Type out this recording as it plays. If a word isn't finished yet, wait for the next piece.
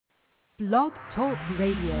Blog Talk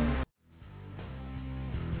Radio.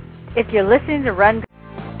 If you're listening to Run...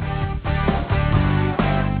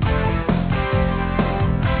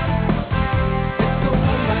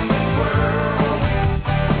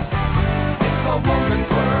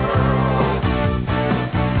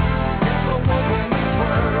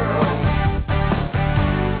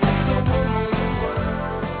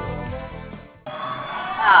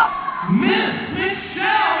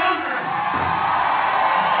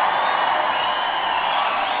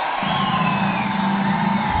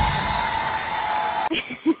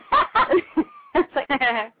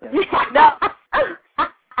 No.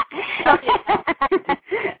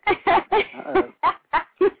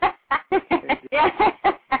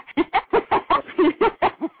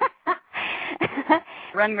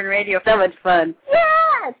 Rundgren Radio, so much fun.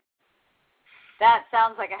 Yes! That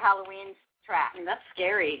sounds like a Halloween track. That's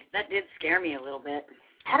scary. That did scare me a little bit.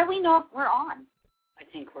 How do we know if we're on? I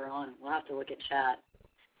think we're on. We'll have to look at chat.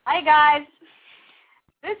 Hi, guys.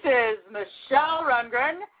 This is Michele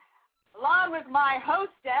Rundgren, along with my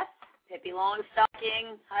hostess, Pippi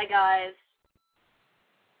Longstocking. Hi, guys.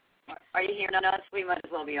 Are you hearing us? We might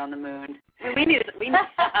as well be on the moon. We need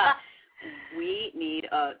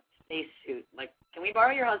a spacesuit. Like, can we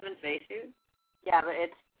borrow your husband's spacesuit? Yeah, but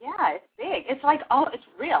it's big. It's like, it's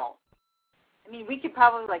real. I mean, we could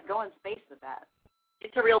probably, go in space with that.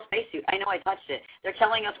 It's a real spacesuit. I know, I touched it. They're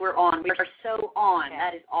telling us we're on. We are so on. Okay.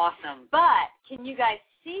 That is awesome. But can you guys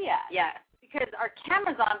see us? Yeah. Because our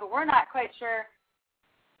camera's on, but we're not quite sure.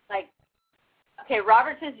 Okay,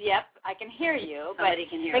 Robert says, yep, I can hear you. Somebody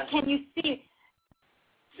can hear us. But can you see?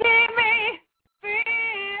 See me,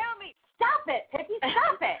 feel me. Stop it, Pippi,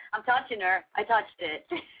 stop it. I'm touching her. I touched it.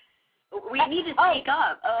 We need to speak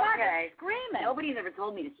up. Okay. Screaming. Nobody's ever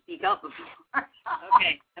told me to speak up before.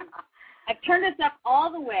 Okay. I've turned this up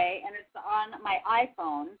all the way, and it's on my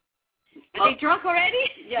iPhone. Are they drunk already?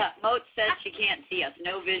 Yeah. Moat says she can't see us.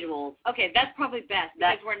 No visuals. Okay, that's probably best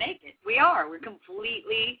because we're naked. We are. We're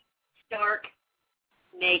completely stark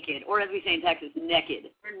naked. Or as we say in Texas,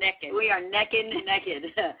 naked. We're naked. We are naked.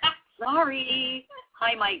 Sorry.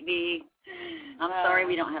 I might be. I'm sorry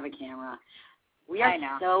we don't have a camera. We are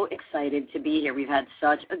so excited to be here. We've had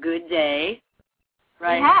such a good day.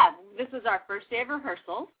 Right? We have. This was our first day of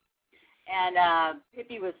rehearsal. And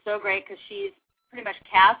Pippi was so great because she's pretty much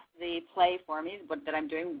cast the play for me that I'm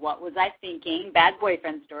doing, What Was I Thinking? Bad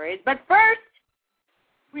Boyfriend Stories. But first,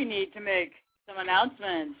 we need to make some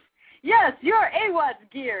announcements. Yes, your AWOD's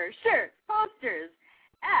gear, shirts, posters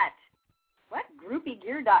at,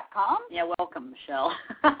 groupiegear.com? Yeah, welcome, Michele.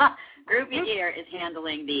 Groupie Gear is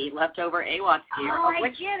handling the leftover AWOD's gear, of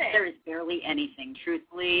which get it. there is barely anything.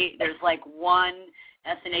 Truthfully, there's one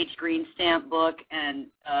S&H green stamp book and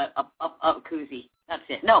a koozie. That's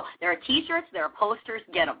it. No, there are T-shirts, there are posters.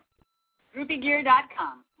 Get them.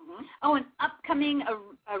 GroupieGear.com. Mm-hmm. Oh, and upcoming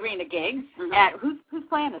arena gigs. Mm-hmm. At, who's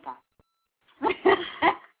playing at that?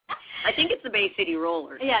 I think it's the Bay City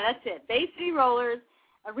Rollers. Yeah, that's it. Bay City Rollers,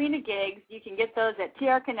 arena gigs. You can get those at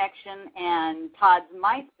TR Connection and Todd's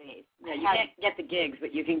MySpace. Yeah, you can't get the gigs,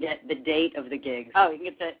 but you can get the date of the gigs. Oh, you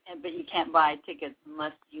can get but you can't buy tickets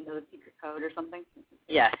unless you know the secret code or something?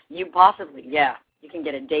 Yes, you possibly, yeah. You can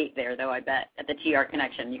get a date there, though, I bet, at the TR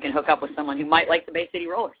Connection. You can hook up with someone who might like the Bay City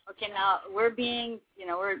Rollers. Okay, now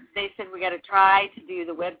they said we got to try to do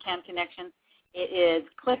the webcam connection. It is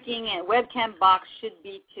clicking, and webcam box should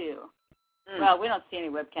be 2. Well, we don't see any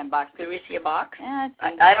webcam box. Do we see a box? Yeah,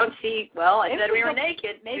 I don't see. Well, I said we were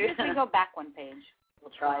naked. Maybe if we go back one page.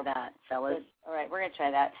 We'll try that, fellas. All right, we're going to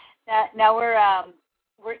try that. Now we're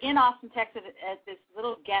in Austin, Texas at this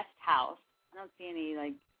little guest house. I don't see any,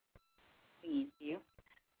 thingies, do you?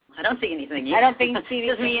 I don't see anything. I don't think you see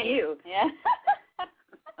anything. Just me and you. Yeah.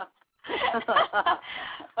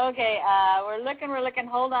 Okay, we're looking.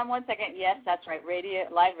 Hold on one second. Yes, that's right.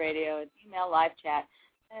 Live radio. It's email, live chat.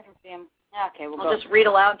 I don't see them. Okay, we'll just read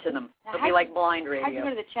aloud to them. It'll be like blind radio. How'd you go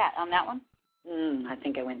to the chat on that one? I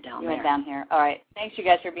think I went down there. You went down here. All right. Thanks, you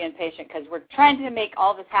guys, for being patient because we're trying to make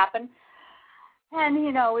all this happen. And,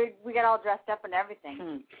 we got all dressed up and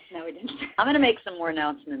everything. No, we didn't. I'm going to make some more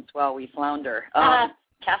announcements while we flounder.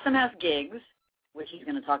 Kasim has gigs, which he's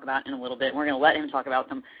going to talk about in a little bit. We're going to let him talk about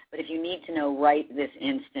them. But if you need to know right this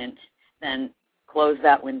instant, then close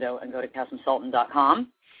that window and go to KasimSulton.com.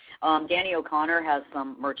 Danny O'Connor has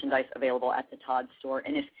some merchandise available at the Todd store.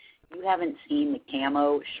 And if you haven't seen the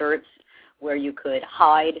camo shirts where you could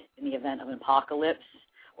hide in the event of an apocalypse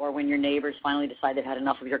or when your neighbors finally decide they've had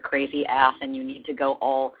enough of your crazy ass and you need to go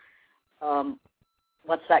all,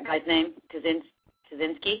 what's that guy's name?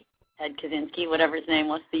 Kaczynski? Ted Kaczynski, whatever his name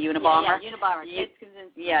was, the Unabomber. Yeah, Unabomber. Ted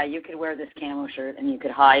Kaczynski. Yeah, you could wear this camo shirt and you could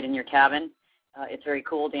hide in your cabin. It's very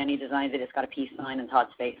cool. Danny designed it. It's got a peace sign and Todd's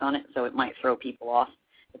face on it, so it might throw people off.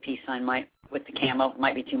 The peace sign with the camo,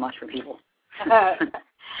 might be too much for people.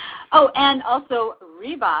 Oh, and also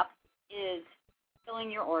Rebop is filling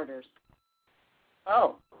your orders.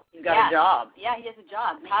 Oh, you got a job. Yeah, he has a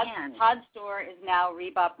job. Todd's store is now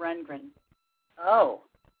Rebop Rundgren. Oh,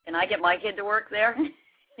 can I get my kid to work there?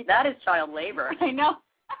 That is child labor. I know.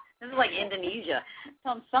 This is like Indonesia.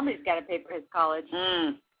 Tell him somebody's got to pay for his college.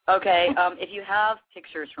 Okay, if you have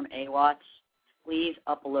pictures from AWATS, please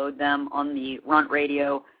upload them on the Runt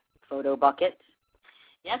Radio photo bucket.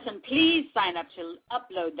 Yes, and please sign up to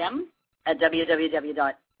upload them at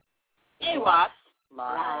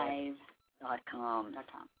www.awatlive.com.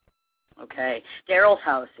 Okay. Daryl's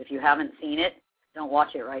House, if you haven't seen it, don't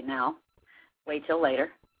watch it right now. Wait till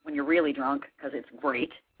later when you're really drunk because it's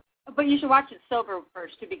great. But you should watch it sober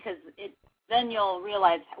first, too, because then you'll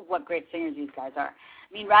realize what great singers these guys are.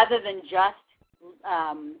 I mean, rather than just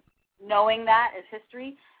knowing that as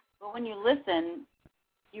history, but when you listen,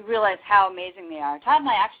 you realize how amazing they are. Todd and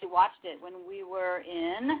I actually watched it when we were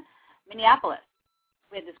in Minneapolis.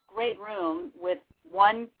 We had this great room with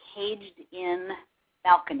one caged-in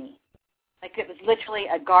balcony. Like it was literally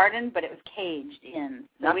a garden, but it was caged in.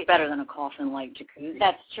 That's better than a coffin-like jacuzzi.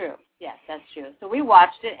 That's true. Yes, that's true. So we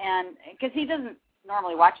watched it, and because he doesn't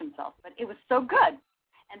normally watch himself, but it was so good,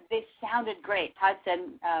 and they sounded great. Todd said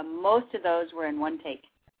most of those were in one take.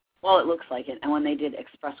 Well, it looks like it. And when they did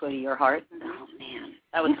Expressway to Your Heart, oh, man.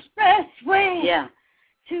 That was Expressway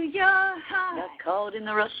to Your Heart. Got caught in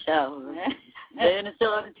the rush hour. Then it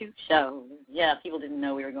started to show. Yeah, people didn't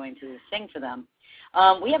know we were going to sing for them.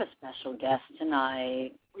 We have a special guest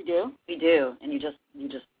tonight. We do? We do, and you just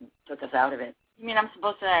took us out of it. You mean I'm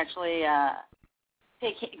supposed to actually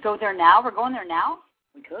go there now? We're going there now?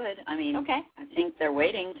 We could. I mean, okay. I think they're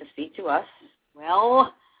waiting to speak to us.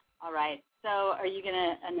 Well, all right. So are you going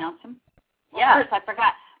to announce him? Well, yeah. First, I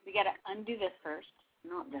forgot. We got to undo this first.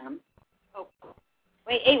 Not them. Oh.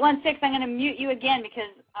 Wait, 816, I'm going to mute you again because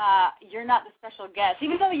you're not the special guest,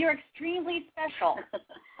 even though you're extremely special.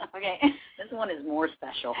 Okay. This one is more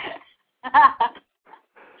special.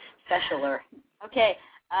 Specialer. Okay.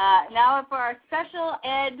 Now for our special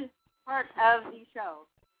ed part of the show.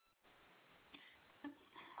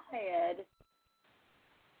 Hey, Ed.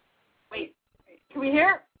 Wait. Can we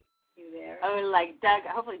hear? You there? Oh, like Doug.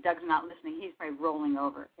 Hopefully Doug's not listening. He's probably rolling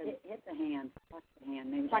over. Hit the hand. Touch the hand.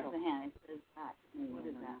 Maybe touch the hand. It says that. What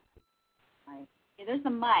is that? Hi. Okay, there's the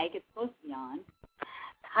mic. It's supposed to be on.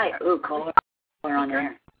 Hi. Ooh, caller on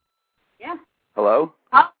there. Yeah. Hello?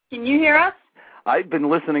 Can you hear us? I've been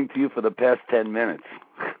listening to you for the past 10 minutes.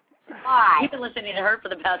 Why? You've been listening to her for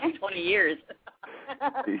the past 20 years.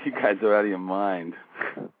 You guys are out of your mind.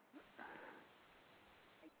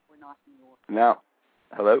 Now,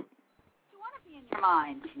 hello? You want to be in your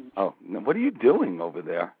mind. Oh, what are you doing over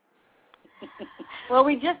there? Well,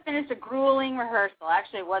 we just finished a grueling rehearsal.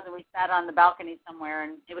 Actually, it wasn't. We sat on the balcony somewhere,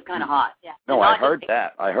 and it was kind of hot. Yeah. No, I heard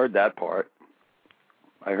that. I heard that part.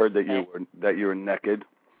 I heard that you were naked.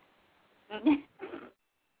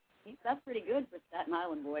 That's pretty good for Staten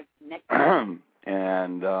Island boy. Naked.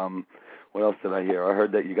 And what else did I hear? I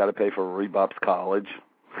heard that you got to pay for Rebop's college.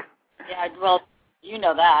 Yeah, well, you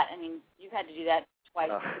know that. I mean, you've had to do that twice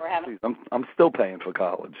before, haven't you? I'm still paying for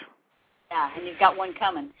college. Yeah, and you've got one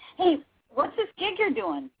coming. Hey, what's this gig you're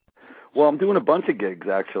doing? Well, I'm doing a bunch of gigs,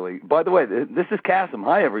 actually. By the way, this is Kasim.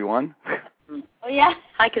 Hi, everyone. Oh, yeah?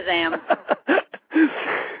 Hi, Kazam.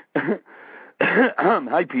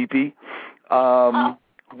 Hi, Pippi.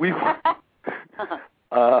 We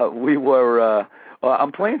were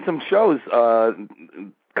I'm playing some shows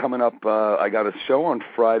coming up. I got a show on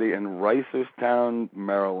Friday in Reisterstown,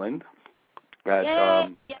 Maryland,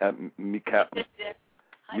 at Mika's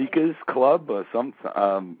Club or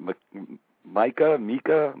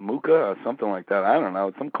Mika, or something like that. I don't know.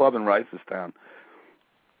 It's some club in Reisterstown.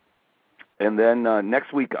 And then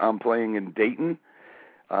next week I'm playing in Dayton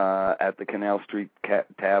at the Canal Street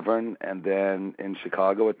Tavern, and then in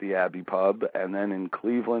Chicago at the Abbey Pub, and then in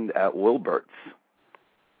Cleveland at Wilbert's.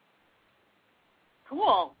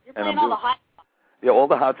 Cool. You're playing all the hot spots. Yeah, all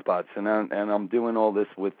the hot spots, and I'm doing all this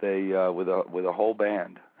with a whole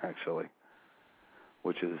band, actually,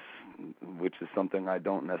 which is something I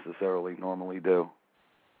don't necessarily normally do.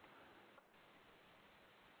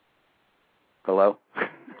 Hello?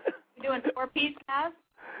 You're doing 4-piece, Kaz?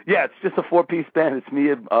 Yeah, it's just a 4-piece band. It's me,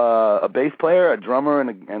 a bass player, a drummer,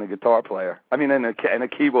 and a guitar player. I mean, and a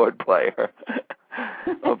keyboard player.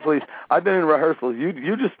 Oh, please. I've been in rehearsals.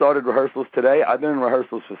 You just started rehearsals today. I've been in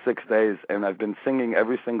rehearsals for 6 days, and I've been singing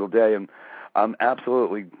every single day, and I'm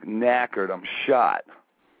absolutely knackered. I'm shot.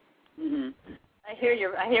 Mm-hmm. I hear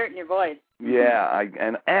it in your voice. Yeah,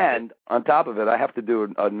 and on top of it, I have to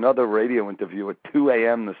do another radio interview at 2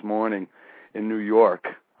 a.m. this morning in New York.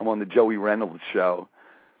 I'm on the Joey Reynolds show.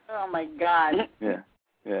 Oh, my God. Yeah.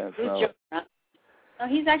 Who's Joey Reynolds? Oh,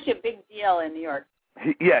 he's actually a big deal in New York.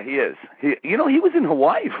 He is. He was in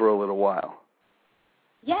Hawaii for a little while.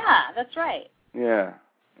 Yeah, that's right. Yeah.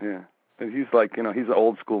 And he's like, he's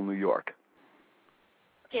old school New York.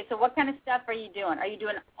 Okay, so what kind of stuff are you doing? Are you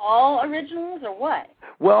doing all originals or what?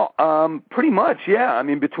 Well, pretty much, yeah. I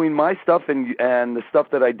mean, between my stuff and the stuff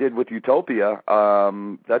that I did with Utopia,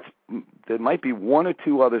 there might be one or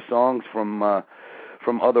two other songs from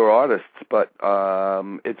other artists, but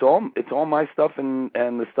it's all my stuff and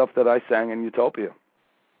the stuff that I sang in Utopia.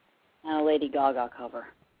 And a Lady Gaga cover.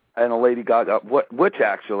 And a Lady Gaga, which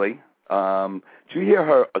actually, did you hear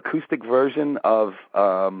her acoustic version of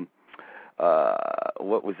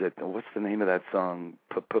what was it? What's the name of that song?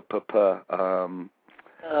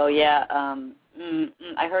 Oh yeah,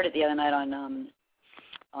 I heard it the other night on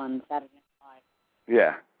Saturday Night Live.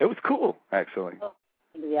 Yeah, it was cool actually. Oh,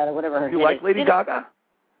 yeah, whatever. You like Lady Gaga?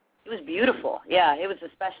 It was beautiful. Yeah, it was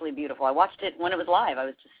especially beautiful. I watched it when it was live. I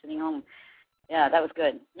was just sitting home. Yeah, that was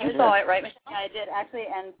good. You saw it, right, Michelle? Yeah, I did actually,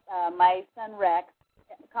 and my son Rex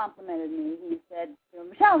complimented me. He said,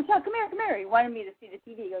 Michelle, come here. He wanted me to see the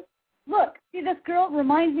TV. He goes, look, see this girl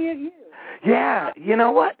reminds me of you. Yeah, you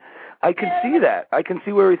know what? I can see that. I can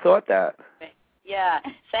see where he thought that. Yeah.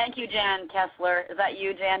 Thank you, Jan Kessler. Is that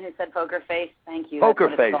you, Jan, who said poker face? Thank you.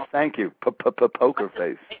 Poker face. Thank you. Poker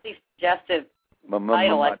face. Really suggestive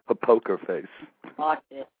title. Poker face. Locked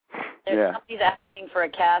it. There's somebody's asking for a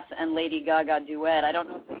Cass and Lady Gaga duet. I don't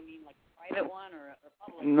know if they mean like a private one or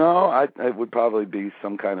public. No, it would probably be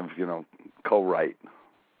some kind of, co-write.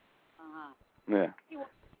 Yeah.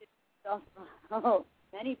 Oh,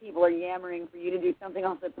 many people are yammering for you to do something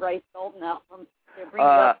off the Bryce Sultan album.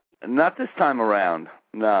 Not this time around.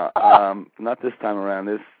 No, not this time around.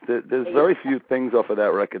 There's very few things off of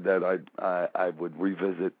that record that I would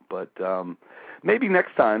revisit, but maybe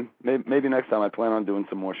next time. Maybe next time I plan on doing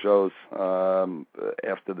some more shows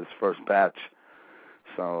after this first batch.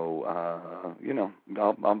 So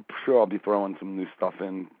I'm sure I'll be throwing some new stuff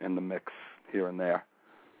in the mix here and there.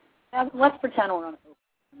 Let's pretend we're on Oprah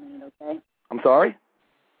for a minute, okay? I'm sorry?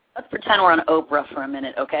 Let's pretend we're on Oprah for a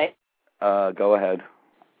minute, okay? Go ahead.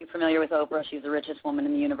 You familiar with Oprah? She's the richest woman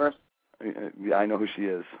in the universe. Yeah, I know who she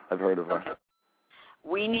is. I've heard of her. Okay.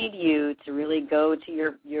 We need you to really go to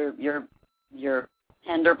your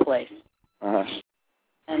tender place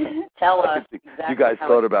and tell us exactly. You guys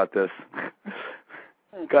thought about this.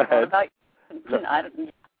 Go ahead.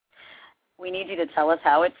 We need you to tell us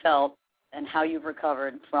how it felt and how you've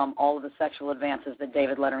recovered from all of the sexual advances that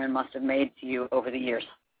David Letterman must have made to you over the years.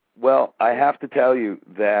 Well, I have to tell you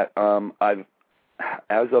that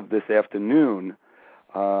as of this afternoon,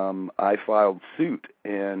 I filed suit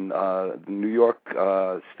in the New York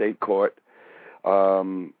State Court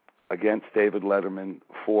against David Letterman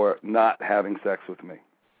for not having sex with me.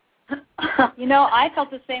 I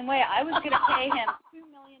felt the same way. I was going to pay him $2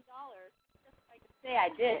 million just so I could say I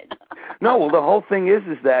did. No, well, the whole thing is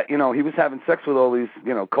that, he was having sex with all these,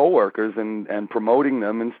 coworkers and promoting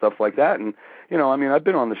them and stuff like that. And, I've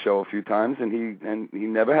been on the show a few times, and he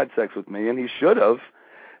never had sex with me, and he should have,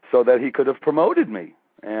 so that he could have promoted me.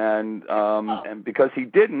 And because he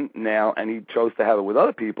didn't now, and he chose to have it with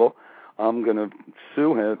other people, I'm going to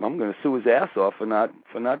sue him. I'm going to sue his ass off for not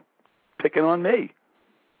picking on me.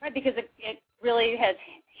 Right, because it really has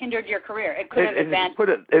hindered your career. It could have advanced.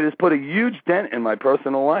 It has put a huge dent in my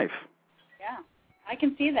personal life. Yeah, I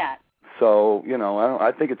can see that. So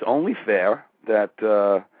I think it's only fair that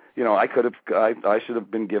I should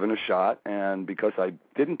have been given a shot, and because I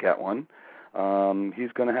didn't get one,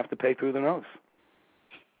 he's going to have to pay through the nose.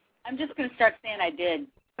 I'm just going to start saying I did.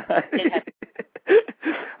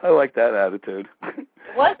 I like that attitude.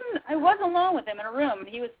 I was alone with him in a room, and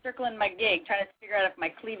he was circling my gig, trying to figure out if my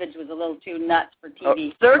cleavage was a little too nuts for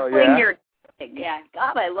TV. Circling your gig. Yeah.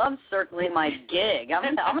 God, I love circling my gig. I'm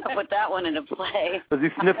going to put that one into play. Was he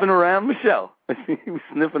sniffing around, Michelle? He was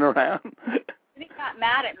sniffing around. He got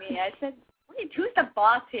mad at me. I said, who's the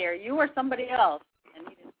boss here? You or somebody else? And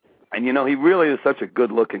he didn't. And, he really is such a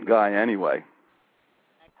good-looking guy anyway.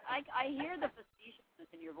 I hear the facetiousness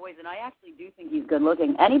in your voice, and I actually do think he's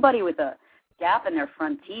good-looking. Anybody with a gap in their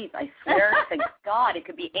front teeth, I swear to God, it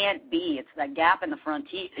could be Aunt B. It's that gap in the front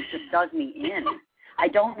teeth. It just does me in. I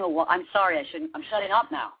don't know what. I'm sorry. I'm shutting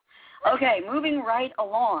up now. Okay, moving right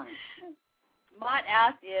along. Mott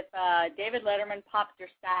asked if David Letterman popped your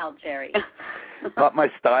style cherry. Pop my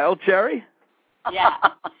style cherry? Yeah.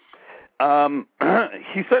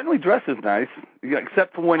 He certainly dresses nice,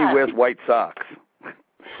 except for when he wears white socks.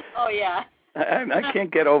 Oh, yeah. I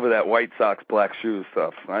can't get over that white socks, black shoes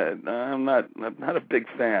stuff. I'm not a big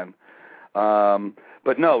fan.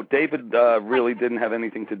 But no, David really didn't have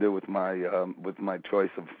anything to do with my choice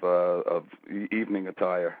of evening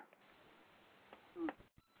attire.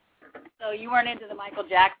 So you weren't into the Michael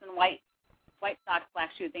Jackson white socks,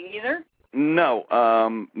 black shoe thing either? No,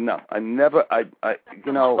 no. I never.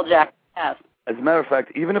 Michael Jackson. Yes. As a matter of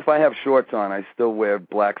fact, even if I have shorts on, I still wear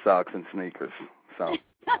black socks and sneakers. So,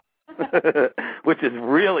 which is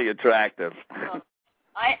really attractive.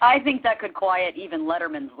 I think that could quiet even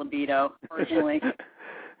Letterman's libido, personally.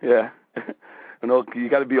 Yeah. You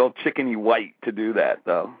got to be all chickeny white to do that,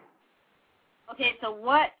 though. Okay, so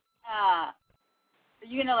what? Are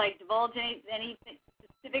you gonna divulge any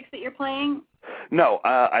specifics that you're playing? No,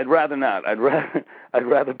 I'd rather not. I'd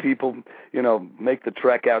rather people, make the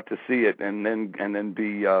trek out to see it and then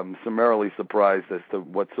be summarily surprised as to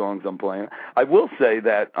what songs I'm playing. I will say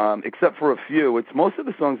that, except for a few, it's most of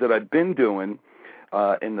the songs that I've been doing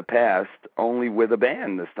in the past, only with a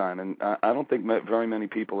band this time. And I don't think very many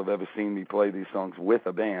people have ever seen me play these songs with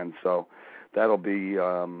a band, so that'll be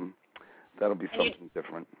something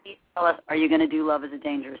different. Tell us, are you going to do Love is a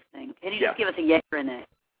Dangerous Thing? Can you just give us a yes or a nay?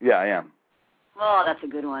 Yeah, I am. Oh, that's a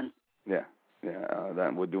good one. Yeah.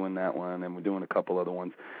 That we're doing that one, and we're doing a couple other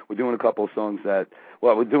ones. We're doing a couple of songs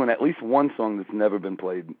we're doing at least one song that's never been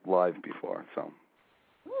played live before. So.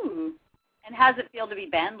 Ooh. And how does it feel to be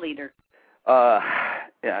band leader? Yeah,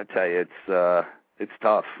 I tell you, it's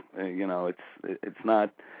tough. It's not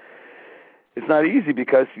easy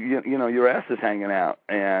because your ass is hanging out,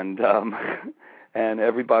 and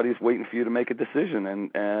everybody's waiting for you to make a decision, and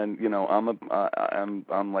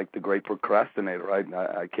I'm like the great procrastinator. I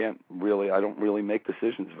don't really make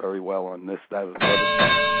decisions very well on this, that, or the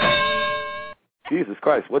other. Jesus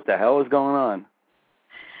Christ, what the hell is going on?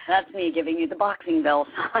 That's me giving you the boxing bell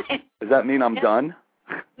sign. Does that mean I'm done?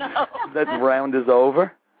 No. That round is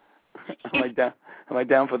over? Am I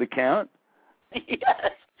down for the count?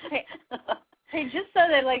 Yes. Hey, just so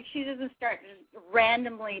that she doesn't start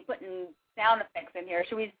randomly putting sound effects in here,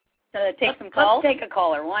 should we take some calls? Let's take a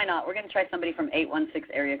caller. Why not? We're going to try somebody from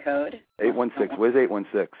 816 area code. 816. Where's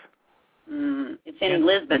 816? It's in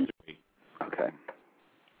Lisbon. Okay.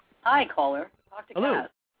 Hi, caller. Talk to Hello. Kaz.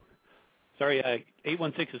 Sorry,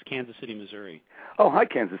 816 is Kansas City, Missouri. Oh, hi,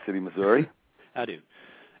 Kansas City, Missouri. I do.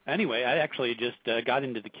 Anyway, I actually just got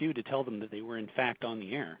into the queue to tell them that they were, in fact, on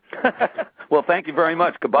the air. Well, thank you very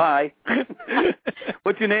much. Goodbye.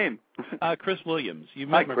 What's your name? Chris Williams. You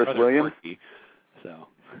Hi, met my Chris brother, Williams. Corky, so.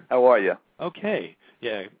 How are you? Okay.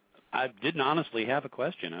 Yeah, I didn't honestly have a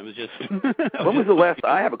question. I was just...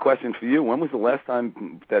 I have a question for you. When was the last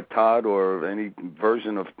time that Todd or any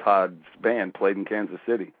version of Todd's band played in Kansas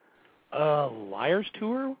City? Liars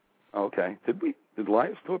Tour? Okay. Did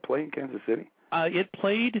Liars Tour play in Kansas City? It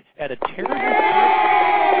played at a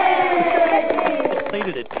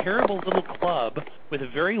terrible little club with a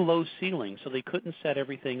very low ceiling, so they couldn't set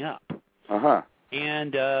everything up. Uh-huh.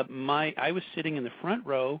 And I was sitting in the front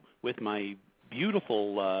row with my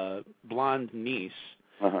beautiful blonde niece,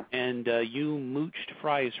 and you mooched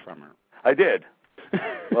fries from her. I did.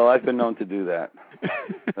 Well, I've been known to do that.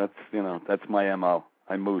 That's my MO.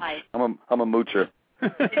 I mooch. I'm a moocher.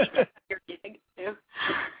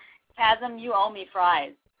 Kasim, you owe me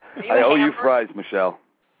fries. I owe you fries, Michelle.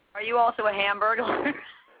 Are you also a hamburglar?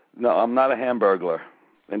 No, I'm not a hamburglar.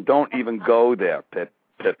 And don't even go there,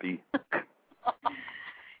 Pippi.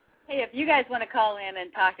 Hey, if you guys want to call in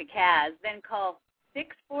and talk to Kaz, then call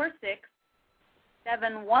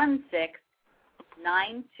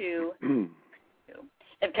 646-716-9222.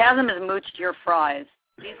 If Kasim has mooched your fries,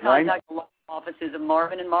 please contact the law offices of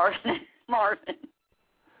Marvin and Marvin.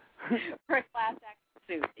 For a class act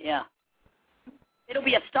suit. Yeah. It'll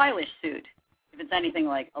be a stylish suit if it's anything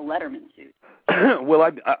like a Letterman suit. Well,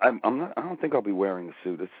 I don't think I'll be wearing a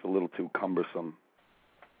suit. It's a little too cumbersome.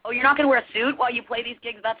 Oh, you're not going to wear a suit while you play these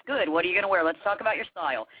gigs? That's good. What are you going to wear? Let's talk about your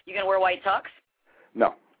style. You going to wear white tux?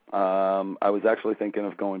 No. I was actually thinking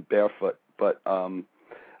of going barefoot, but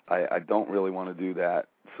I don't really want to do that.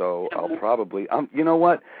 So I'll probably, you know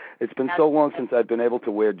what? It's been so long since I've been able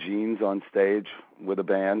to wear jeans on stage with a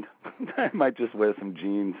band. I might just wear some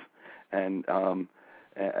jeans and a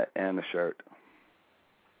shirt.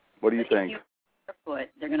 What do you think? Barefoot,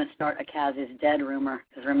 they're going to start a Kaz is dead rumor.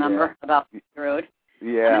 Because remember about the road?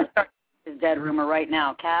 Yeah. I'm going to start his dead rumor right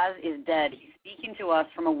now. Kaz is dead. He's speaking to us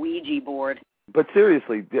from a Ouija board. But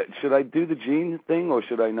seriously, should I do the jean thing or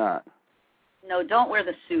should I not? No, don't wear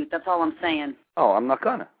the suit. That's all I'm saying. Oh, I'm not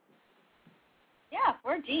gonna. Yeah,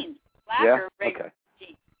 wear jeans. Black Yeah? or regular Okay.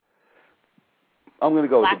 jeans. I'm gonna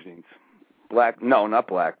go Black? with the jeans. Black? No, not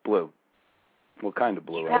black. Blue. What kind of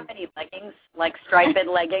blue? Do you have any leggings, like striped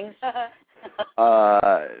leggings?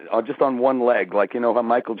 Just on one leg, like you know how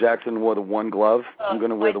Michael Jackson wore the one glove. I'm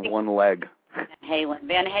gonna wear the one leg.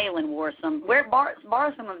 Van Halen wore some.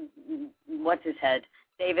 Borrow some of what's his head,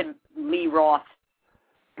 David Lee Roth.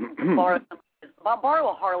 Borrow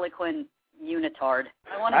a Harlequin unitard.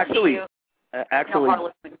 I want to see you. Actually,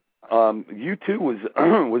 U2 was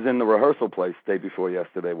was in the rehearsal place day before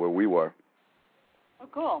yesterday where we were. Oh,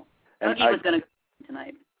 cool. And he was going to go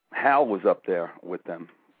tonight. Hal was up there with them.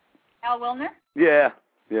 Hal Wilner? Yeah.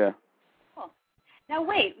 Cool. Now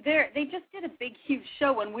wait, they just did a big, huge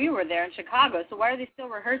show when we were there in Chicago. So why are they still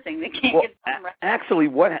rehearsing? They can't get some rest. Actually,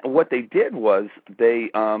 what they did was there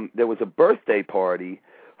was a birthday party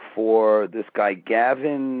for this guy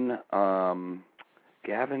Gavin.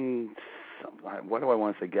 What do I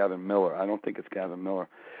want to say? Gavin Miller. I don't think it's Gavin Miller.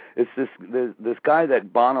 It's this guy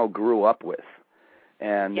that Bono grew up with,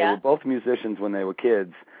 and they were both musicians when they were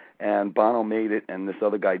kids. And Bono made it, and this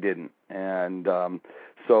other guy didn't. And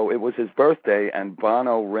so it was his birthday, and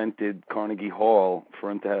Bono rented Carnegie Hall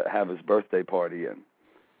for him to have his birthday party in.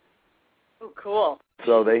 Oh, cool.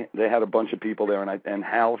 So they had a bunch of people there, and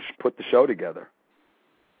Hal put the show together.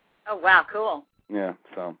 Oh, wow, cool. Yeah,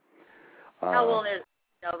 so. Hal Wilner,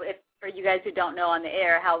 for you guys who don't know on the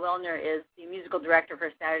air, Hal Wilner is the musical director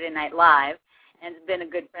for Saturday Night Live, and has been a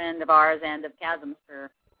good friend of ours and of Kasim's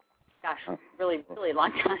for, gosh, really, really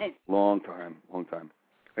long time. Long time.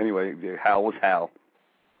 Anyway, Hal was Hal.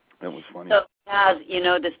 That was funny. So, Kaz, you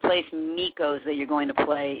know this place, Miko's, that you're going to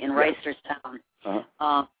play in Reisterstown.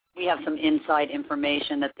 Uh-huh. We have some inside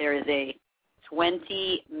information that there is a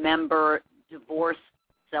 20-member divorce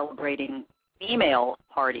celebrating female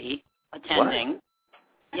party attending. What?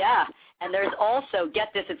 Yeah, and there's also,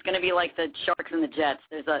 get this, it's going to be like the Sharks and the Jets.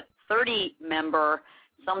 There's a 30-member,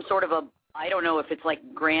 some sort of a, I don't know if it's like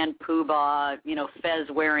Grand Poobah,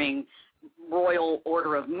 fez-wearing Royal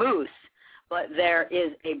Order of Moose, but there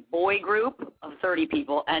is a boy group of 30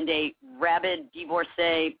 people and a rabid,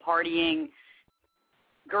 divorcee, partying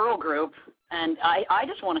girl group, and I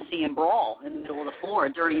just want to see him brawl in the middle of the floor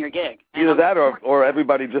during your gig. Either that or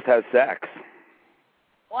everybody just has sex.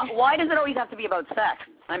 Why does it always have to be about sex?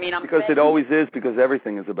 I mean, because it always is, because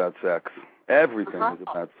everything is about sex. Everything is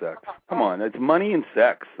about sex. Come on, it's money and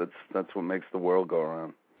sex. That's what makes the world go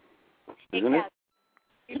around. Isn't it?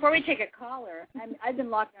 Before we take a caller, I've been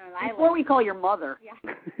locked on an island. Before we call your mother. Yeah.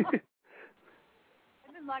 I've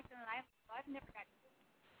been locked on an island, so I've never gotten to see.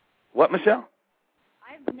 What, Michelle?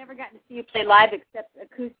 I've never gotten to see you play live except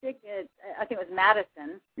acoustic I think it was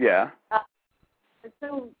Madison. Yeah.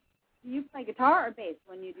 So do you play guitar or bass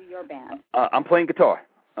when you do your band? I'm playing guitar.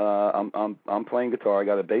 I'm playing guitar. I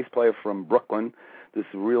got a bass player from Brooklyn. This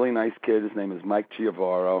really nice kid. His name is Mike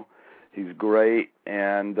Chiavaro. He's great.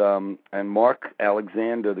 And Mark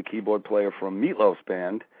Alexander, the keyboard player from Meatloaf's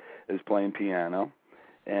band, is playing piano.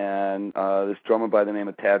 And this drummer by the name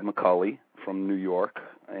of Tad McCulley from New York.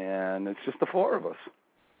 And it's just the four of us.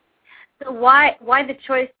 So why the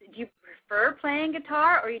choice? Do you prefer playing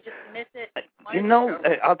guitar, or you just miss it?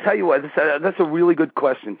 I'll tell you what. That's a really good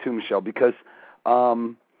question too, Michelle, because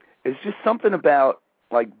it's just something about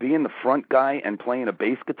like being the front guy and playing a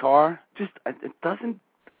bass guitar. Just it doesn't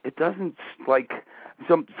like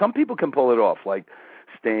some people can pull it off, like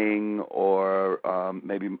Sting or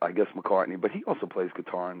maybe I guess McCartney, but he also plays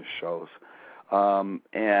guitar in the shows.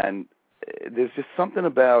 And there's just something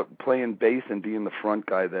about playing bass and being the front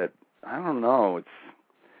guy that I don't know. It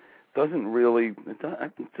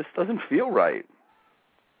just doesn't feel right.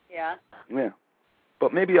 Yeah. Yeah.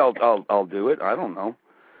 But maybe I'll do it. I don't know.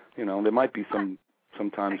 There might be some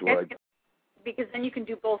times where because then you can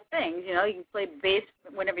do both things. You can play bass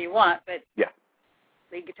whenever you want, but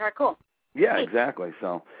play guitar, cool. Yeah, exactly.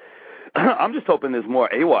 So I'm just hoping there's more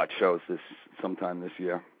AWAT shows sometime this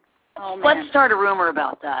year. Oh, man. Let's start a rumor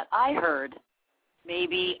about that. I heard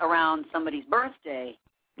maybe around somebody's birthday.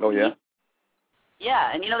 Oh, yeah?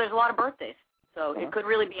 Yeah, and there's a lot of birthdays, so it could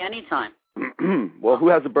really be any time. Well, who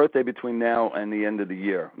has a birthday between now and the end of the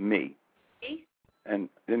year? Me. Me? And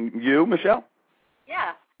you, Michelle?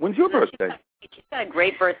 Yeah. When's your birthday? She's got a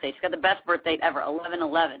great birthday. She's got the best birthday ever,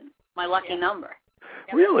 11/11. My lucky number.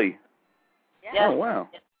 Really? Yeah. Oh, wow.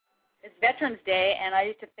 It's Veterans Day, and I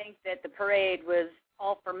used to think that the parade was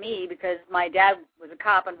all for me because my dad was a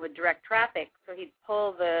cop and would direct traffic, so he'd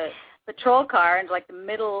pull the patrol car into like the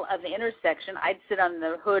middle of the intersection. I'd sit on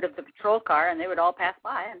the hood of the patrol car, and they would all pass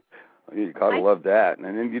by. And you gotta love that. And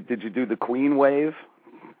then did you do the Queen wave?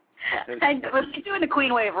 I was doing the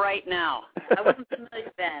Queen wave right now. I wasn't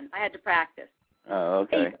familiar then. I had to practice. Oh,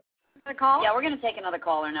 okay. Hey, a call? Yeah, we're going to take another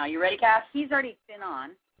caller now. You ready, Cass? He's already been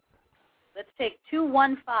on. Let's take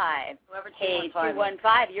 215. Whoever 215. Hey,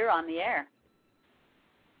 215, you're on the air.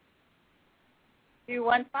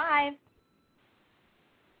 215.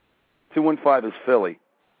 215 is Philly.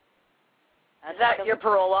 Is that your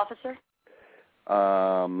parole officer?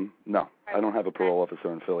 No, I don't have a parole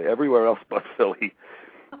officer in Philly. Everywhere else but Philly.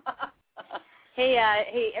 Hey,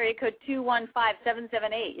 area code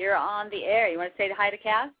 215-778. You're on the air. You want to say hi to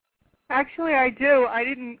Cass? Actually, I do.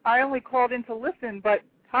 I only called in to listen, but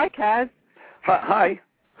hi, Kaz. Hi.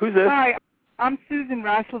 Who's this? Hi. I'm Susan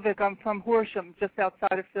Raslovic. I'm from Horsham, just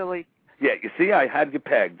outside of Philly. Yeah, you see, I had you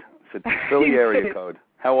pegged. It's a Philly area code.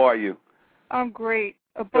 How are you? I'm great.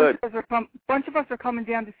 A Good. bunch of us are coming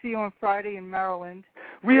down to see you on Friday in Maryland.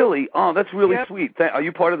 Really? Oh, that's really Yep. sweet. Are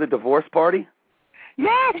you part of the divorce party?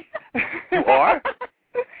 Yes! You are?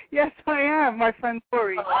 Yes, I am. My friend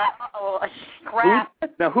Lori. Oh, crap.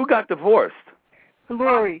 Who got divorced?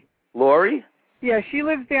 Lori. Lori? Yeah, she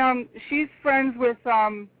lives down. She's friends with,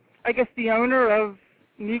 I guess, the owner of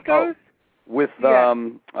Nico's. With Yeah.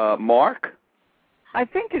 Mark? I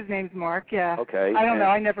think his name's Mark, yeah. Okay. I don't know.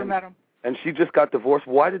 I never met him. And she just got divorced.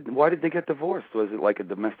 Why did they get divorced? Was it like a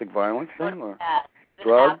domestic violence thing or Yeah,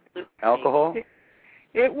 drug, alcohol?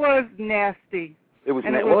 It was nasty. It was.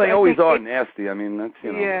 And Well, they I always think are nasty. I mean, that's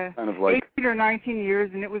kind of like 18 or 19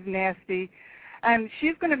 years, and it was nasty. And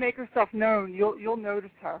she's going to make herself known. You'll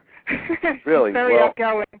notice her. Really? She's very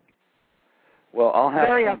outgoing. Well, I'll have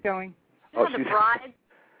Very outgoing. Oh, the brides.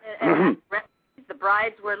 The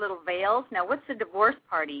brides wear little veils. Now, what's the divorce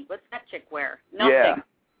party? What's that chick wear? Nothing. Yeah.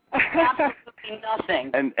 Absolutely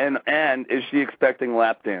nothing. And is she expecting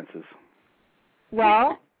lap dances?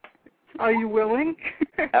 Well, are you willing?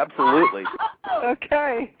 Absolutely.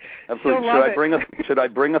 Okay. Absolutely. She'll love it. Should I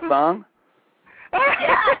bring a thong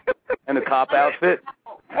Yeah. and a cop outfit?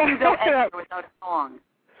 You don't enter without a song.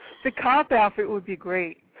 The cop outfit would be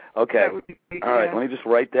great. Okay. That would be great, All right. yeah. Let me just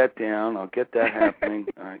write that down. I'll get that happening.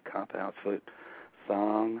 All right. Cop outfit,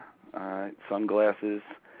 thong. All right. Sunglasses,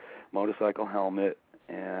 motorcycle helmet,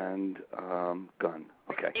 and gun.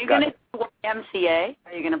 Okay. Are you going to do YMCA?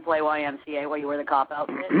 Are you going to play YMCA while you wear the cop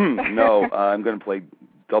outfit? No, I'm going to play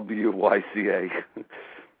WYCA.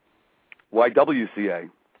 YWCA.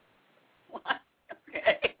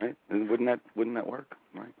 Okay. Right? Wouldn't that work?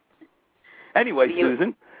 Right. Anyway,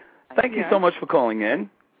 Susan, thank you Yeah. so much for calling in.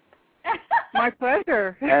 My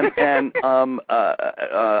pleasure. And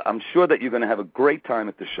I'm sure that you're going to have a great time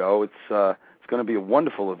at the show. It's going to be a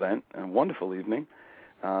wonderful event and a wonderful evening.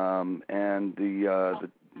 And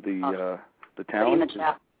the talent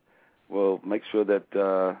will make sure that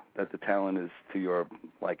the talent is to your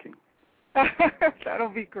liking. That'll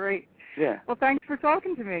be great. Yeah. Well, thanks for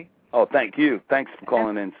talking to me. Oh, thank you. Thanks for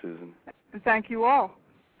calling in, Susan. And thank you all.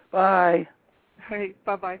 Bye. Hey,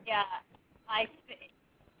 bye-bye. Yeah. I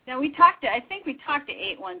think we talked to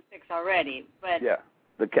 816 already, but Yeah.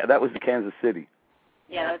 That was the Kansas City.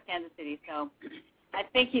 yeah, that was Kansas City. So I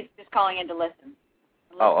think he's just calling in to listen.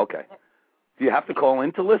 Oh, okay. Do you have to call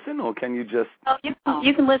in to listen, or can you just... Oh,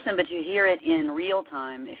 you can listen, but you hear it in real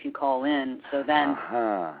time if you call in. So then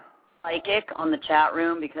Psychic on the chat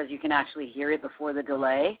room, because you can actually hear it before the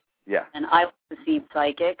delay. Yeah. And I receive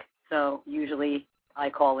Psychic, so usually I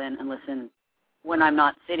call in and listen when I'm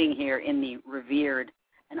not sitting here in the revered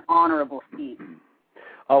and honorable seat.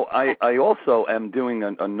 Oh, I also am doing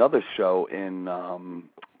another show in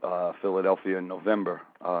Philadelphia in November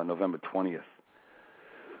 20th.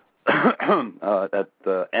 At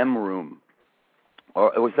the M Room.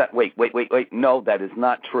 Or was that, wait, no, that is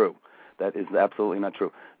not true. That is absolutely not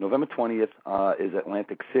true. November 20th is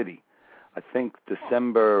Atlantic City. I think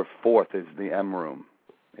December 4th is the M Room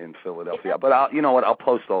in Philadelphia. But I'll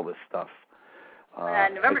post all this stuff.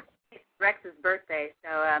 November 20th is Rex's birthday,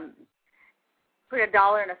 so put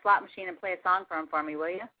 $1 in a slot machine and play a song for me, will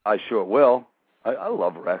you? I sure will. I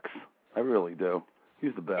love Rex. I really do.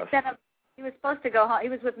 He's the best. He was supposed to go home. He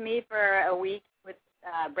was with me for a week with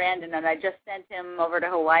Brandon, and I just sent him over to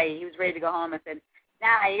Hawaii. He was ready to go home. I said,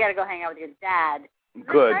 "Nah, you got to go hang out with your dad."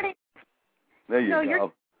 Good. There you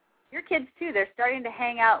go. Your kids, too, they're starting to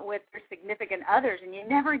hang out with their significant others, and you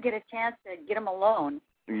never get a chance to get them alone.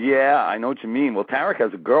 Yeah, I know what you mean. Well, Tarek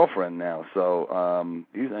has a girlfriend now, so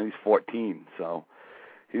he's 14, so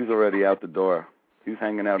he's already out the door. He's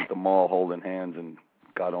hanging out at the mall holding hands and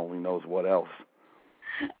God only knows what else.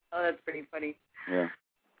 Oh, that's pretty funny. Yeah.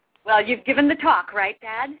 Well, you've given the talk, right,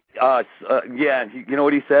 Dad? Yeah. You know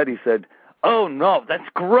what he said? He said, "Oh no, that's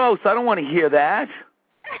gross. I don't want to hear that.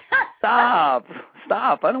 Stop.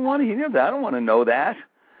 I don't want to hear that. I don't want to know that."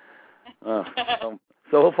 So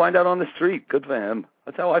he'll find out on the street. Good for him.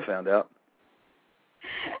 That's how I found out.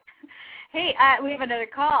 Hey, we have another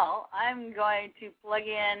call. I'm going to plug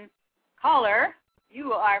in caller.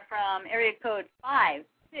 You are from area code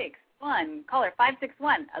 561. Caller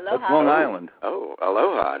 561. Aloha. That's Long Island. Oh,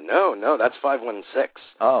 aloha. No, that's 516.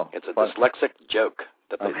 Oh. It's a dyslexic joke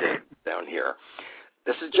that they did down here.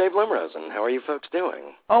 This is Jay Blumrosen. How are you folks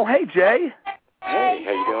doing? Oh, hey, Jay. Hey,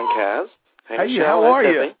 how you doing, Kaz? Hey, hey, Michelle, how are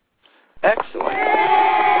you? Excellent.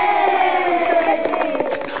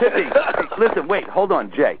 Pippi, listen, wait, hold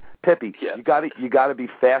on, Jay. Pippi, yeah. you gotta be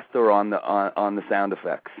faster on the sound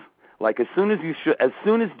effects. Like as soon as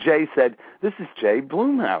Jay said, "This is Jay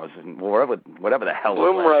Blumrosen," or whatever the hell.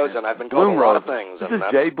 Blumrosen. I've been called a lot of things. This is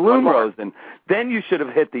Jay Blumrosen. Then you should have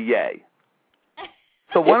hit the yay.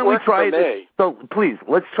 So why don't we try this? So please,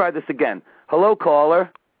 let's try this again. Hello,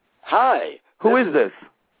 caller. Hi. Who is this?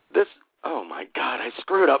 Oh my God! I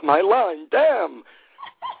screwed up my line. Damn.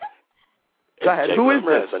 Go ahead. Who is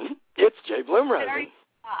this? It's Jay Blumrosen.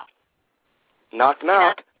 Knock,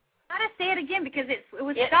 knock. I gotta say it again because it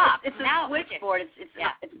was stopped. It's a switchboard.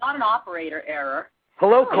 It's not an operator error.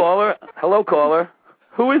 Hello, caller. Hello, caller.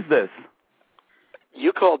 Who is this?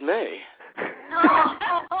 You called me.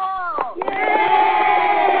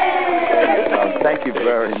 Thank you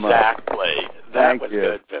very much. Exactly. That was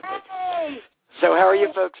good, Pippi. So how are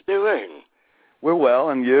you folks doing? We're well,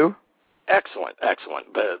 and you? Excellent.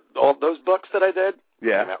 But all those books that I did,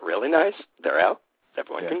 yeah, came out really nice. They're out.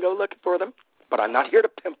 Everyone can go looking for them. But I'm not here to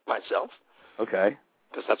pimp myself. Okay.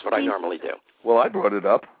 Because that's what I normally do. Well, I brought it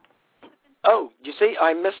up. Oh, you see,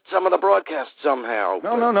 I missed some of the broadcast somehow.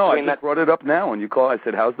 No. I just brought it up now when you called. I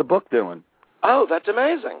said, "How's the book doing?" Oh, that's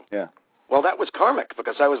amazing. Yeah. Well, that was karmic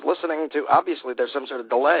because I was listening to, obviously there's some sort of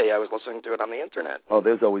delay. I was listening to it on the Internet. Oh,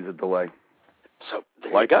 there's always a delay. So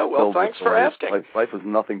there you go. Well, thanks for asking. Life is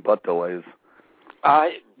nothing but delays.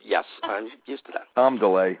 Yes, I'm used to that.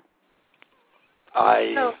 Delay.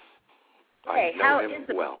 I know how him is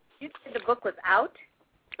well. You said the book was out?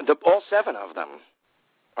 All 7 of them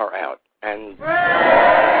are out. And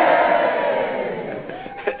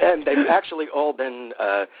and they've actually all been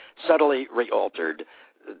subtly re-altered.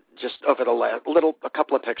 Just over a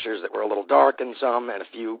couple of pictures that were a little dark in some, and a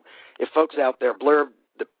few. If folks out there, Blurb,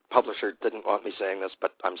 the publisher, didn't want me saying this,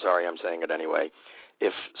 but I'm sorry, I'm saying it anyway.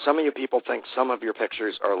 If some of you people think some of your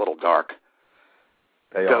pictures are a little dark,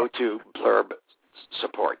 go to Blurb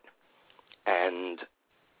support and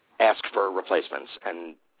ask for replacements,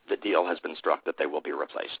 and the deal has been struck that they will be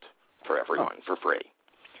replaced for everyone for free.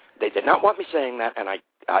 They did not want me saying that, and I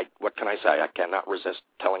what can I say? I cannot resist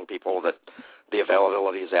telling people that the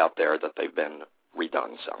availability is out there, that they've been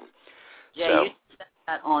redone some. Jay, you said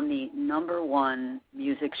that on the #1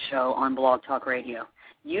 music show on Blog Talk Radio.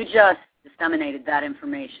 You just disseminated that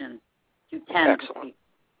information to 10 people.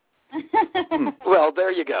 Well,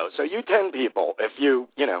 there you go. So you 10 people, if you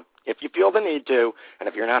feel the need to, and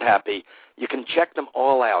if you're not happy, you can check them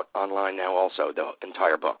all out online now also, the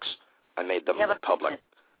entire books. I made them public.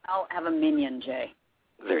 I'll have a minion, Jay.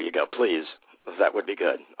 There you go, please. That would be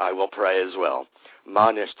good. I will pray as well.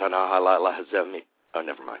 Oh,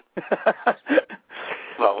 never mind.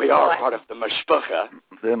 Well, we are part of the mashpucha.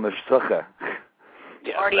 The mashpucha.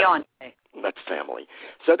 Yeah, already on, Jay. That's family.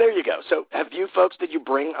 So there you go. So did you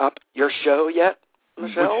bring up your show yet,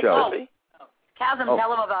 Michelle? Which show? Kasim, tell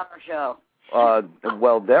them about our show.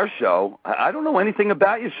 Well, their show, I don't know anything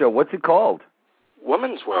about your show. What's it called?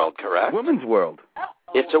 Woman's World, correct? Woman's World.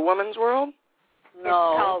 It's a woman's world? No.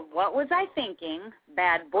 It's called What Was I Thinking?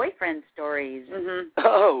 Bad Boyfriend Stories. Mm-hmm.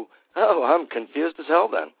 Oh, I'm confused as hell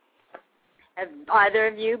then. Have either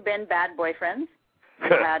of you been bad boyfriends?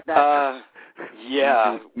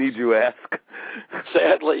 Yeah. Need you ask?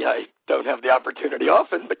 Sadly, I don't have the opportunity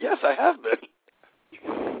often, but yes, I have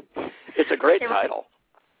been. It's a great title.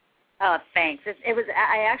 Oh, thanks.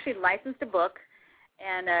 I actually licensed a book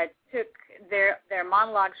and took their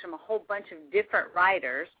monologues from a whole bunch of different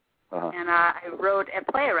writers, and I wrote a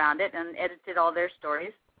play around it and edited all their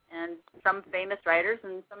stories, and some famous writers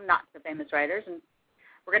and some not so famous writers, and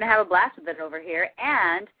we're going to have a blast with it over here.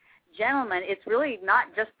 And, gentlemen, it's really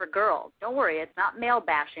not just for girls. Don't worry, it's not male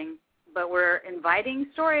bashing, but we're inviting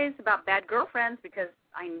stories about bad girlfriends because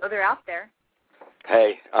I know they're out there.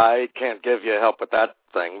 Hey, I can't give you help with that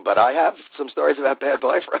thing, but I have some stories about bad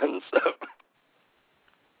boyfriends. So.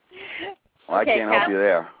 Well, I can't help you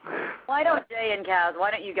there. Why don't Jay and Kaz,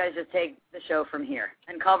 why don't you guys just take the show from here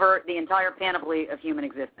and cover the entire panoply of human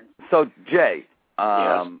existence? So, Jay,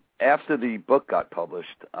 Yes. after the book got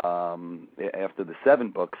published, after the 7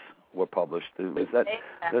 books were published,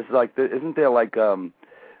 isn't there like some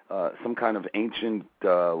kind of ancient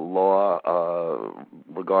law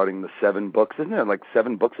regarding the 7 books? Isn't there like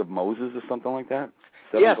 7 books of Moses or something like that?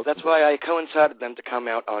 Yes, that's why I coincided them to come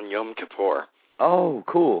out on Yom Kippur. Oh,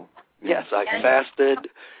 cool. Yes, I fasted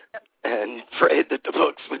and prayed that the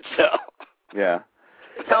books would sell. Yeah.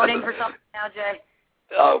 Atoning for something now, Jay?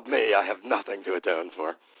 Oh, me, I have nothing to atone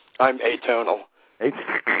for. I'm atonal.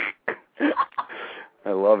 I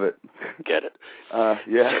love it. Get it?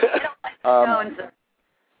 Yeah.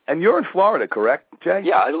 And you're in Florida, correct, Jay?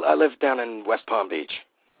 Yeah, I live down in West Palm Beach,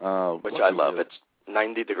 which I love. You. It's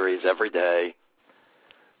 90 degrees every day.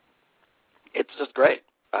 It's just great.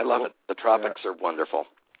 I love it. The tropics are wonderful.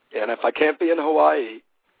 And if I can't be in Hawaii,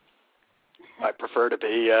 I prefer to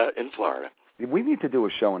be in Florida. We need to do a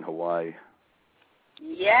show in Hawaii.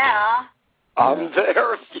 Yeah. I'm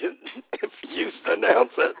there if you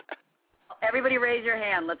announce it. Everybody raise your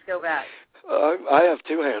hand. Let's go back. I have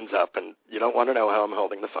 2 hands up, and you don't want to know how I'm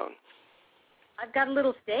holding the phone. I've got a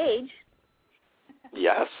little stage.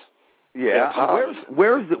 Yes. Yeah.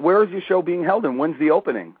 Where's your show being held, and when's the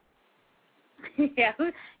opening? Yeah,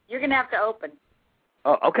 you're going to have to open.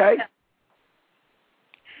 Oh, okay.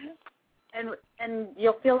 And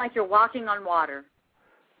you'll feel like you're walking on water.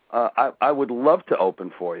 I would love to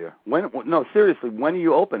open for you. No, seriously, when are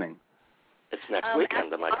you opening? It's next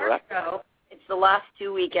weekend, am I correct? Show, it's the last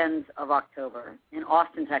 2 weekends of October in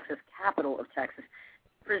Austin, Texas, capital of Texas,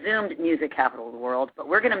 presumed music capital of the world, but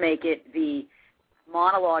we're going to make it the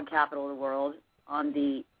monologue capital of the world on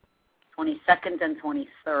the 22nd and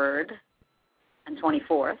 23rd and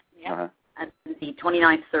 24th, and the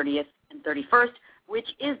 29th, 30th, and 31st, which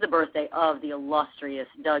is the birthday of the illustrious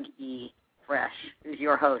Doug E. Fresh, who's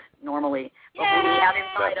your host normally.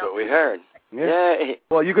 That's what we heard. Yeah. Yay.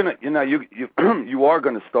 Well, you're gonna, you are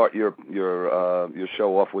gonna start your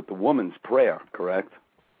show off with the woman's prayer, correct?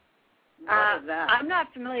 What is that? I'm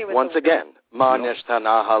not familiar with. Once again, no. No.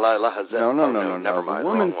 Never mind.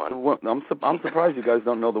 Wrong one. I'm surprised you guys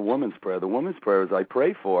don't know the woman's prayer. The woman's prayer is, I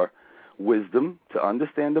pray for wisdom to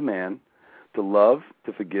understand a man, to love,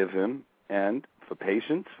 to forgive him, and for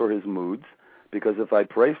patience for his moods, because if I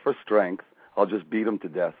pray for strength, I'll just beat him to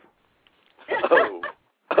death. Oh.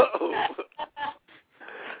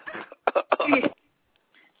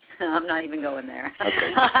 I'm not even going there.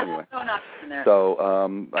 Okay. Anyway. No, not in there. So,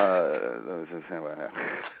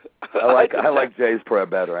 I like Jay's prayer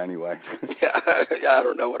better anyway. Yeah, I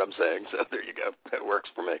don't know what I'm saying, so there you go. It works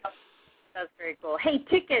for me. That's very cool. Hey,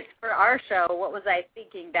 tickets for our show, What Was I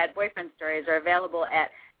Thinking? Bad Boyfriend Stories, are available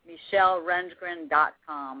at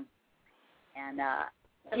MicheleRundgren.com. And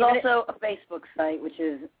there's also a Facebook site, which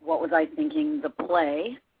is What Was I Thinking? The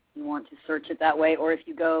Play. You want to search it that way, or if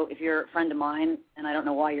you're a friend of mine, and I don't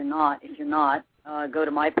know why you're not, go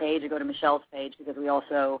to my page or go to Michelle's page, because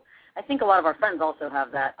I think a lot of our friends also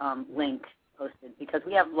have that link posted, because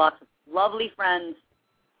we have lots of lovely friends.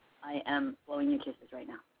 I am blowing you kisses right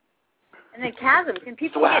now. And then Kasim, can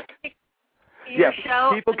people get tickets to your Yes,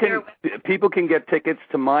 show? people can get tickets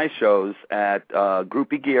to my shows at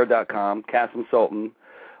groupiegear.com, Kasim Sulton,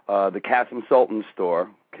 the Kasim Sulton store,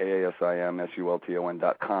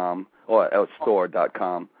 KASIMSULTON.com, or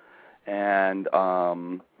store.com, and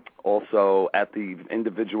also at the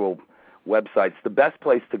individual websites. The best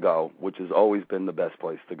place to go, which has always been the best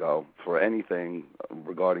place to go for anything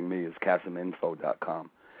regarding me, is KasimInfo.com.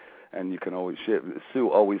 And you can always Sue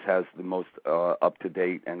always has the most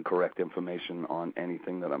up-to-date and correct information on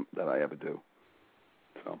anything that I ever do.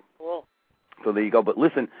 So cool. So there you go. But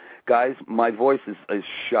listen, guys, my voice is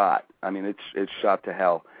shot. I mean, it's shot to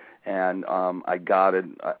hell. And I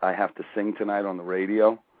have to sing tonight on the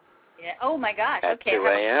radio. Yeah. Oh my gosh. At Okay. 2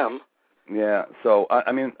 a.m. Yeah. So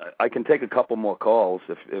I mean, I can take a couple more calls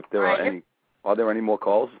if there are any. Are there any more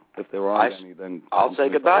calls? If there aren't any, then I'll say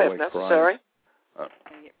goodbye if necessary.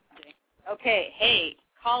 Okay, hey,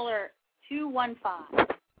 caller 215.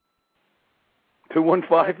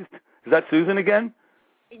 215? Is that Susan again?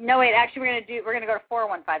 No, wait, actually we're gonna go to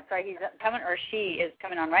 415. Sorry, he's coming, or she is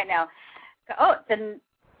coming on right now. Oh, then,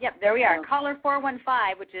 yep, there we are. Caller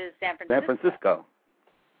 415, which is San Francisco. San Francisco.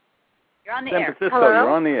 You're on the San air. Francisco, Hello? You're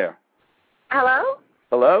on the air. Hello?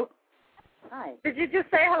 Hello? Hi. Did you just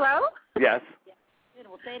say hello? Yes. Good.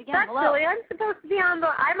 We'll say it again. That's Hello. silly. I'm supposed to be I'm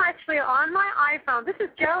actually on my iPhone. This is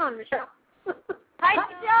Joan, Michelle. Hi,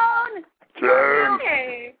 Joan. Joan.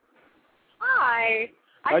 Hey. Hi.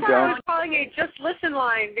 I thought I was calling a Just Listen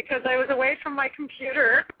line because I was away from my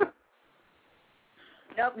computer.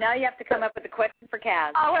 Nope, now you have to come up with a question for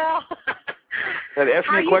Kaz. Oh, well.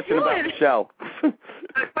 Ask me a question about Michelle.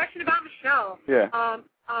 A question about Michelle. Yeah.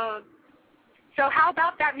 So how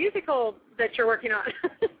about that musical that you're working on?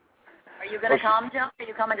 Are you going to come, Jill? Are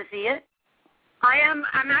you coming to see it? I'm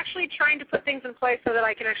actually trying to put things in place so that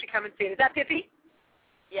I can actually come and see it. Is that Pippi?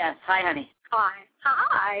 Yes. Hi, honey.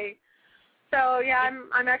 Hi. So, yeah,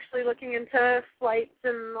 I'm actually looking into flights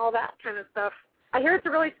and all that kind of stuff. I hear it's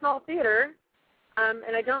a really small theater,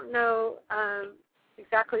 and I don't know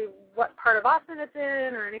exactly what part of Austin it's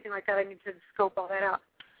in or anything like that. I need to scope all that out.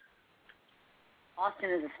 Austin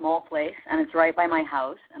is a small place, and it's right by my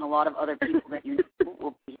house, and a lot of other people that you know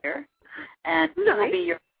will be here. And nice.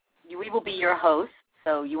 we will be your hosts,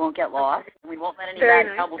 so you won't get lost. And we won't let any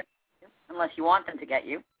bad trouble get you unless you want them to get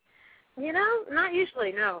you. You know, not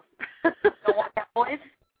usually, no. Don't want that voice?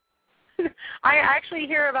 I actually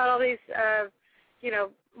hear about all these,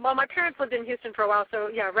 well, my parents lived in Houston for a while, so,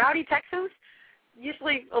 yeah, rowdy Texans,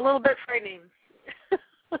 usually a little bit frightening.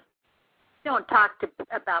 Don't talk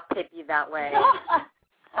about Pippi that way.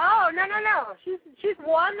 Oh, no. She's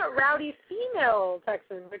one rowdy female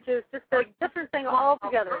Texan, which is just a different thing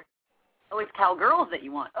altogether. Oh, it's cowgirls that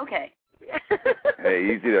you want. Okay. Hey,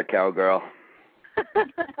 easy there, cowgirl.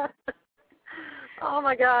 Oh,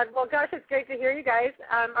 my God. Well, gosh, it's great to hear you guys.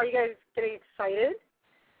 Are you guys getting excited?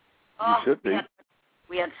 You should be.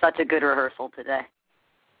 We had such a good rehearsal today.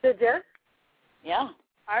 Did you? Yeah.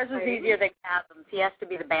 Ours was easier than Kasim's. He has to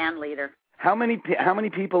be the band leader. How many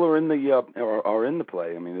people are in the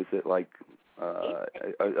play? I mean, is it like are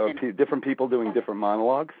different people doing different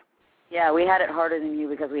monologues? Yeah, we had it harder than you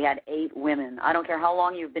because we had 8 women. I don't care how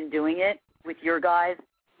long you've been doing it with your guys.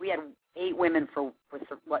 We had 8 women for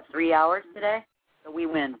 3 hours today? So we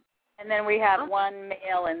win. And then we have one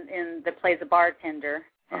male in that plays a bartender.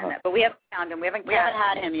 But we haven't found him. We haven't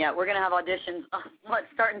had him yet. We're going to have auditions.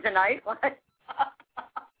 Starting tonight? What?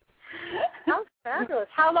 Sounds fabulous.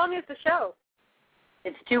 How long is the show?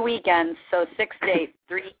 It's 2 weekends, so 6 dates,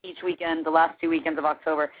 3 each weekend, the last 2 weekends of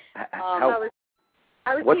October.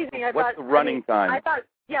 I was teasing. What's the running time? I thought,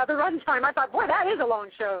 the run time. I thought, boy, that is a long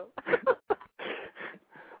show.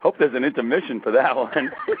 Hope there's an intermission for that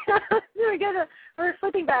one. We're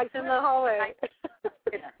sleeping bags in the hallway.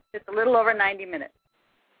 It's a little over 90 minutes.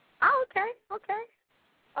 Oh, okay.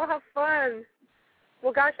 I'll have fun.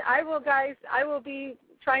 Well, gosh, I will be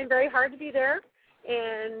trying very hard to be there,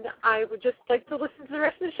 and I would just like to listen to the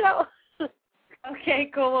rest of the show. Okay,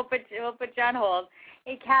 cool. We'll put you on hold.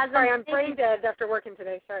 Hey, Kasim. Sorry, I'm brain dead after working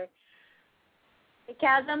today. Sorry. Hey,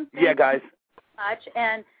 Kasim. Yeah, guys. Much.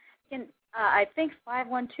 And I think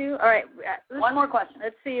 512. All right. One more question.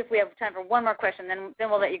 Let's see if we have time for one more question. Then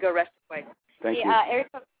we'll let you go rest away. Thank you. Area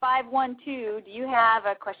code 512. Do you have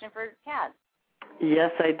a question for Kaz?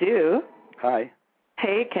 Yes, I do. Hi.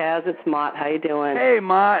 Hey, Kaz, it's Mott. How you doing? Hey,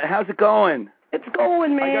 Mott. How's it going? It's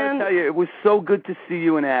going, man. I got to tell you, it was so good to see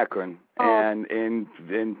you in Akron and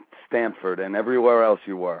in Stamford and everywhere else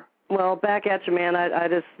you were. Well, back at you, man. I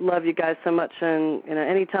just love you guys so much, and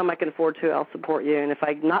anytime I can afford to, I'll support you. And if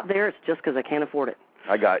I'm not there, it's just because I can't afford it.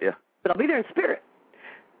 I got you. But I'll be there in spirit.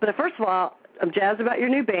 But first of all, I'm jazzed about your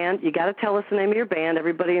new band. You got to tell us the name of your band.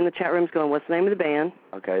 Everybody in the chat room's going, what's the name of the band?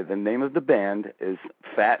 Okay, the name of the band is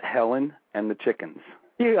Fat Helen and the Chickens.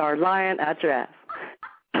 You are lying at your ass.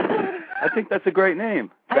 I think that's a great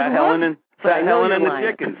name. Fat Helen and the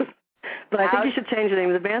Chickens. But I think you should change the name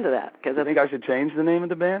of the band to that. I think I should change the name of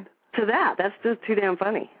the band? To that. That's just too damn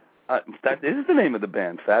funny. That is the name of the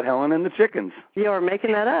band, Fat Helen and the Chickens. You are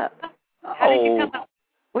making that up. How did you come up?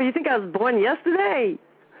 Well, you think I was born yesterday?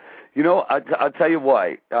 You know, I'll tell you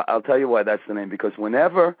why. I'll tell you why that's the name. Because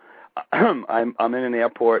whenever I'm in an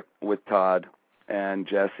airport with Todd and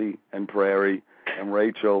Jesse and Prairie and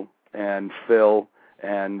Rachel and Phil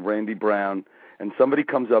and Randy Brown, and somebody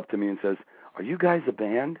comes up to me and says, "Are you guys a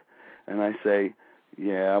band?" And I say,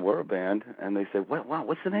 "Yeah, we're a band." And they say, "Wow,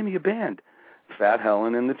 what's the name of your band?" Fat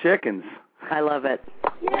Helen and the Chickens. I love it.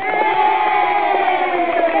 Yay!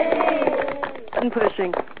 And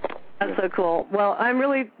pushing. That's so cool. Well, I'm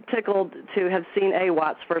really tickled to have seen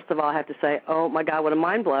AWATS. First of all, I have to say, oh, my God, what a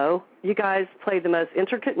mind blow. You guys played the most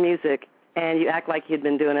intricate music, and you act like you'd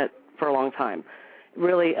been doing it for a long time.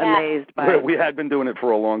 Really amazed by it. We had been doing it for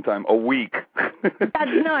a long time, a week.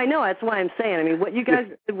 No, I know. That's why I'm saying. I mean, what you guys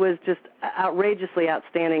did was just outrageously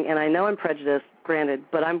outstanding, and I know I'm prejudiced, granted,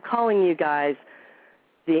 but I'm calling you guys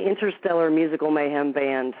the Interstellar Musical Mayhem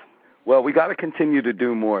Band. Well, we got to continue to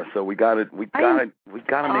do more, so we got to make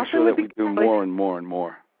sure that we do more and more and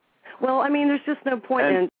more. Well, I mean, there's just no point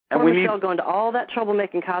in And Michelle going to all that trouble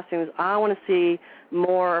making costumes. I want to see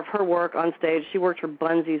more of her work on stage. She worked her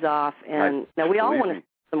bunsies off, and now we all want to see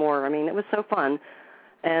some more. I mean, it was so fun.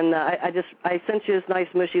 And I sent you this nice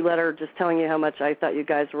mushy letter just telling you how much I thought you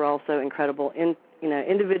guys were all so incredible,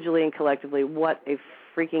 individually and collectively. What a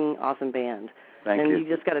freaking awesome band. Thank you. And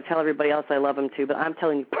you just got to tell everybody else I love them too. But I'm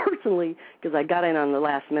telling you personally, because I got in on the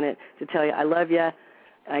last minute, to tell you I love you.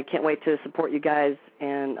 I can't wait to support you guys.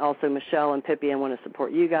 And also Michele and Pippi, I want to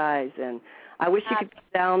support you guys. And I wish you could come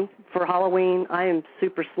down for Halloween. I am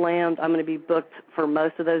super slammed. I'm going to be booked for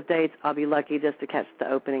most of those dates. I'll be lucky just to catch the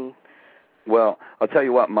opening. Well, I'll tell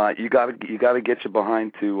you what, Ma, you got to get you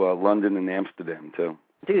behind to London and Amsterdam too.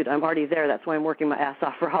 Dude, I'm already there. That's why I'm working my ass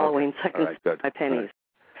off for Halloween. So I can spend my pennies. Right.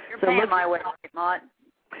 You're paying my way, Mott.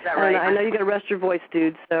 Is that right? I know you got to rest your voice,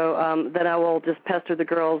 dude. So then I will just pester the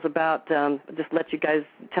girls about just let you guys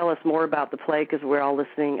tell us more about the play because we're all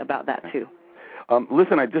listening about that too.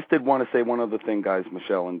 Listen, I just did want to say one other thing, guys,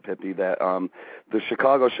 Michele and Pippi, that the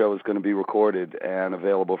Chicago show is going to be recorded and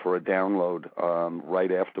available for a download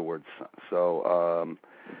right afterwards. So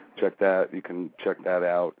check that. You can check that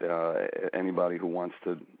out. Anybody who wants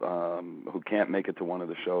to, who can't make it to one of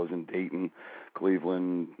the shows in Dayton,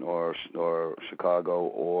 Cleveland, or Chicago,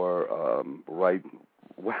 or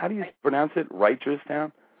how do you pronounce it?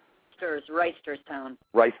 Reisterstown,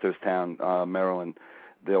 Maryland.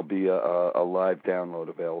 There'll be a live download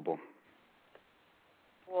available.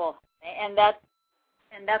 Cool. And that's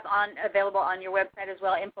available on your website as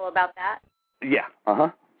well. Info about that. Yeah.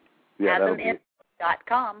 Yeah.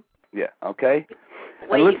 KasimInfo.com. Yeah. Okay.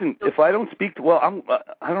 And listen, if I don't speak to, I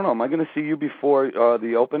don't know. Am I going to see you before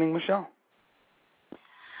the opening, Michele?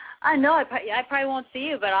 No, I probably won't see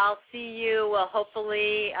you, but I'll see you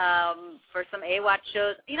hopefully for some AWAT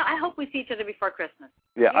shows. I hope we see each other before Christmas.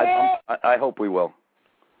 Yeah, I hope we will.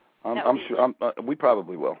 I'm sure. We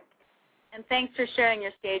probably will. And thanks for sharing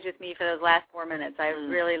your stage with me for those last 4 minutes. I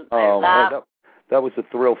really that was a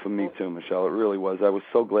thrill for me too, Michele. It really was. I was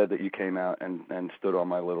so glad that you came out and stood on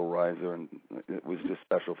my little riser, and it was just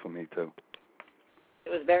special for me too.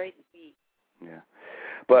 It was very sweet. Yeah,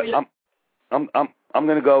 but I'm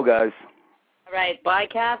going to go, guys. All right, bye,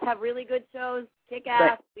 Cass. Have really good shows. Kick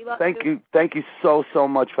ass. We love you. Thank you so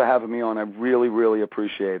much for having me on. I really, really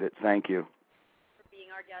appreciate it. Thank you.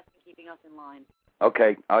 Our guest and keeping us in line.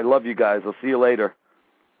 Okay. I love you guys. I'll see you later.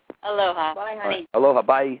 Aloha. Bye, honey. Right. Aloha.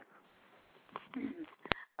 Bye.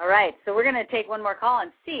 All right. So we're going to take one more call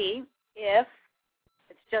and see if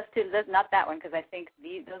it's just not that one, because I think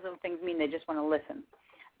those little things mean they just want to listen.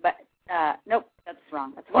 But nope, that's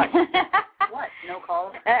wrong. That's what? What? No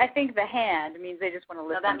calls? I think the hand means they just want to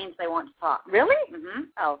listen. No, that means they want to talk. Really? Mm-hmm.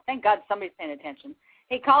 Oh, thank God somebody's paying attention.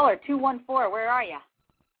 Hey, caller 214, where are you?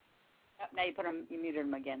 Oh, now you muted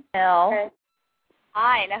him again. Mel. Okay.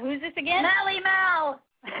 Hi. Now who's this again? Melly Mel.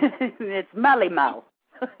 It's Melly Mel.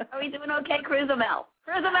 Are we doing okay, Cruiser Mel?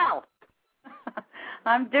 Cruiser Mel.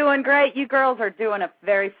 I'm doing great. You girls are doing a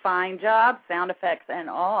very fine job, sound effects and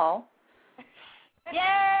all.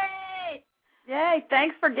 Yay! Yay.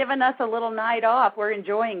 Thanks for giving us a little night off. We're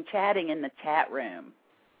enjoying chatting in the chat room.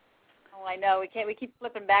 Oh, I know. We keep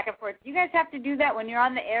flipping back and forth. You guys have to do that when you're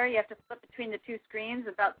on the air. You have to flip between the two screens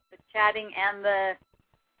about the chatting and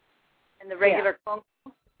the regular phone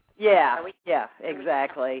call. Yeah,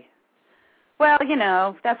 exactly. Well,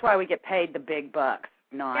 that's why we get paid the big bucks.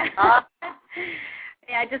 Not.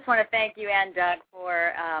 Yeah, I just want to thank you and Doug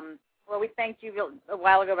for, we thanked you a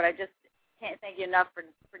while ago, but I just can't thank you enough for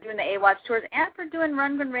doing the AWATS tours and for doing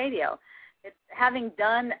Rundgren Radio. It's having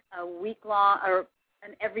done a week-long or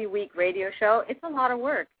an every week radio show, it's a lot of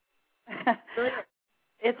work.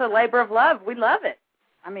 It's a labor of love. We love it.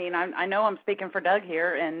 I mean, I know I'm speaking for Doug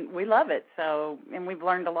here, and we love it. So, and we've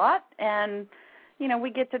learned a lot, and we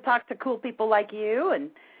get to talk to cool people like you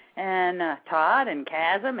and Todd and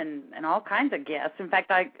Kasim and all kinds of guests. In fact,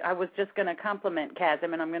 I was just going to compliment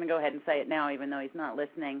Kasim, and I'm going to go ahead and say it now, even though he's not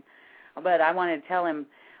listening. But I wanted to tell him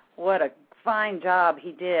what a fine job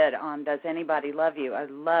he did on Does Anybody Love You? I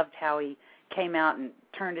loved how he came out and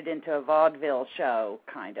turned it into a vaudeville show,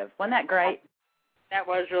 kind of. Wasn't that great? That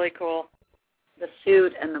was really cool. The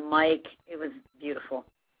suit and the mic, it was beautiful.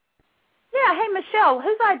 Yeah, hey, Michele,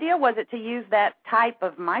 whose idea was it to use that type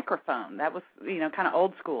of microphone? That was, kind of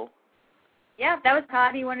old school. Yeah, that was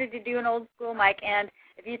Todd. He wanted to do an old school mic, and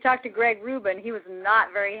if you talk to Greg Rubin, he was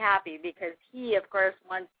not very happy because he, of course,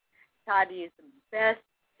 wants Todd to use the best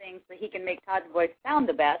things so he can make Todd's voice sound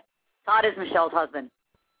the best. Todd is Michelle's husband.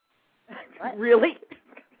 What? Really?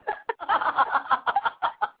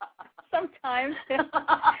 Sometimes.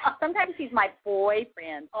 Sometimes he's my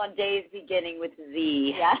boyfriend. On days beginning with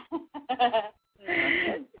Z. Yeah.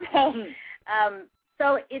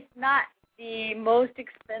 So it's not the most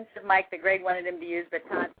expensive mic that Greg wanted him to use, but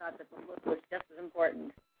Todd thought that the look was just as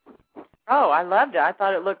important. Oh, I loved it. I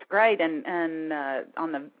thought it looked great, and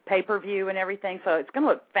on the pay-per-view and everything, so it's going to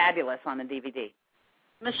look fabulous on the DVD.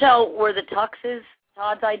 Michelle, were the tuxes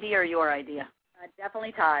Todd's idea or your idea?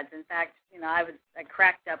 Definitely Todd's. In fact, I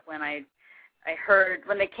cracked up when I heard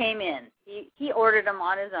when they came in. He ordered them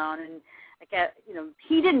on his own, and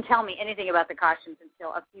he didn't tell me anything about the costumes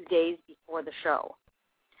until a few days before the show,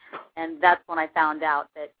 and that's when I found out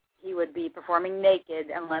that he would be performing naked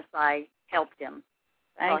unless I helped him.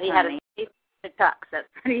 Thanks, he had a tux. That's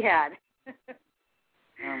what he had.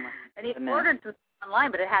 And he ordered some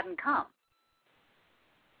online, but it hadn't come.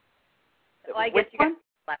 So I guess you got.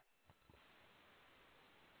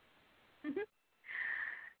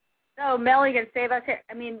 So, Mel, you going to save us here?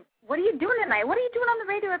 I mean, what are you doing tonight? What are you doing on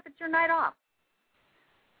the radio if it's your night off?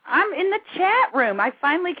 I'm in the chat room. I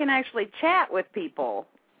finally can actually chat with people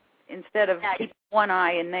instead of keep one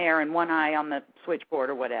eye in there and one eye on the switchboard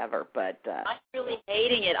or whatever. But I'm really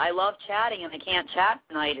hating it. I love chatting, and I can't chat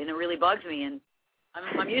tonight, and it really bugs me. And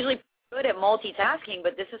I'm usually good at multitasking,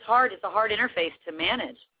 but this is hard. It's a hard interface to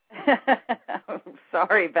manage.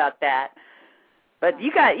 Sorry about that. But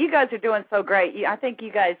you guys are doing so great. I think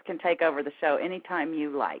you guys can take over the show anytime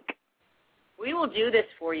you like. We will do this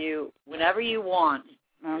for you whenever you want.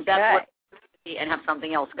 Okay. That's what and have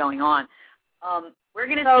something else going on. We're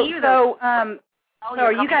going to see you though. So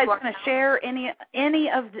are you guys going to share any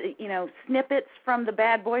of the snippets from the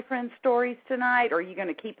Bad Boyfriend stories tonight, or are you going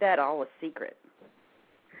to keep that all a secret?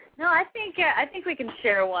 No, I think we can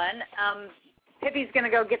share one. Pippi's going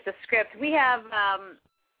to go get the script. We have.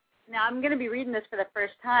 Now, I'm going to be reading this for the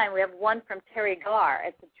first time. We have one from Terry Garr.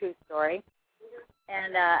 It's a true story.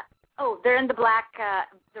 And, they're in the black,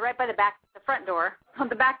 they're right by the front door.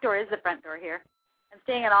 The back door is the front door here. I'm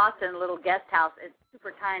staying in Austin, a little guest house. It's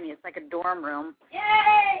super tiny. It's like a dorm room.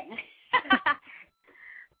 Yay!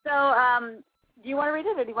 So, do you want to read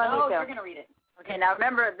it, or do you want me to? Oh, you're going to read it. Okay, now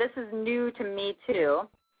remember, this is new to me, too.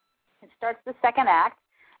 It starts the second act,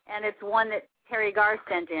 and it's one that Terry Garr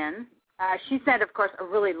sent in. She sent, of course, a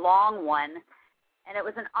really long one, and it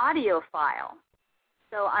was an audio file.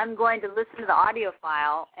 So I'm going to listen to the audio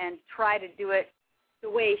file and try to do it the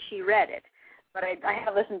way she read it. But I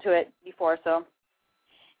have listened to it before, so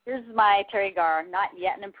here's my Terry Garr, not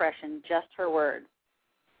yet an impression, just her words.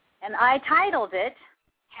 And I titled it,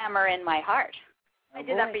 Hammer in My Heart. I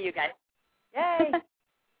did that for you guys. Yay!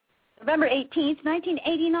 November 18th,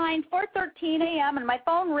 1989, 4:13 a.m., and my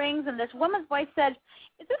phone rings, and this woman's voice said,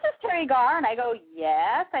 "Is this Terry Garr?" And I go,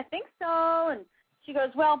 "Yes, I think so." And she goes,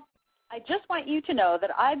 "Well, I just want you to know that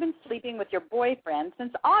I've been sleeping with your boyfriend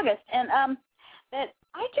since August, and that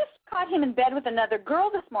I just caught him in bed with another girl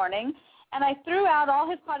this morning, and I threw out all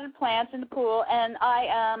his potted plants in the pool, and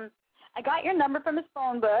I got your number from his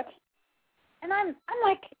phone book." And I'm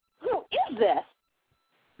like, "Who is this?"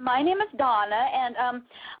 "My name is Donna, and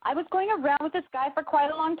I was going around with this guy for quite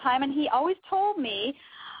a long time, and he always told me,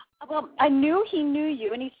 well, I knew he knew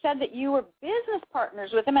you, and he said that you were business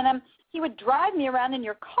partners with him, and he would drive me around in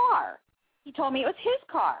your car. He told me it was his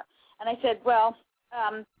car." And I said, "Well,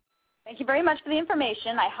 thank you very much for the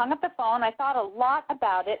information." I hung up the phone. I thought a lot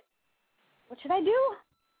about it. What should I do?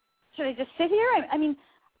 Should I just sit here? I mean,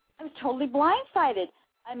 I was totally blindsided.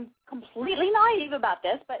 I'm completely naive about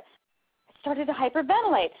this, but started to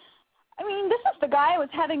hyperventilate. I mean, this is the guy I was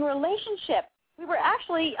having a relationship. We were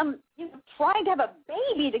actually trying to have a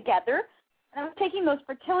baby together, and I was taking those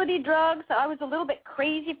fertility drugs, so I was a little bit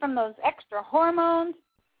crazy from those extra hormones.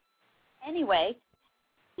 Anyway,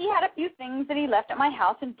 he had a few things that he left at my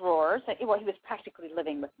house in drawers. Well, he was practically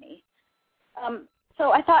living with me.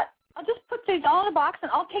 So I thought, I'll just put these all in a box, and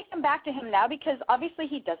I'll take them back to him now because obviously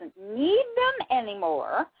he doesn't need them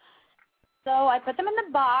anymore. So I put them in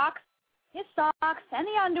the box, his socks and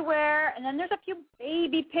the underwear, and then there's a few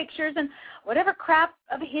baby pictures and whatever crap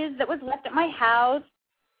of his that was left at my house.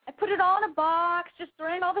 I put it all in a box, just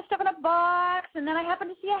throwing all the stuff in a box, and then I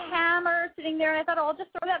happened to see a hammer sitting there, and I thought, I'll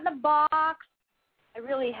just throw that in the box. I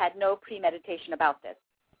really had no premeditation about this.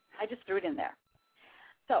 I just threw it in there.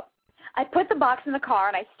 So I put the box in the car,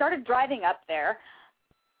 and I started driving up there.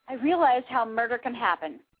 I realized how murder can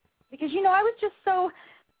happen because, I was just so,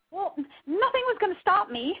 nothing was going to stop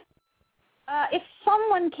me. If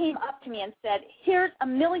someone came up to me and said, "Here's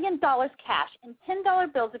 $1 million cash in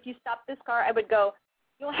 $10 bills if you stop this car," I would go,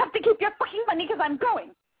 "You'll have to keep your fucking money because I'm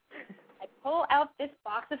going." I pull out this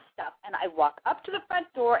box of stuff, and I walk up to the front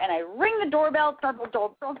door, and I ring the doorbell,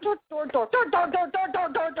 door.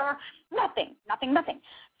 Nothing.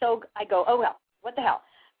 So I go, "Oh, well, what the hell?"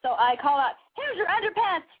 So I call out, here's your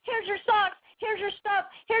underpants, here's your socks, here's your stuff,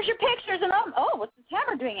 here's your pictures, and what's this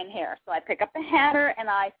hammer doing in here? So I pick up the hammer and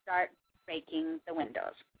I start breaking the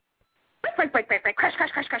windows. Break, crash, crash,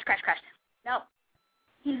 crash, crash, crash, crash. Now,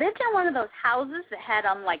 he lived in one of those houses that had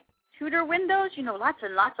like Tudor windows, lots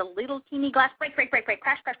and lots of little teeny glass. Break, crash,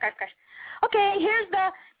 crash, crash, crash. Okay, here's the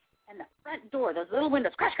front door, those little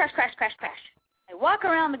windows. Crash, crash, crash, crash, crash. I walk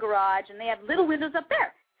around the garage and they have little windows up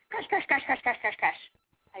there. Crash, crash, crash, crash, crash, crash, crash.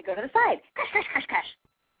 I go to the side. Crash, crash, crash, crash.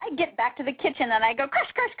 I get back to the kitchen and I go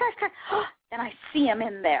crash, crash, crash, crash. Then I see him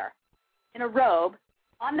in there, in a robe,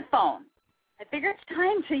 on the phone. I figure it's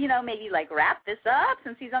time to, maybe wrap this up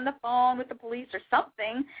since he's on the phone with the police or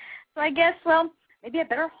something. So I guess, maybe I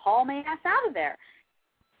better haul my ass out of there.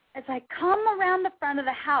 As I come around the front of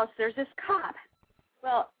the house, there's this cop.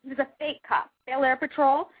 Well, he was a fake cop, Bel Air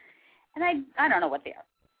Patrol, and I don't know what they are.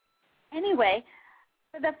 Anyway,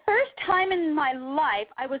 for the first time in my life,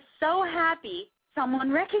 I was so happy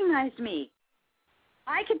someone recognized me.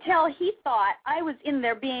 I could tell he thought I was in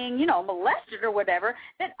there being, molested or whatever,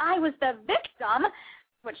 that I was the victim,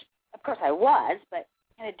 which, of course, I was, but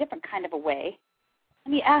in a different kind of a way.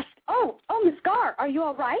 And he asked, oh, Miss Garr, are you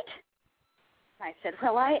all right? And I said,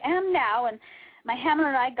 well, I am now, and my hammer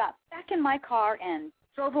and I got back in my car and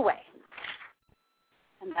drove away.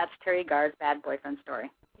 And that's Terry Garr's bad boyfriend story.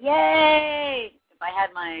 Yay! If I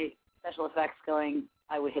had my special effects going,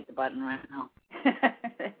 I would hit the button right now.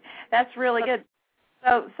 That's really good.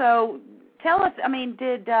 So tell us,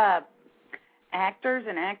 did actors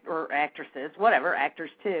and actresses, whatever, actors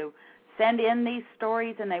too, send in these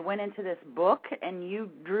stories and they went into this book and you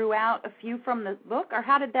drew out a few from the book, or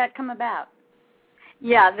how did that come about?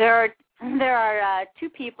 Yeah, there are two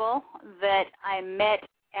people that I met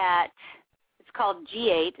at, it's called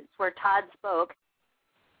G8, it's where Todd spoke,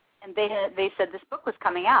 and they said this book was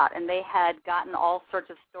coming out, and they had gotten all sorts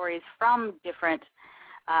of stories from different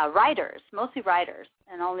writers, mostly writers,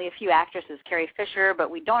 and only a few actresses, Carrie Fisher, but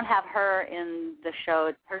we don't have her in the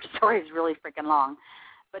show. Her story is really freaking long.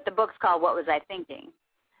 But the book's called What Was I Thinking?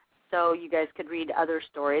 So you guys could read other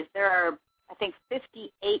stories. There are, I think,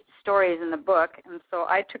 58 stories in the book, and so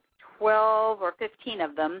I took 12 or 15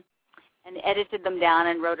 of them and edited them down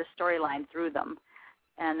and wrote a storyline through them.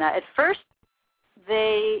 And at first,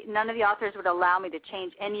 none of the authors would allow me to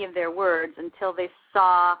change any of their words until they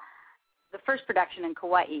saw the first production in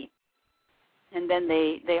Kauai. And then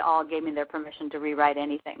they all gave me their permission to rewrite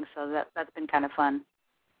anything. So that's been kind of fun.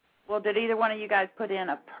 Well, did either one of you guys put in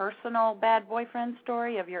a personal bad boyfriend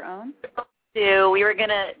story of your own? We were going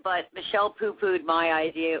to, but Michelle poo-pooed my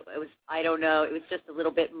idea. It was, I don't know, it was just a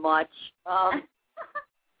little bit much.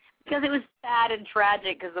 Because it was sad and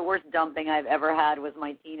tragic, because the worst dumping I've ever had was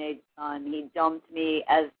my teenage son. He dumped me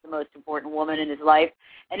as the most important woman in his life,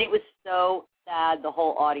 and it was so sad the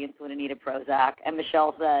whole audience would have needed Prozac. And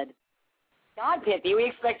Michelle said, God, Pippi, we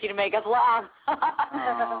expect you to make us laugh.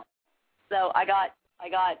 So I got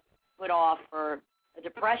put off for a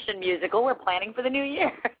depression musical we're planning for the new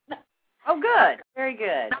year. Oh, good. Very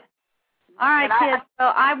good. All right, kids, so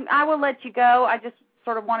I will let you go. I just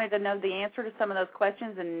sort of wanted to know the answer to some of those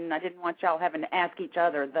questions, and I didn't want y'all having to ask each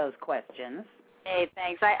other those questions. Hey,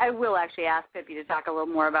 thanks. I will actually ask Pippi to talk a little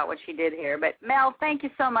more about what she did here. But, Mel, thank you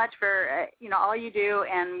so much for, all you do,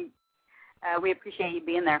 and we appreciate you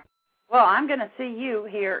being there. Well, I'm going to see you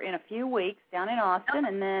here in a few weeks down in Austin,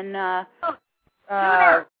 and then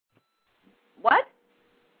sooner. What?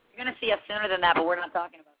 You're going to see us sooner than that, but we're not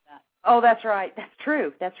talking about that. Oh, that's right. That's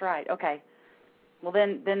true. That's right. Okay. Well,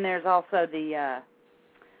 then there's also the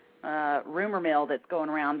rumor mill that's going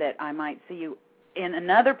around that I might see you in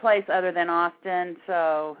another place other than Austin.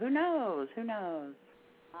 So who knows? Who knows?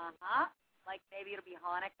 Like maybe it'll be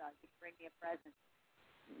Hanukkah. You can bring me a present.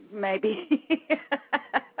 Maybe.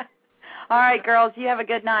 All right, girls. You have a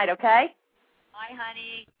good night. Okay. Bye,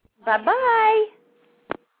 honey. Bye-bye.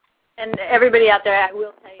 And everybody out there, I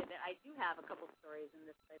will tell you that I do have a couple stories in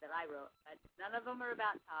this play that I wrote, but none of them are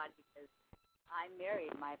about Todd because I married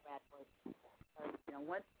my bad boyfriend. So,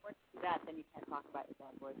 once you do that, then you can't talk about your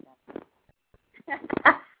bad boyfriend.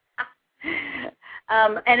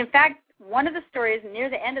 And in fact, one of the stories near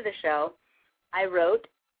the end of the show I wrote,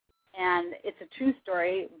 and it's a true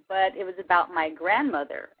story, but it was about my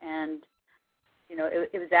grandmother. And,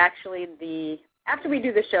 it was actually after we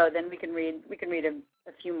do the show, then we can read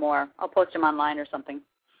a few more. I'll post them online or something.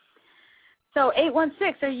 So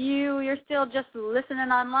 816, you're still just listening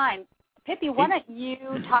online. Pippi, why don't you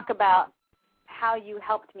talk about how you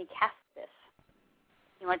helped me cast this?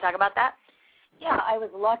 You want to talk about that? Yeah, I was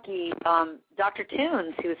lucky. Dr.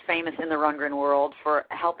 Toons, who is famous in the Rundgren world for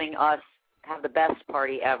helping us have the best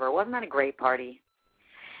party ever. Wasn't that a great party?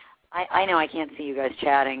 I know I can't see you guys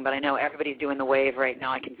chatting, but I know everybody's doing the wave right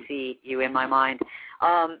now. I can see you in my mind.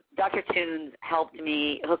 Dr. Tunes helped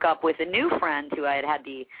me hook up with a new friend who I had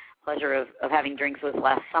the pleasure of having drinks with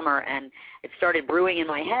last summer, and it started brewing in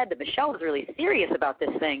my head that Michele was really serious about this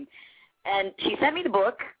thing. And she sent me the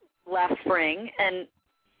book last spring, and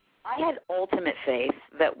I had ultimate faith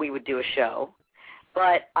that we would do a show,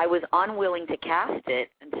 but I was unwilling to cast it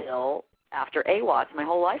until after AWOTS. My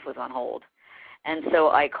whole life was on hold. And so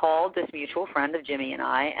I called this mutual friend of Jimmy and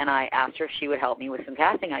I asked her if she would help me with some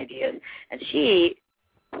casting ideas. And she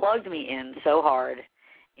plugged me in so hard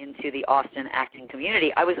into the Austin acting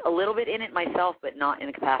community. I was a little bit in it myself, but not in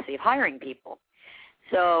the capacity of hiring people.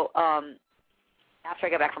 So after I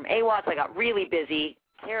got back from AWOTS, I got really busy,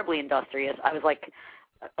 terribly industrious. I was like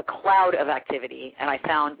a cloud of activity, and I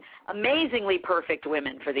found amazingly perfect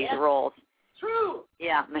women for these roles. True.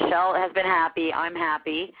 Yeah, Michele has been happy. I'm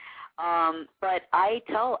happy. But I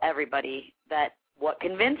tell everybody that what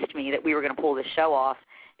convinced me that we were going to pull this show off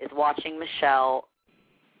is watching Michele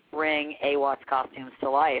bring AWOTS costumes to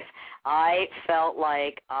life. I felt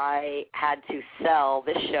like I had to sell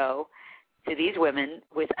this show to these women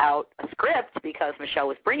without a script because Michele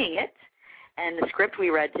was bringing it, and the script we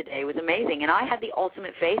read today was amazing, and I had the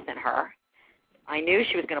ultimate faith in her. I knew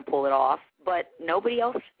she was going to pull it off, but nobody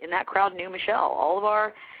else in that crowd knew Michele. All of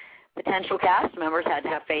our potential cast members had to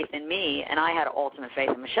have faith in me, and I had ultimate faith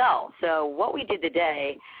in Michele. So what we did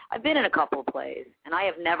today, I've been in a couple of plays, and I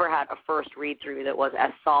have never had a first read-through that was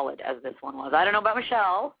as solid as this one was. I don't know about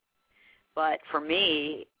Michele, but for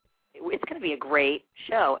me, it's going to be a great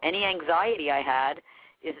show. Any anxiety I had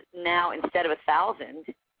is now, instead of 1,000,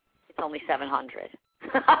 it's only 700.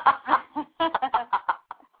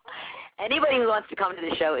 Anybody who wants to come to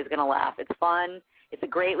the show is going to laugh. It's fun. It's a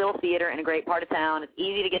great little theater in a great part of town. It's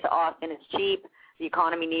easy to get to Austin. It's cheap. The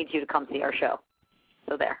economy needs you to come see our show.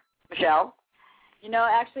 So there. Michele? You know,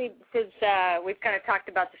 actually, since we've kind of talked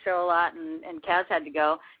about the show a lot and Kaz had to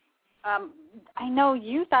go, I know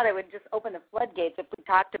you thought it would just open the floodgates if we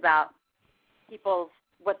talked about people's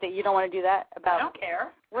you don't want to do that? About, I don't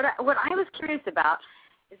care. What I was curious about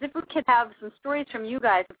is if we could have some stories from you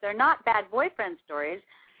guys. If they're not bad boyfriend stories,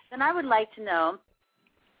 then I would like to know,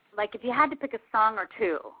 like if you had to pick a song or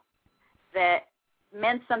two that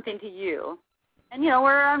meant something to you, and, you know,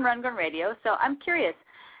 we're on Rundgren Radio, so I'm curious.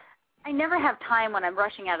 I never have time when I'm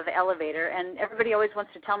rushing out of the elevator, and everybody always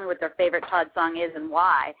wants to tell me what their favorite Todd song is and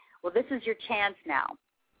why. Well, this is your chance now.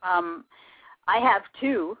 I have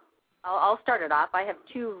two. I'll start it off. I have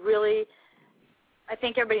two really, I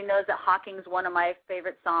think everybody knows that Hawking's one of my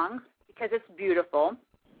favorite songs because it's beautiful.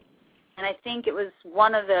 And I think it was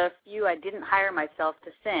one of the few I didn't hire myself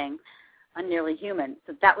to sing on Nearly Human.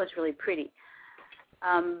 So that was really pretty.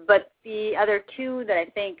 But the other two that I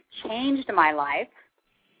think changed my life,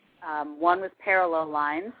 one was Parallel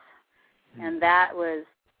Lines, and that was,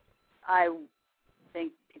 I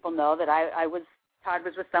think people know that Todd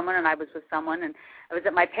was with someone and I was with someone, and I was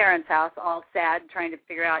at my parents' house all sad trying to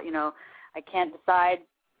figure out, you know, I can't decide,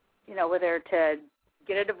 you know, whether to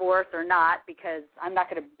get a divorce or not because I'm not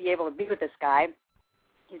going to be able to be with this guy.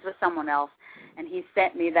 He's with someone else, and he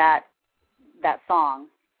sent me that song,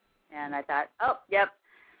 and I thought, oh, yep,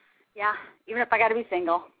 yeah, even if I got to be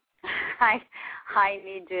single, I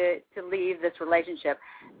need to leave this relationship.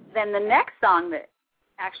 Then the next song that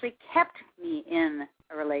actually kept me in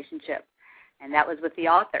a relationship, and that was with the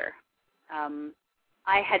author.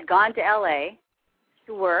 I had gone to L.A.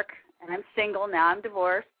 to work, and I'm single now. I'm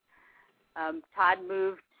divorced. Todd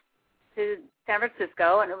moved to San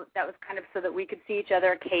Francisco, and that was kind of so that we could see each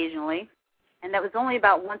other occasionally, and that was only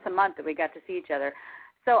about once a month that we got to see each other.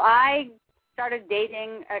 So I started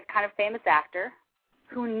dating a kind of famous actor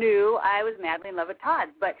who knew I was madly in love with Todd,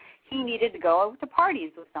 but he needed to go to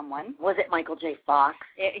parties with someone. Was it Michael J. Fox?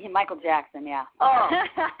 Michael Jackson, yeah. Oh.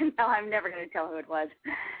 No, I'm never going to tell who it was.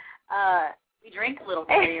 We drink a little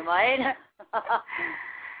more, you might.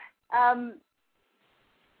 I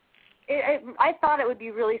thought it would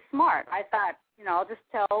be really smart. I thought, you know, I'll just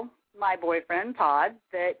tell my boyfriend, Todd,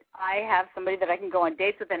 that I have somebody that I can go on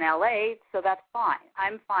dates with in L.A., so that's fine.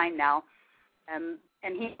 I'm fine now.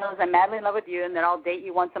 And he knows I'm madly in love with you and that I'll date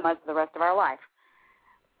you once a month for the rest of our life.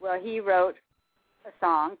 Well, he wrote a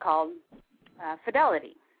song called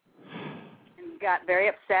Fidelity and got very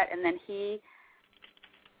upset, and then he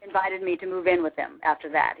invited me to move in with him after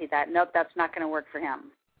that. He thought, nope, that's not going to work for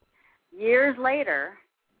him. Years later,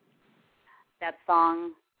 that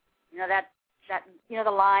song, you know, the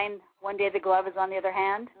line, one day the glove is on the other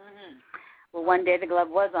hand? Mm-hmm. Well, one day the glove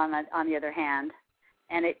was on the other hand,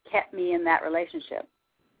 and it kept me in that relationship.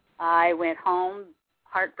 I went home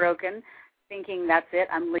heartbroken thinking, that's it,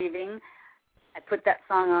 I'm leaving. I put that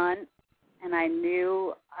song on, and I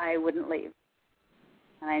knew I wouldn't leave.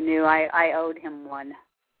 And I knew I owed him one.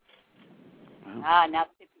 Wow. Now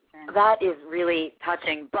it's Pippi's turn. That is really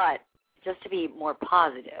touching, but just to be more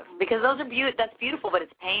positive, because those are that's beautiful, but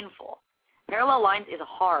it's painful. Parallel Lines is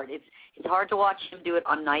hard. It's hard to watch him do it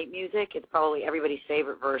on night music. It's probably everybody's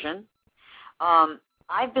favorite version.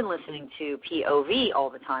 I've been listening to POV all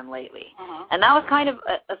the time lately, and that was kind of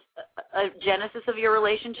a genesis of your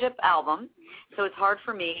relationship album, so it's hard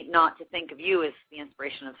for me not to think of you as the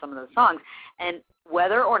inspiration of some of those songs. And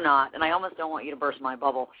whether or not, and I almost don't want you to burst my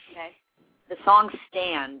bubble, the song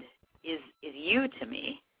Stand is you to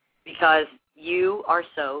me, because you are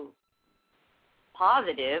so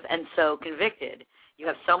positive and so convicted. You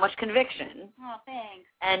have so much conviction. Oh, thanks.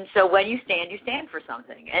 And so when you stand for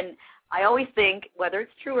something. And I always think, whether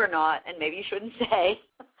it's true or not, and maybe you shouldn't say,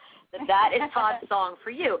 that is Todd's song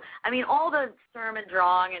for you. I mean, all the Sturm and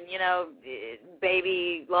Drang and,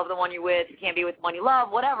 baby, love the one you're with, you can't be with the one you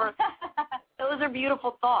love, whatever. Those are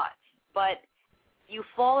beautiful thoughts. But you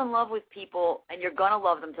fall in love with people, and you're going to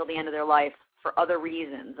love them till the end of their life for other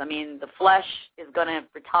reasons. I mean, the flesh is going to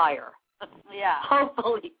retire. Yeah.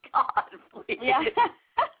 Hopefully, God, please. Yeah.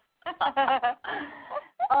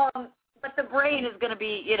 But the brain is going to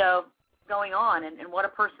be, going on, and what a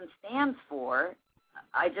person stands for.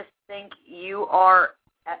 I just think you are,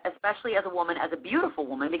 especially as a woman, as a beautiful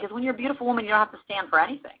woman, because when you're a beautiful woman, you don't have to stand for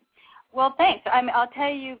anything. Well, thanks. I'll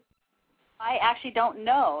tell you, I actually don't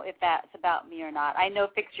know if that's about me or not. I know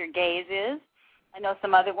Fix Your Gaze is. I know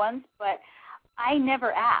some other ones, but I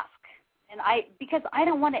never ask. And because I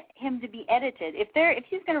don't want him to be edited. If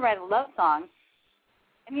he's going to write a love song,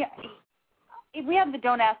 I mean, if we have the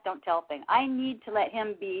don't ask, don't tell thing, I need to let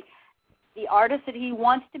him be the artist that he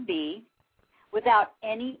wants to be without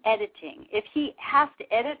any editing. If he has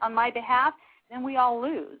to edit on my behalf, then we all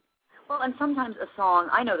lose. Well, and sometimes a song,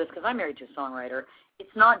 I know this because I'm married to a songwriter,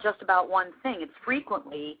 it's not just about one thing. It's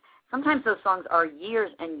frequently, sometimes those songs are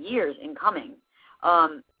years and years in coming.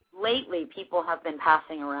 Lately, people have been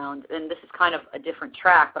passing around, and this is kind of a different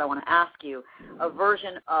track, but I want to ask you, a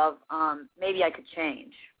version of Maybe I Could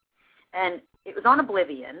Change. And it was on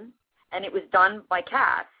Oblivion, and it was done by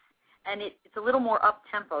Cass, and it's a little more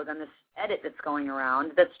up-tempo than this edit that's going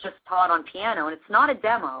around that's just Todd on piano, and it's not a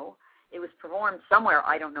demo. It was performed somewhere,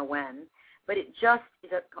 I don't know when, but it just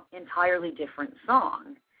is an entirely different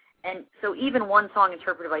song. And so even one song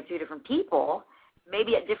interpreted by two different people,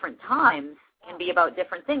 maybe at different times, can be about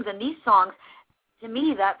different things. And these songs, to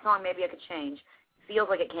me, that song, Maybe I Could Change, feels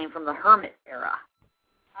like it came from the Hermit era.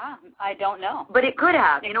 I don't know. But it could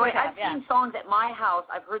have. I've seen songs at my house.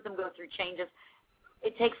 I've heard them go through changes.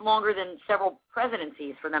 It takes longer than several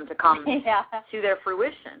presidencies for them to come to their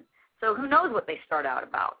fruition. So who knows what they start out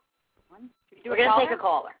about. We're going to take a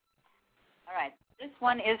caller. All right. This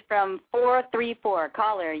one is from 434.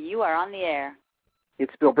 Caller, you are on the air.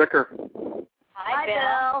 It's Bill Bricker. Hi,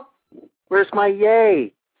 Bill. Where's my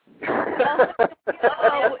yay? You want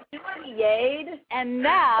to be yayed? And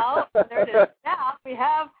now, there it is. Now we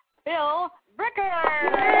have Bill Bricker.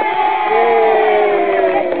 Yay!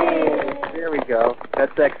 There we go.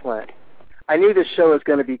 That's excellent. I knew this show was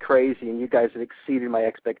going to be crazy, and you guys have exceeded my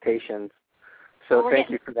expectations. So thank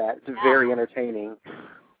you for that. It's very entertaining.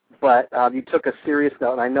 But you took a serious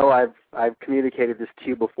note, and I know I've communicated this to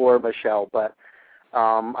you before, Michele, but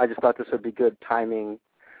I just thought this would be good timing.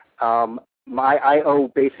 I owe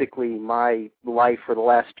basically my life for the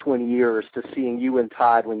last 20 years to seeing you and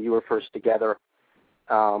Todd when you were first together.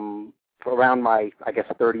 Around my,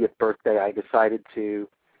 30th birthday, I decided to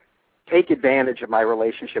take advantage of my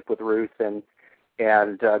relationship with Ruth and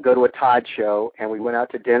go to a Todd show, and we went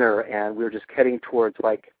out to dinner, and we were just heading towards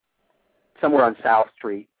somewhere on South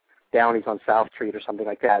Street, Downey's on South Street or something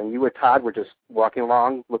like that, and you and Todd were just walking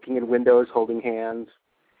along, looking in windows, holding hands,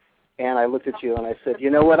 and I looked at you and I said, you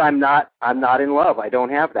know what, I'm not in love. I don't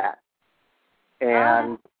have that.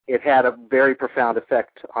 And it had a very profound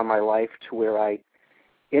effect on my life to where I,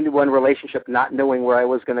 into one relationship not knowing where I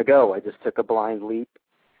was going to go. I just took a blind leap.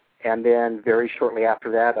 And then very shortly after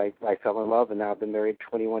that, I fell in love, and now I've been married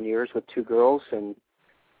 21 years with 2 girls. And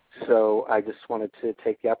so I just wanted to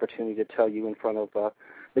take the opportunity to tell you in front of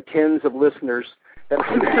the tens of listeners that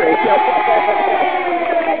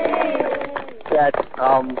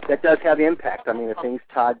that does have impact. I mean, the things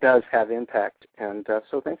Todd does have impact, and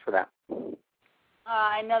so thanks for that.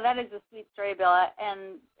 I know that is a sweet story, Bill,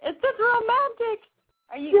 and it's just romantic.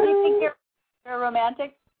 You think you're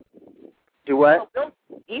romantic? Do what? Oh,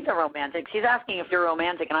 he's a romantic. She's asking if you're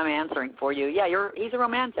romantic, and I'm answering for you. Yeah, he's a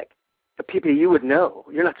romantic. Pippi, you would know.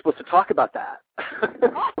 You're not supposed to talk about that.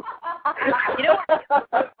 You know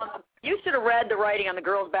what? You should have read the writing on the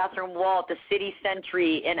girls' bathroom wall at the City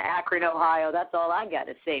Sentry in Akron, Ohio. That's all I got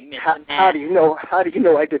to say, Miss Man. How do you know? How do you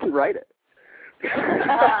know I didn't write it?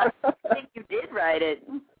 I think you did write it.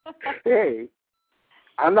 Hey,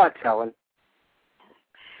 I'm not telling.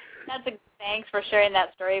 Thanks for sharing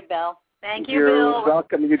that story, Bill. Thank you, You're Bill.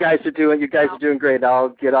 welcome. You guys are doing great. I'll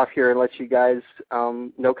get off here and let you guys.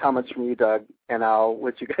 No comments from you, Doug, and I'll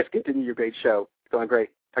let you guys continue your great show. It's going great.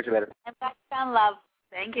 Talk to you later. And back down, love.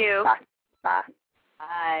 Thank you. Bye. Bye.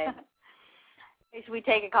 Bye. Hey, should we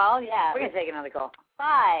take a call? Yeah. We're going to take another call.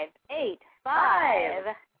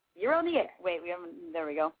 585. You're on the air. Wait, there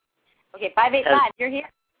we go. Okay, 585, you're here.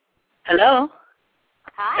 Hello.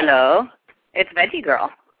 Hi. Hello. It's Veggie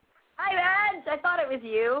Girl. Hi, Veg. I thought it was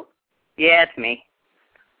you. Yeah, it's me.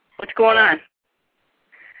 What's going on?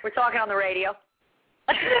 We're talking on the radio.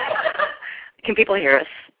 Can people hear us?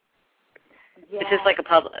 Yeah. Is this like a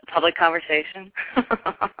public conversation?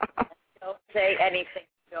 Don't say anything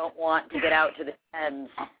you don't want to get out to the ends.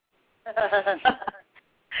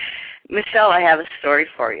 Michelle, I have a story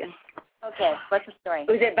for you. Okay, what's the story?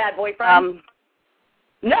 Was it bad boyfriend?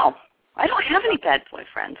 No, I don't have any bad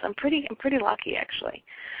boyfriends. I'm pretty lucky, actually.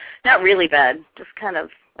 Not really bad, just kind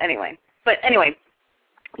of, anyway. But anyway,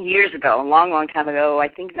 years ago, a long, long time ago, I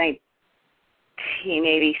think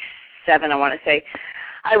 1987, I want to say,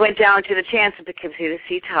 I went down to the Chance in Poughkeepsie to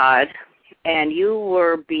see Todd, and you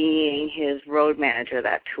were being his road manager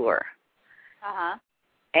that tour. Uh-huh.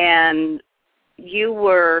 And you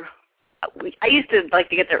were, I used to like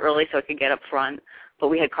to get there early so I could get up front, but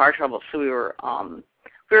we had car trouble, so we were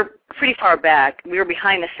pretty far back. We were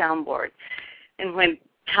behind the soundboard. And when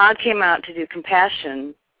Todd came out to do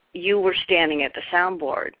Compassion, you were standing at the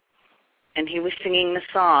soundboard, and he was singing the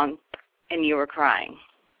song, and you were crying.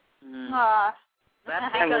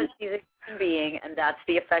 That's because he's a human being, and that's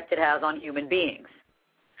the effect it has on human beings.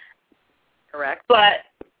 Correct? But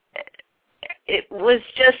it was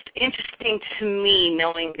just interesting to me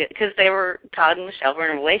knowing that, because Todd and Michelle were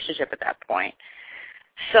in a relationship at that point.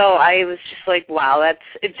 So I was just like, wow,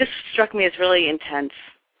 it just struck me as really intense.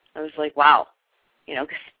 I was like, wow.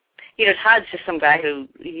 Because, Todd's just some guy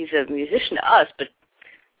he's a musician to us, but,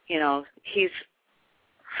 he's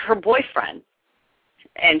her boyfriend.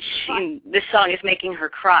 And this song is making her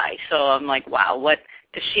cry. So I'm like, wow,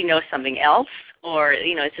 does she know something else? Or, is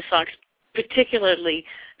this song particularly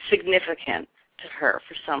significant to her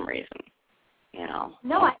for some reason?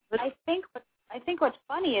 No, I think what's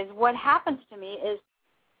funny is what happens to me is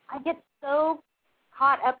I get so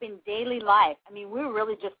caught up in daily life. I mean, we're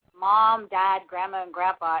really just mom, dad, grandma, and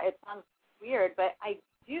grandpa. It sounds weird, but I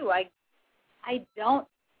do. I don't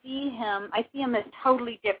see him. I see him as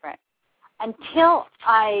totally different until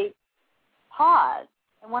I pause.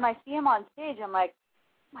 And when I see him on stage, I'm like,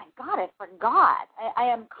 oh my God, I forgot. I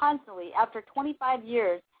am constantly, after 25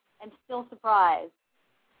 years, and still surprised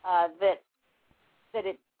that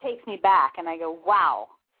it takes me back, and I go, wow.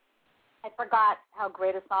 I forgot how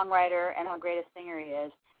great a songwriter and how great a singer he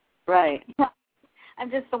is. Right.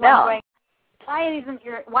 I'm just the one going, why isn't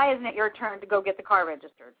it your turn to go get the car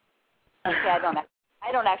registered? Okay, I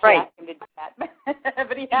don't actually ask him to do that.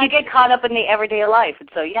 But you get caught up in the everyday life. And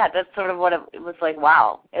so, yeah, that's sort of what it was like,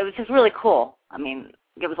 wow. It was just really cool. I mean,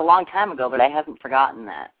 it was a long time ago, but I haven't forgotten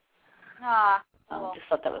that. Cool. I just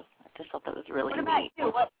thought that was really neat. What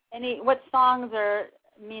about you? What songs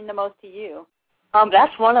mean the most to you?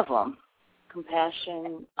 That's one of them.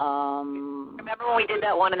 Compassion. Remember when we did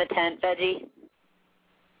that one in the tent, Veggie?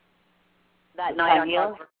 That night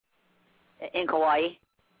in Kauai?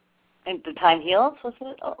 And The Time Heals, was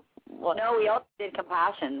it? What? No, we also did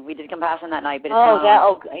Compassion. We did Compassion that night, but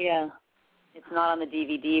yeah. It's not on the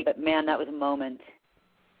DVD, but man, that was a moment.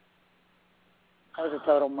 That was a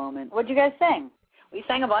total moment. What'd you guys sing? We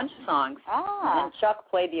sang a bunch of songs. And Chuck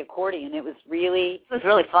played the accordion. It was really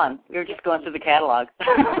fun. We were just going through the catalog.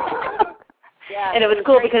 Yeah. And it was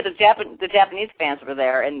cool because the Japanese fans were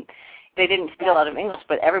there, and they didn't speak a lot of English,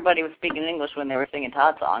 but everybody was speaking English when they were singing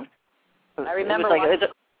Todd songs. I remember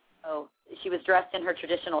she was dressed in her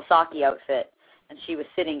traditional sake outfit, and she was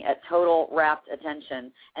sitting at total rapt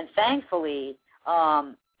attention. And thankfully,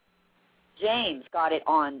 James got it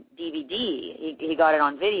on DVD. He got it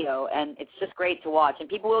on video, and it's just great to watch. And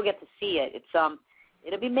people will get to see it.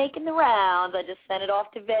 It'll be making the rounds. I just sent it off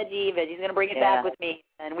to Veggie. Veggie's going to bring it back with me,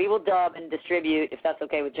 and we will dub and distribute if that's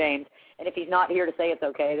okay with James. And if he's not here to say it's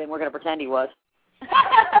okay, then we're going to pretend he was.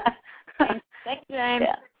 Thanks, James,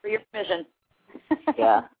 for your permission.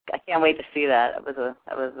 Yeah, I can't wait to see that.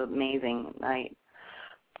 That was an amazing night.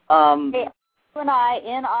 and I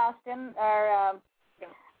in Austin are.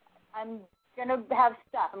 I'm gonna have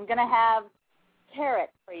stuff. I'm gonna have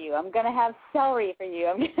carrots for you. I'm gonna have celery for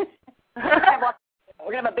you. We're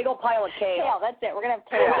gonna have a big old pile of kale. Kale. That's it. We're gonna have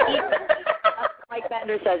kale. Mike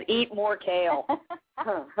Bender says, "Eat more kale."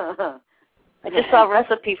 I just saw a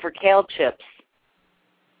recipe for kale chips,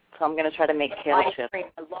 so I'm gonna try to make kale ice chips. cream.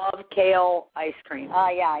 I love kale ice cream.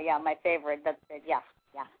 Yeah, my favorite. That's it. Yeah.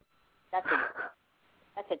 That's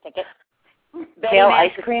a ticket. Kale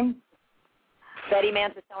ice cream. Betty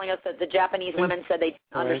Mance is telling us that the Japanese women said they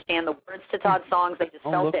didn't understand the words to Todd's songs. They just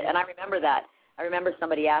felt it, and I remember that. I remember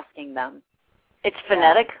somebody asking them. It's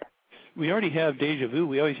phonetic. We already have Deja Vu.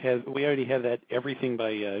 We already have that Everything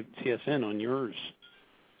by CSN on yours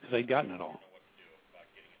because I'd gotten it all.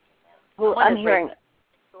 Well, I'm hearing.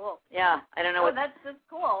 Cool. Yeah, I don't know. That's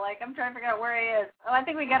cool. Like I'm trying to figure out where he is. Oh, I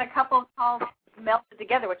think we got a couple of calls melted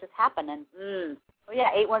together, which is happening. Oh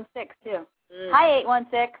yeah, 816 too. Hi,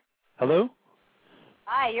 816. Hello.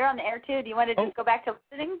 Hi, you're on the air too. Do you want to just go back to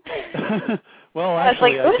listening? Well,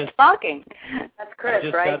 actually, I was who's talking? That's Chris, I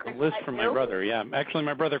just right? got the list from my brother. Yeah, actually,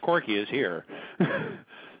 my brother Corky is here.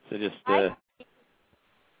 So just. What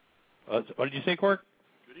did you say, Cork?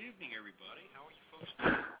 Good evening, everybody. How are you folks?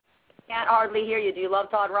 Can't hardly hear you. Do you love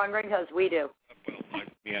Todd Rundgren? Because we do. Well,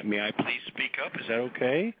 may I please speak up? Is that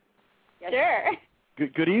okay? Yes. Sure.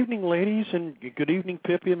 Good evening, ladies, and good evening,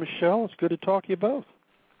 Pippi and Michelle. It's good to talk to you both.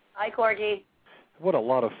 Hi, Corky. What a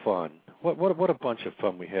lot of fun. What a bunch of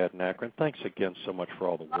fun we had in Akron. Thanks again so much for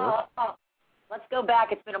all the work. Let's go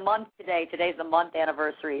back. It's been a month today. Today's the month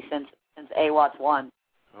anniversary since AWATS won.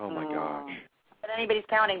 Oh, my gosh. But anybody's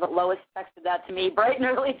counting, but Lois texted that to me bright and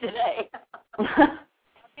early today.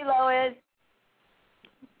 Hey, Lois.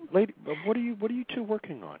 Lady, what are you two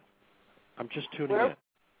working on? I'm just tuning in.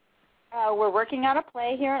 We're working on a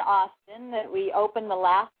play here in Austin that we opened the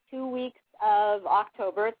last 2 weeks of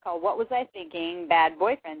October. It's called What Was I Thinking? Bad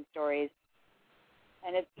Boyfriend Stories.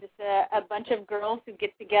 And it's just a bunch of girls who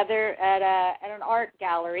get together at an art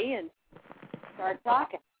gallery and start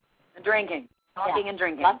talking. And drinking. Talking and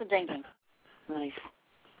drinking. Lots of drinking. Nice.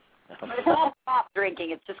 But it's not stop drinking.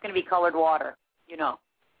 It's just going to be colored water, you know.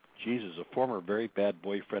 Jesus, a former very bad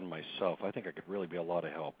boyfriend myself. I think I could really be a lot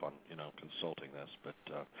of help on, consulting this, but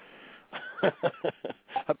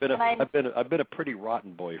I've been a pretty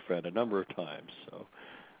rotten boyfriend a number of times. So.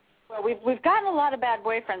 Well, we've gotten a lot of bad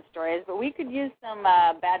boyfriend stories, but we could use some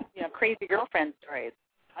bad, crazy girlfriend stories.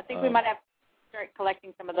 I think we might have to start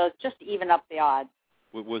collecting some of those just to even up the odds.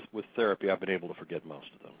 With therapy, I've been able to forget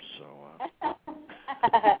most of them. So.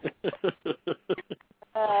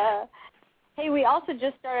 Hey, we also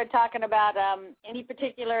just started talking about any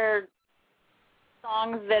particular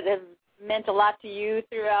songs that have meant a lot to you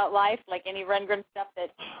throughout life, like any Rundgren stuff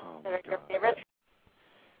that are your favorites.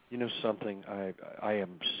 You know something? I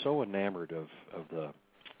am so enamored of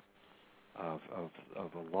a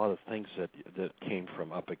lot of things that came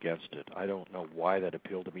from Up Against It. I don't know why that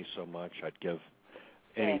appealed to me so much. I'd give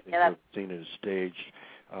anything to have seen it staged.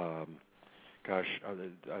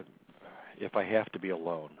 If I Have to Be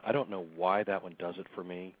Alone. I don't know why that one does it for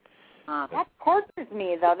me. That tortures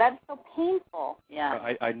me, though. That's so painful.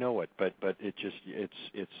 Yeah. I know it, but it's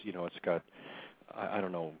it's got I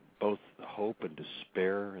don't know, both hope and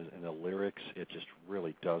despair in the lyrics. It just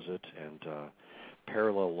really does it, and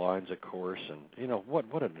parallel lines, of course, and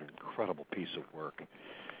what an incredible piece of work.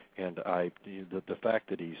 And the fact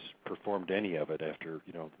that he's performed any of it after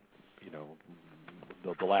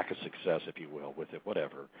the lack of success, if you will, with it,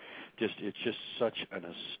 whatever. It's just such an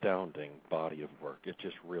astounding body of work. It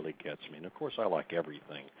just really gets me. And of course, I like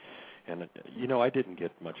everything. And I didn't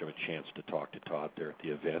get much of a chance to talk to Todd there at the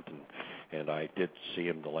event, and I did see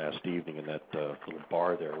him the last evening in that little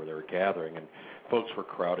bar there where they were gathering, and folks were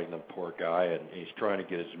crowding the poor guy, and he's trying to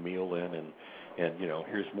get his meal in, and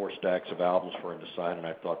here's more stacks of albums for him to sign. And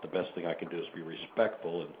I thought the best thing I can do is be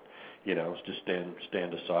respectful and just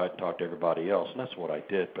stand aside and talk to everybody else, and that's what I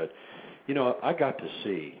did. But, I got to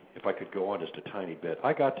see, if I could go on just a tiny bit,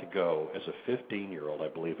 I got to go as a 15-year-old, I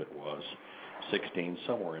believe it was, 16,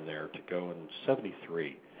 somewhere in there, to go in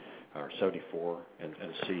 73 or 74 and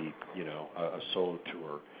see, a solo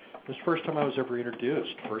tour. It was the first time I was ever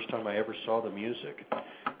introduced, first time I ever saw the music.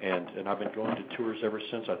 And I've been going to tours ever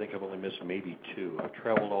since. I think I've only missed maybe 2. I've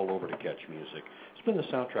traveled all over to catch music. It's been the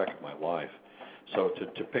soundtrack of my life. So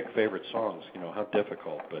to pick favorite songs, how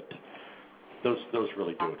difficult, but those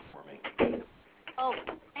really do it for me. Oh,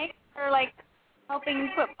 thanks for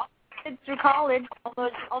helping put kids through college all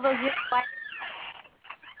those years back.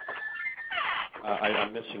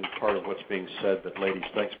 I'm missing part of what's being said, but ladies,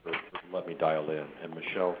 thanks for letting me dial in. And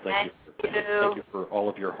Michele, thank you for all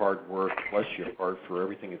of your hard work. Bless your heart for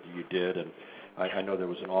everything that you did. And I know there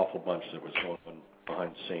was an awful bunch that was going on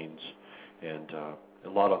behind the scenes, and a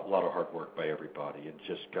lot of hard work by everybody. And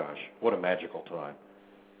just, gosh, what a magical time.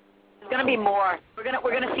 There's going to be more. We're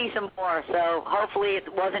gonna see some more. So hopefully it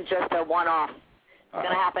wasn't just a one-off. It's going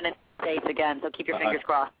to happen in the States again. So keep your fingers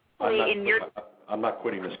crossed. I'm not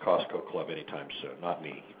quitting this Costco club anytime soon. Not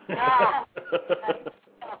me.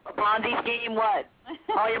 Blondie scheme, what?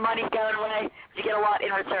 All your money's going away. You get a lot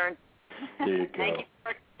in return. There you go. Thank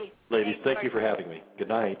you. Ladies, thank you for having me. Good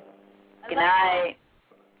night. Good night.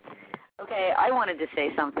 Okay, I wanted to say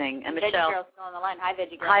something. And Michele. Veggie Girl's still on the line. Hi,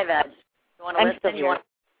 Veggie Girl. Hi, Veg. You want to listen?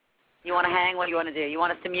 You want to hang? What do you want to do? You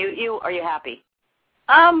want us to mute you, or are you happy?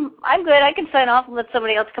 I'm good. I can sign off and let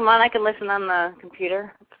somebody else come on. I can listen on the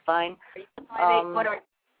computer. It's fine. What are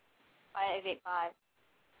 585?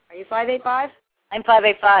 Are you 585? I'm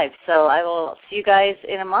 585, so I will see you guys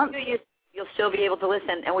in a month. You'll still be able to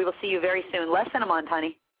listen, and we will see you very soon. Less than a month,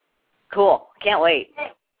 honey. Cool. Can't wait.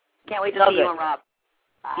 Can't wait to see you and Rob.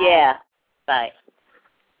 Bye. Yeah. Bye.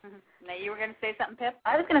 Now, you were going to say something, Pip?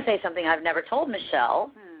 I was going to say something I've never told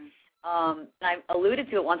Michele. I alluded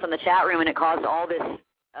to it once on the chat room, and it caused all this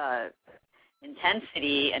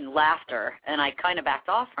intensity and laughter, and I kind of backed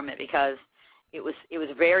off from it because it was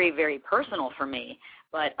very, very personal for me.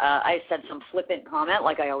 But I said some flippant comment,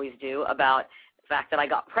 like I always do, about the fact that I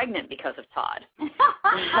got pregnant because of Todd.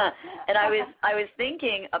 And I was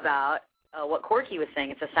thinking about what Corky was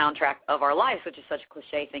saying. It's a soundtrack of our lives, which is such a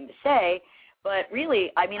cliche thing to say. But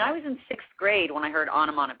really, I mean, I was in 6th grade when I heard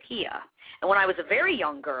Onomatopoeia. And when I was a very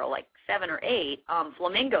young girl, like 7 or 8,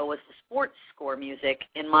 Flamingo was the sports score music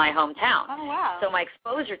in my hometown. Oh, wow. So my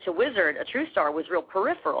exposure to Wizard, a True Star, was real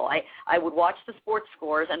peripheral. I would watch the sports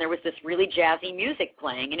scores, and there was this really jazzy music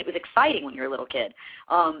playing, and it was exciting when you're a little kid.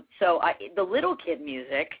 The little kid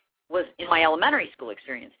music was in my elementary school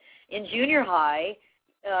experience. In junior high,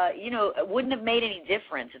 it wouldn't have made any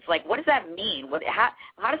difference. It's like, what does that mean?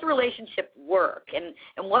 How does a relationship work? And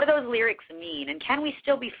what do those lyrics mean? And can we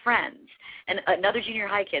still be friends? And another junior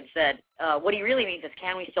high kid said, what he really means is,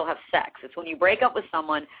 can we still have sex? It's when you break up with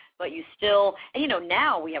someone, but you still, and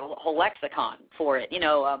now we have a whole lexicon for it.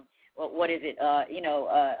 What is it?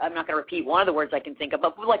 I'm not going to repeat one of the words I can think of,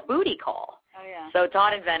 but like booty call. Oh, yeah. So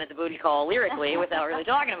Todd invented the booty call lyrically without really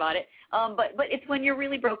talking about it. But it's when you're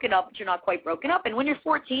really broken up, but you're not quite broken up. And when you're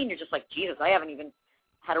 14, you're just like, Jesus, I haven't even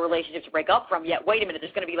had a relationship to break up from yet. Wait a minute,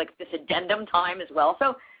 there's going to be like this addendum time as well.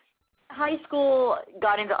 So high school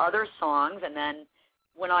got into other songs, and then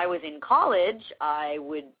when I was in college, I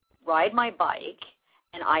would ride my bike,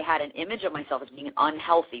 and I had an image of myself as being an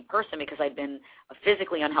unhealthy person because I'd been a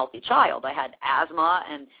physically unhealthy child. I had asthma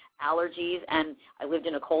and allergies, and I lived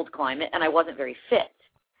in a cold climate, and I wasn't very fit.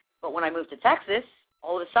 But when I moved to Texas,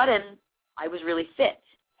 all of a sudden, I was really fit.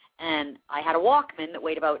 And I had a Walkman that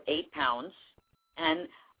weighed about 8 pounds, and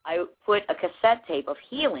I put a cassette tape of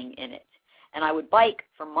Healing in it. And I would bike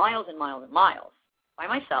for miles and miles and miles by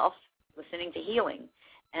myself, listening to Healing.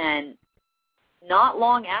 And not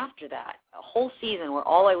long after that, a whole season where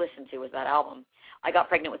all I listened to was that album, I got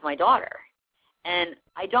pregnant with my daughter. And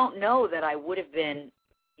I don't know that I would have been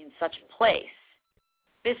in such a place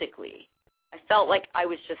physically. I felt like I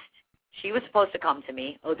was just, she was supposed to come to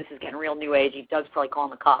me. Oh, this is getting real new agey. Doug's probably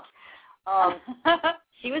calling the cops.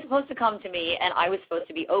 She was supposed to come to me, and I was supposed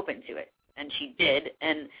to be open to it. And she did.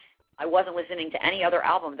 And I wasn't listening to any other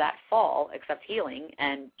album that fall except Healing.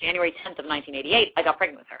 And January 10th of 1988, I got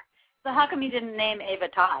pregnant with her. So how come you didn't name Ava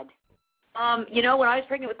Todd? When I was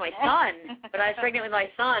pregnant with my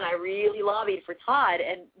son, I really lobbied for Todd,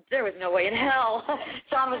 and there was no way in hell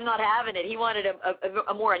Todd was not having it. He wanted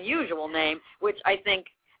a more unusual name, which I think,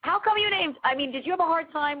 how come you named, did you have a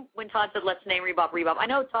hard time when Todd said, let's name Rebop Rebop? I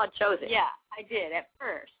know Todd chose it. Yeah, I did at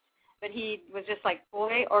first, but he was just like,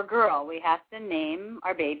 boy or girl, we have to name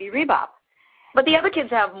our baby Rebop. But the other kids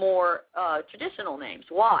have more traditional names.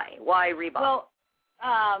 Why? Why Rebop? Well,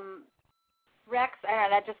 Rex,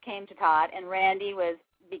 that just came to Todd, and Randy was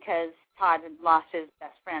because Todd had lost his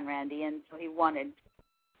best friend, Randy, and so he wanted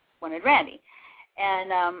Randy.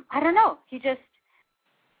 And I don't know, he just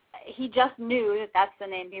knew that that's the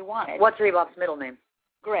name he wanted. What's Rebop's middle name?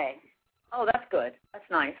 Gray. Oh, that's good. That's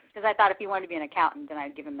nice. Because I thought if he wanted to be an accountant, then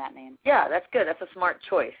I'd give him that name. Yeah, that's good. That's a smart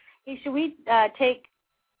choice. Hey, should we take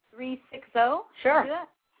 360? Sure. Do that?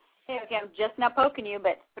 Okay, I'm just now poking you,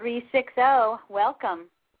 but 360, welcome.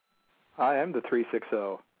 I am the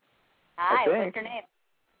 360. Hi, what's your name?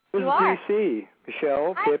 This you is are. DC.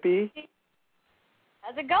 Michele, Hi. Pippi.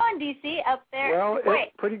 How's it going, DC, up there? Well,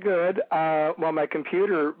 it's pretty good. Well, my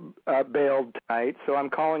computer bailed tonight, so I'm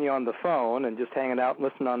calling you on the phone and just hanging out and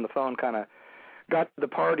listening on the phone. Kind of got to the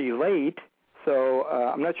party late, so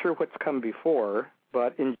I'm not sure what's come before,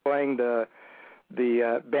 but enjoying the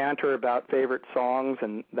banter about favorite songs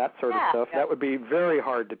and that sort of stuff. That would be very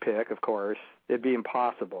hard to pick, of course. It'd be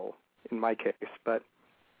impossible in my case. But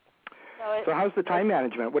so how's the time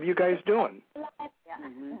management? What are you guys doing?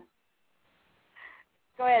 Mm-hmm.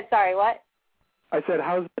 Go ahead. Sorry, what? I said,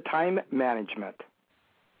 how's the time management?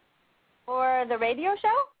 For the radio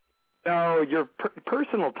show? No, your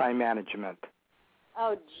personal time management.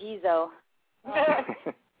 Oh, jeez-o.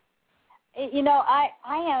 You know, I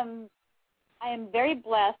am very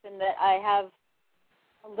blessed in that I have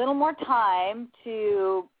a little more time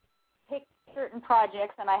to pick certain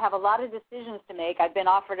projects, and I have a lot of decisions to make. I've been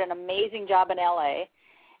offered an amazing job in L.A.,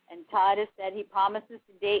 and Todd has said he promises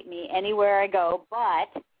to date me anywhere I go, but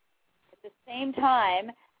at the same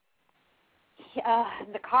time,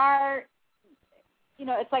 the car, you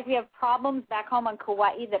know, it's like we have problems back home on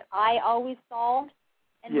Kauai that I always solved,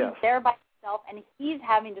 and he's there by himself, and he's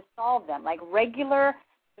having to solve them, like regular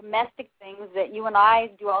domestic things that you and I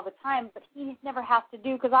do all the time, but he never has to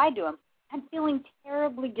do because I do them. I'm feeling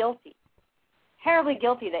terribly guilty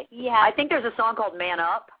that he has. I think there's a song called Man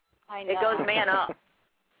Up. I know. It goes Man Up.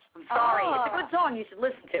 I'm sorry. It's a good song. You should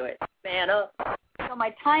listen to it. Man Up. So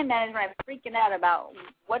my time management, I'm freaking out about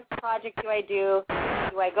what project do I do?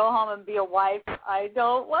 Do I go home and be a wife? I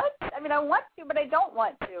don't want to. I mean, I want to, but I don't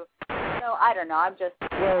want to. So I don't know. I'm just...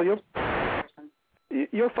 Well,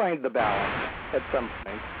 you'll find the balance at some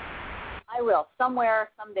point. I will. Somewhere,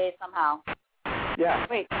 someday, somehow. Yeah.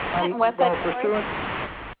 Wait.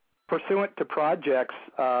 Pursuant to projects,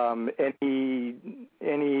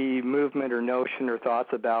 any movement or notion or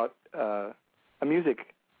thoughts about a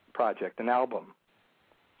music project, an album?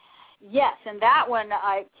 Yes, and that one,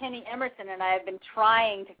 Kenny Emerson and I have been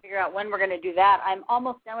trying to figure out when we're going to do that. I'm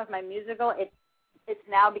almost done with my musical. It's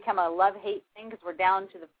now become a love-hate thing because we're down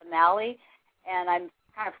to the finale, and I'm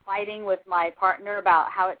kind of fighting with my partner about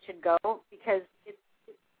how it should go because it's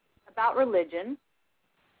about religion,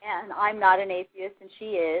 and I'm not an atheist, and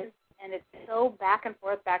she is, and it's so back and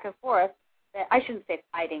forth, that I shouldn't say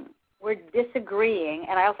fighting. We're disagreeing,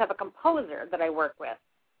 and I also have a composer that I work with.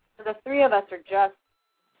 So the three of us are just,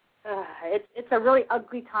 it's a really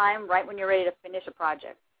ugly time right when you're ready to finish a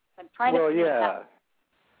project. I'm trying to finish that.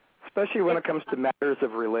 Especially when it comes to matters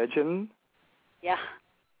of religion. Yeah.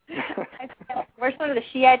 We're sort of the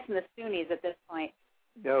Shiites and the Sunnis at this point.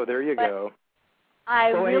 Oh, there you go. I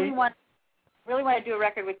really want to do a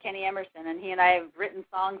record with Kenny Emerson, and he and I have written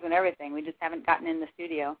songs and everything. We just haven't gotten in the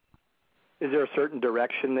studio. Is there a certain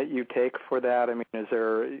direction that you take for that? I mean, is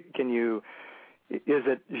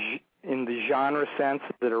it in the genre sense?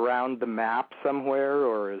 Is it around the map somewhere,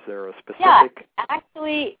 or is there a specific? Yeah,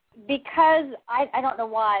 actually, because I don't know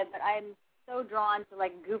why, but I'm so drawn to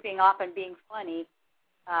like goofing off and being funny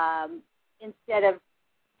instead of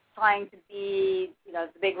trying to be, you know,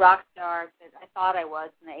 the big rock star that I thought I was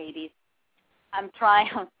in the 80s. I'm sorry,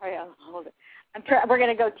 I'll hold it. We're going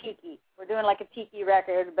to go tiki. We're doing like a tiki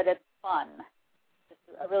record, but it's fun. It's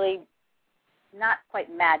a really, not quite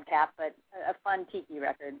madcap, but a fun tiki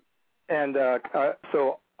record. And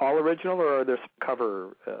so all original, or are there some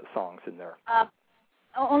cover songs in there?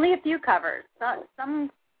 Only a few covers. Some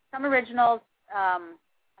originals. Are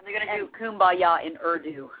they going to do Kumbaya in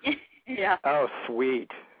Urdu? Yeah. Oh, sweet.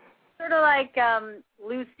 Sort of like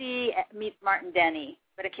Lucy meets Martin Denny,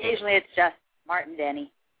 but occasionally it's just Martin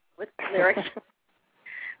Denny with lyrics.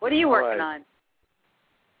 What are you working on?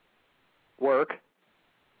 Work.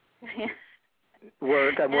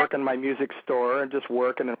 I'm working my music store and just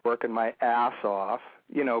working my ass off,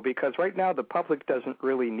 you know, because right now the public doesn't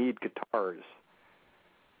really need guitars.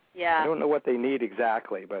 Yeah. I don't know what they need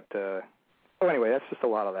exactly, but anyway, that's just a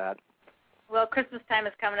lot of that. Well, Christmas time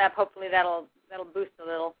is coming up. Hopefully that'll boost a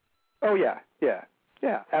little. Oh, yeah,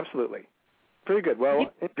 absolutely. Pretty good.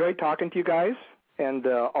 Well, enjoyed talking to you guys, and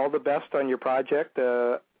all the best on your project.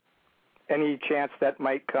 Any chance that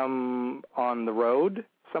might come on the road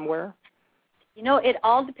somewhere? You know, it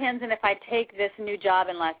all depends on if I take this new job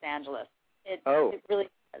in Los Angeles. It really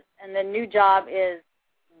does. And the new job is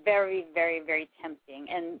very, very, very tempting.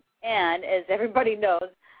 And as everybody knows,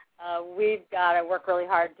 we've got to work really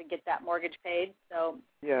hard to get that mortgage paid. So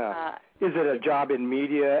yeah. Is it a job in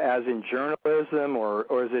media as in journalism, or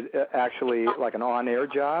is it actually like an on-air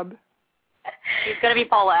job? He's going to be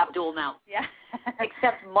Paula Abdul now. Yeah.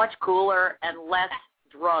 Except much cooler and less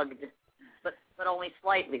drugged, but only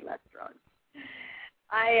slightly less drugged.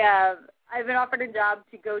 I I've been offered a job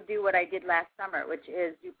to go do what I did last summer, which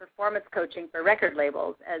is do performance coaching for record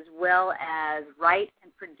labels, as well as write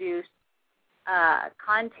and produce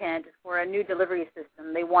content for a new delivery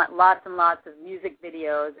system. They want lots and lots of music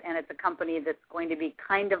videos, and it's a company that's going to be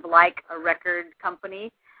kind of like a record company,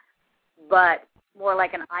 but more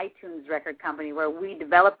like an iTunes record company where we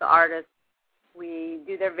develop the artists, we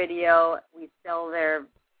do their video, we sell their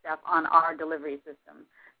stuff on our delivery system.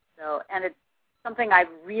 So, and it's something I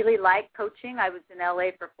really like coaching. I was in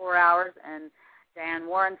LA for 4 hours, and Diane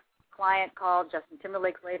Warren's client called, Justin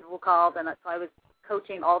Timberlake's label called, and so I was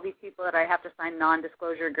coaching all these people that I have to sign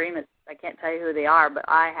non-disclosure agreements. I can't tell you who they are, but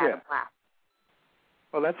I had a blast.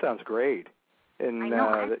 Well, that sounds great. And, I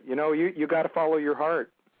know, you got to follow your heart.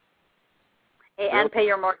 Hey, and pay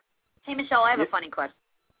your mortgage. Hey, Michelle, I have a funny question.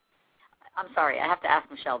 I'm sorry, I have to ask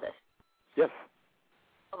Michelle this. Yes.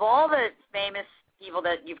 Of all the famous people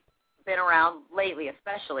that you've been around lately,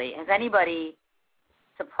 especially, has anybody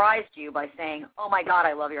surprised you by saying, "Oh my God,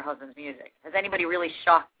 I love your husband's music"? Has anybody really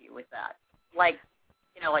shocked you with that? Like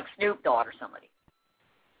Snoop Dogg or somebody?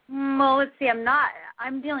 Well, let's see.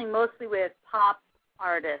 I'm dealing mostly with pop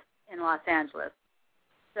artists in Los Angeles.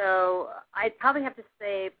 So I'd probably have to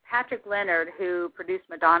say Patrick Leonard, who produced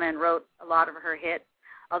Madonna and wrote a lot of her hits,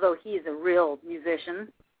 although he's a real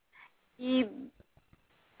musician. He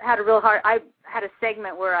had a real hard. I had a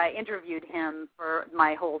segment where I interviewed him for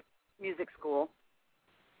my whole music school,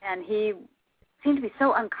 and he seemed to be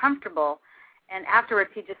so uncomfortable. And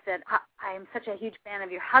afterwards, he just said, I am such a huge fan of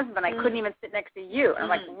your husband. I couldn't even sit next to you. And I'm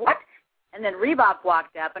like, what? And then Reebok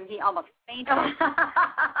walked up, and he almost fainted. And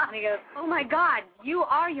he goes, oh, my God, you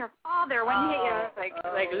are your father. When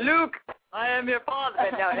like, Luke, I am your father.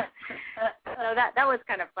 But no, so that was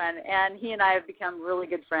kind of fun. And he and I have become really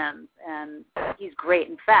good friends, and he's great.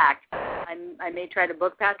 In fact, I may try to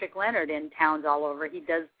book Patrick Leonard in towns all over. He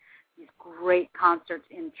does these great concerts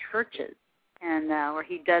in churches, and where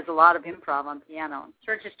he does a lot of improv on piano.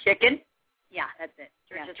 Church's Chicken? Yeah, that's it.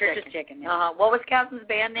 Church's Chicken. Yeah. What was Kasim's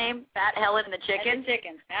band name? Fat Helen and the Chicken? And the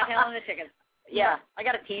Chickens. Fat Helen and the Chickens. Yeah, I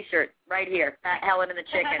got a T-shirt right here, Fat Helen and the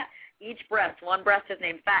Chicken. Each breast, one breast is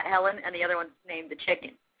named Fat Helen, and the other one's named the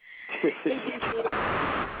Chicken. It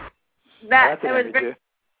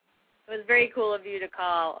was very cool of you to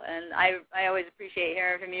call, and I always appreciate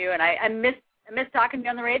hearing from you, and I miss talking to you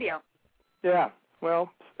on the radio. Yeah,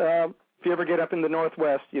 well, if you ever get up in the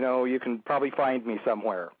Northwest, you can probably find me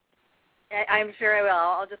somewhere. I'm sure I will.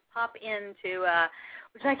 I'll just pop into,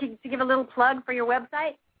 would you like to give a little plug for your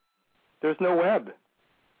website? There's no web.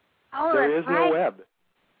 Oh, there is no web.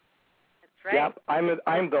 That's right. Yep,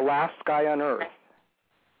 I'm the last guy on Earth.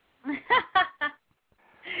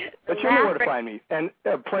 But you know where to find me. And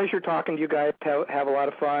a pleasure talking to you guys. Have a lot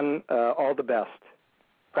of fun. All the best.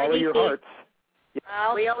 Follow your hearts.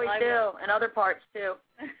 Well, we always do, and other parts too.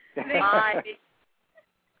 Bye.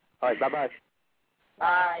 All right, bye-bye.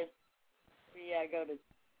 Bye. Go to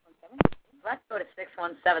 617. Let's go to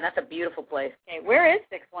 617. That's a beautiful place. Okay, where is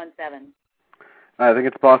 617? I think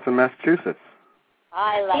it's Boston, Massachusetts.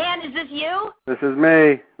 I love it. Is this you? This is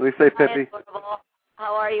me. What do you say, Pippi?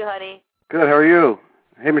 How are you, honey? Good. How are you?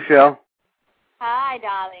 Hey, Michelle. Hi,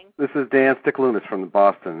 darling. This is Dan Sticklunas from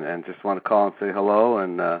Boston, and just want to call and say hello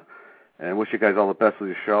and wish you guys all the best with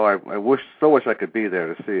your show. I wish I could be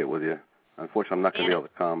there to see it with you. Unfortunately, I'm not going to be able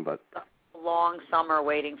to come, but long summer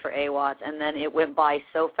waiting for AWATS, and then it went by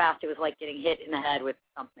so fast. It was like getting hit in the head with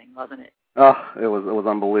something, wasn't it? Oh, it was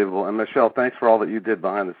unbelievable. And Michelle, thanks for all that you did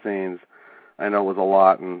behind the scenes. I know it was a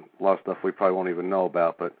lot of stuff we probably won't even know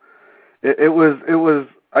about, but it was.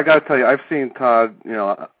 I got to tell you, I've seen Todd,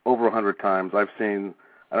 over 100 times. I've seen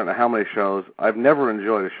I don't know how many shows. I've never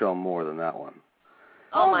enjoyed a show more than that one.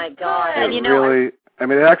 Oh my God! It really.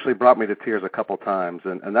 It actually brought me to tears a couple times,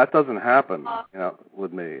 and that doesn't happen,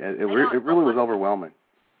 with me. It really was overwhelming.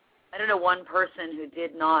 I don't know one person who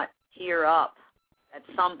did not tear up at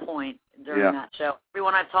some point during that show.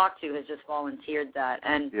 Everyone I've talked to has just volunteered that,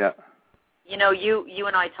 and you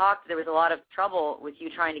and I talked. There was a lot of trouble with you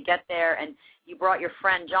trying to get there, and you brought your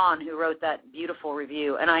friend John, who wrote that beautiful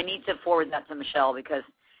review, and I need to forward that to Michelle because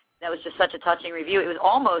that was just such a touching review. It was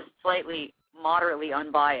almost slightly moderately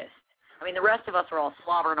unbiased. I mean, the rest of us were all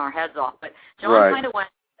slobbering our heads off, but John kind of went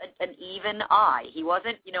an even eye. He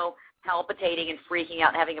wasn't, palpitating and freaking out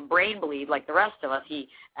and having a brain bleed like the rest of us. He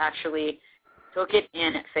actually took it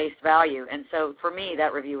in at face value, and so for me,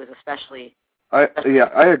 that review was especially. I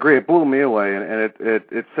agree. It blew me away, and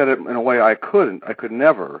it said it in a way I could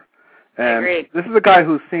never. And I agree. This is a guy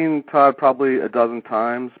who's seen Todd probably a dozen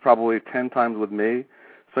times, probably 10 times with me.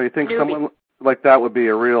 So you think someone like that would be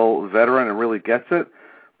a real veteran and really gets it.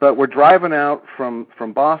 But we're driving out from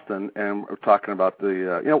Boston, and we're talking about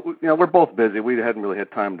the we're both busy. We hadn't really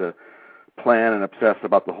had time to plan and obsess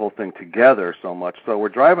about the whole thing together so much. So we're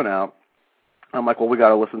driving out. I'm like, well, we got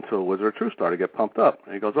to listen to Wizard of True Star to get pumped up.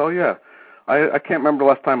 And he goes, oh yeah, I can't remember the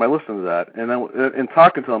last time I listened to that. And then in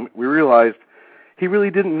talking to him, we realized he really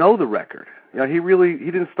didn't know the record. He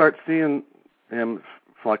didn't start seeing him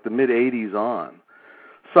from like the mid '80s on.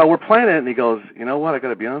 So we're playing it, and he goes, you know what? I got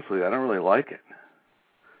to be honest with you, I don't really like it.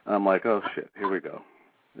 I'm like, oh, shit, here we go.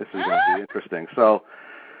 This is going to be interesting. So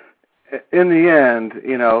in the end,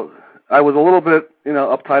 I was a little bit,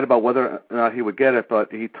 uptight about whether or not he would get it,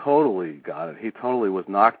 but he totally got it. He totally was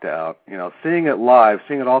knocked out. Seeing it live,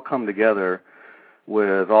 seeing it all come together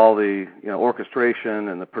with all the, orchestration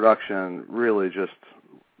and the production really just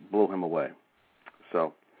blew him away.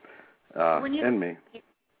 So, and me.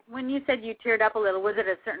 When you said you teared up a little, was it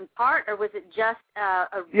a certain part, or was it just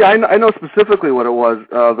Yeah, I know specifically what it was.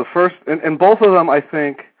 The first, and both of them, I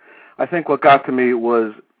think what got to me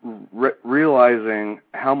was realizing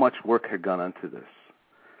how much work had gone into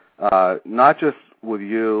this. Not just with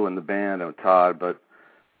you and the band and Todd, but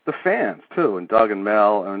the fans too, and Doug and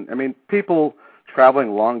Mel, and people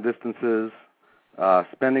traveling long distances,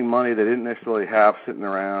 spending money they didn't necessarily have sitting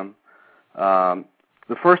around.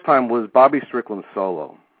 The first time was Bobby Strickland's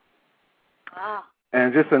solo. Wow.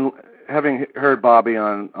 And just having heard Bobby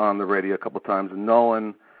on the radio a couple of times and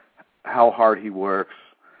knowing how hard he works,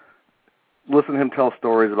 listen to him tell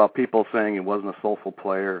stories about people saying he wasn't a soulful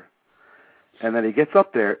player, and then he gets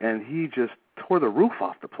up there and he just tore the roof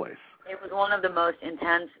off the place. It was one of the most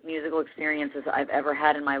intense musical experiences I've ever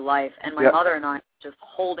had in my life, and my mother and I just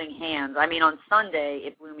holding hands. On Sunday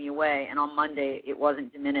it blew me away, and on Monday it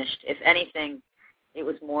wasn't diminished. If anything, it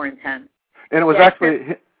was more intense. And it was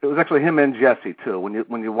actually him and Jesse too.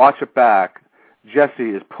 When you watch it back, Jesse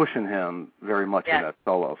is pushing him very much in that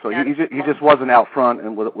solo. So he just wasn't out front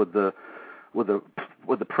and with the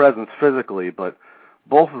presence physically, but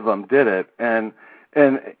both of them did it. And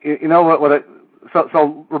you know what?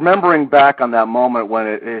 So remembering back on that moment when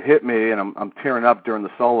it hit me, and I'm tearing up during the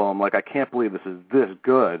solo. I'm like, I can't believe this is this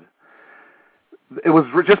good. It was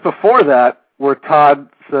just before that where Todd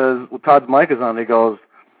says, Todd's mic is on. He goes,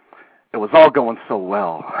 it was all going so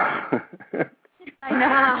well. I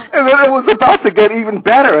know. And then it was about to get even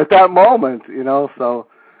better at that moment, so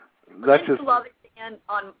that's just... I love it again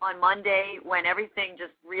on Monday when everything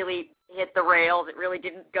just really hit the rails. It really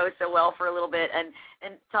didn't go so well for a little bit, and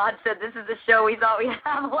Todd said, this is the show we thought we'd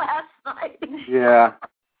have last night. Yeah.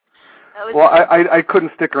 Well, I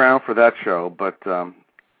couldn't stick around for that show, but,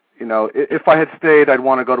 if I had stayed, I'd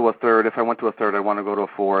want to go to a third. If I went to a third, I'd want to go to a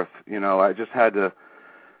fourth. I just had to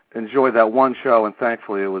enjoy that one show, and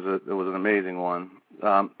thankfully it was an amazing one.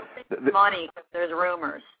 Money, there's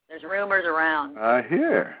rumors. There's rumors around. I've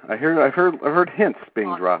heard hints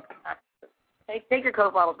being dropped. Take your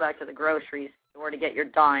Coke bottles back to the grocery store to get your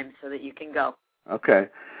dimes so that you can go. Okay.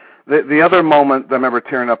 The other moment that I remember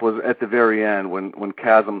tearing up was at the very end when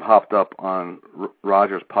Kasim hopped up on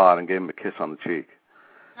Roger's pod and gave him a kiss on the cheek.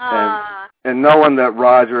 And knowing that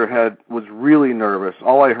Roger was really nervous,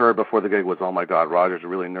 all I heard before the gig was, oh my God, Roger's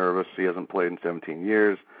really nervous. He hasn't played in 17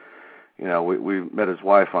 years. We met his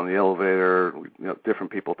wife on the elevator.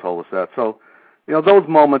 Different people told us that. So, those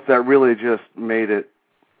moments that really just made it,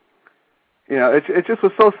 it just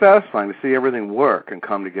was so satisfying to see everything work and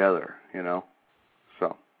come together,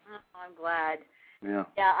 So. I'm glad. Yeah.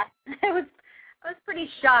 Yeah, I was pretty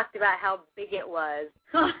shocked about how big it was.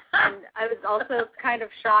 And I was also kind of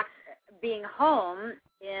shocked being home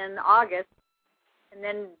in August. And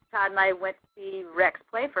then Todd and I went to see Rex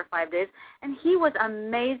play for 5 days, and he was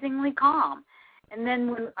amazingly calm. And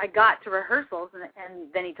then when I got to rehearsals, and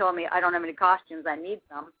then he told me, I don't have any costumes, I need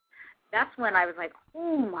some, that's when I was like,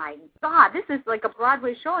 oh, my God, this is like a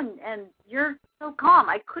Broadway show, and you're so calm.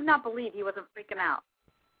 I could not believe he wasn't freaking out.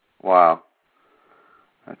 Wow.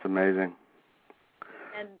 That's amazing.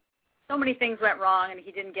 And so many things went wrong, and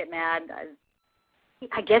he didn't get mad.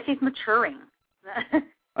 I guess he's maturing.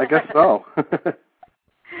 I guess so.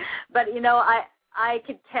 But, I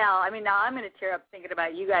could tell. Now I'm going to tear up thinking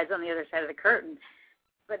about you guys on the other side of the curtain.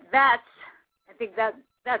 But I think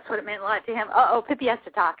that's what it meant a lot to him. Uh-oh, Pippi has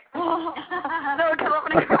to talk. No, because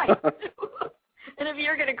I'm going to cry. And if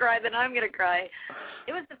you're going to cry, then I'm going to cry.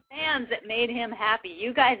 It was the fans that made him happy.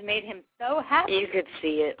 You guys made him so happy. You could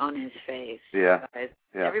see it on his face. Yeah.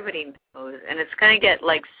 Yeah. Everybody knows. And it's going to get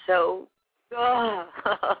so... Oh,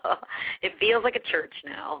 it feels like a church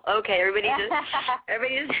now. Okay, everybody just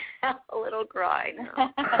a little cry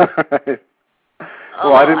now.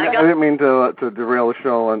 Well, I didn't mean to derail the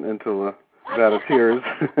show into that of tears.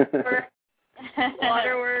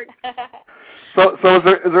 Waterworks. So is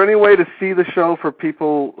there any way to see the show for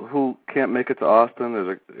people who can't make it to Austin?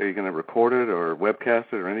 Are you going to record it or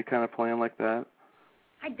webcast it or any kind of plan like that?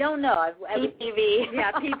 I don't know. PPV.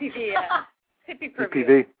 Yeah, PPV. Yeah.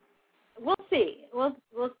 PPV. We'll see. We'll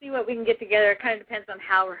see what we can get together. It kind of depends on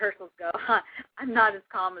how rehearsals go. I'm not as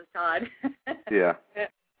calm as Todd. Yeah.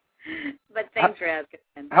 But thanks for asking.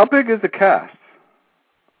 How big is the cast?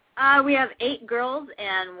 We have 8 girls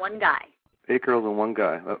and 1 guy. 8 girls and 1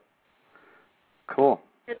 guy. Oh. Cool.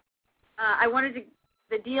 The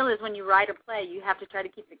deal is when you write a play, you have to try to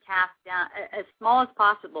keep the cast down as small as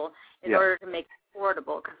possible in order to make it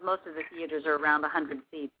affordable, because most of the theaters are around 100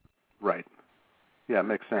 seats. Right. Yeah, it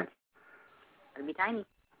makes sense. It'll be tiny.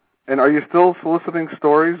 And are you still soliciting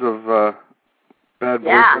stories of bad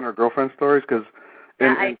boyfriend or girlfriend stories? Because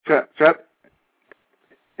in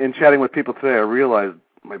chatting with people today, I realized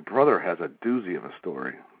my brother has a doozy of a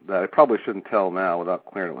story that I probably shouldn't tell now without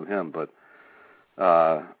clearing it with him, but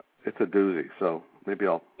it's a doozy. So maybe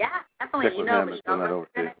I'll definitely. check with him and send that over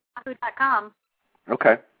to you. Yahoo.com.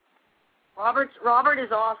 Okay. Robert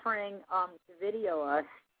is offering to video us.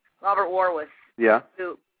 Robert Warwick. Yeah.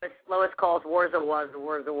 Who Lois calls Warza.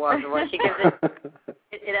 She gives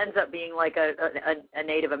it ends up being like a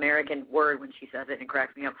Native American word when she says it, and it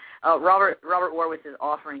cracks me up. Robert Warwick is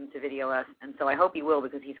offering to video us, and so I hope he will,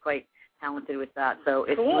 because he's quite talented with that. So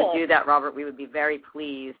if you would do that, Robert, we would be very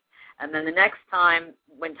pleased. And then the next time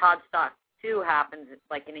when Todd Stock 2 happens, it's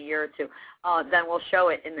like in a year or 2, then we'll show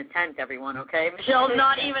it in the tent, everyone, okay? Michelle's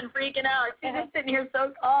not even freaking out. She's just sitting here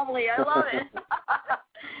so calmly. I love it.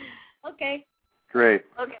 Okay. Great.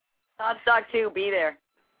 Okay. Todd Stock 2, be there.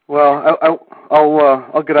 Well,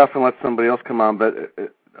 I'll get off and let somebody else come on, but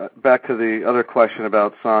back to the other question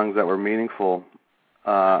about songs that were meaningful.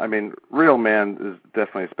 I mean, Real Man is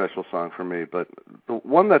definitely a special song for me, but the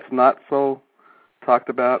one that's not so talked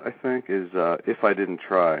about, I think, is If I Didn't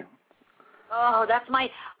Try. Oh,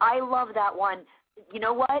 I love that one. You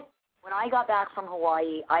know what? When I got back from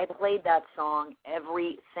Hawaii, I played that song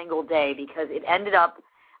every single day, because it ended up,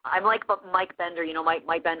 I'm like Mike Bender. You know,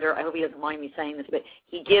 Mike Bender, I hope he doesn't mind me saying this, but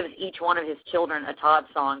he gives each one of his children a Todd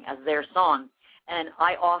song as their song. And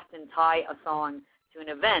I often tie a song to an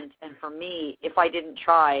event. And for me, If I Didn't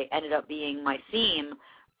Try ended up being my theme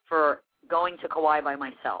for going to Kauai by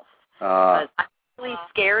myself. Because I'm a really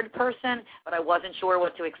scared person, but I wasn't sure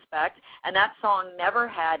what to expect. And that song never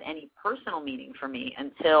had any personal meaning for me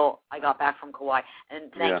until I got back from Kauai.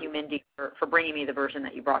 And thank you, Mindy, for bringing me the version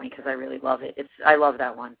that you brought me, because I really love it. I love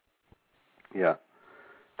that one. Yeah.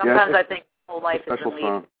 Sometimes I think whole life is special in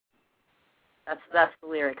song. That's the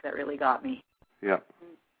lyric that really got me. Yeah.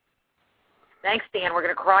 Thanks, Dan. We're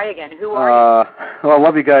going to cry again. Who are you? Well, I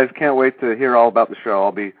love you guys. Can't wait to hear all about the show.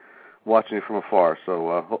 I'll be watching you from afar,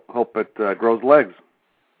 so hope it grows legs.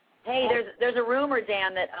 Hey, there's a rumor,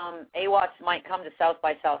 Dan, that AWATS might come to South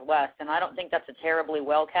by Southwest, and I don't think that's a terribly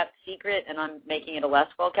well-kept secret, and I'm making it a less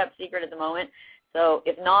well-kept secret at the moment. So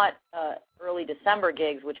if not early December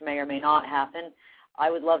gigs, which may or may not happen, I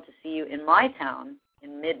would love to see you in my town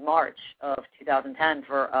in mid-March of 2010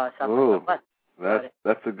 for South by Southwest.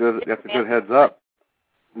 That's a good heads up.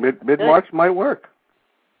 Mid-March might work.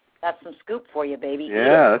 That's some scoop for you, baby.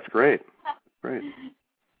 Yeah, that's great. Great.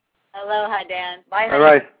 Aloha, Dan. Bye, honey. All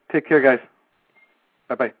right. Take care, guys.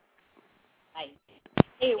 Bye-bye. Bye.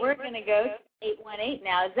 Hey, we're going to go to 818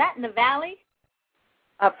 now. Is that in the Valley?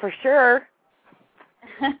 For sure.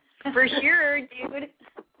 For sure, dude.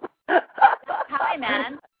 Hi,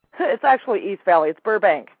 man. It's actually East Valley. It's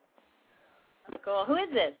Burbank. Cool. Who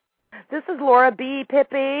is this? This is Laura B.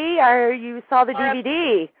 Pippi. You saw the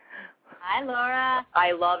DVD. Hi, Laura.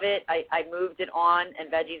 I love it. I moved it on,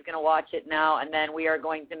 and Veggie's going to watch it now, and then we are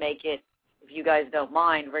going to make it, if you guys don't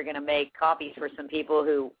mind, we're going to make copies for some people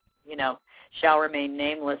who, shall remain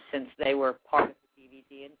nameless since they were part of the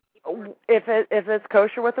DVD. And if it's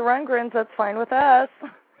kosher with the Rundgrens, that's fine with us.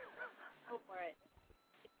 Go for it.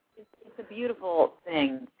 It's a beautiful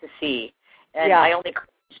thing to see, and I only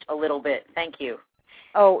cringed a little bit. Thank you.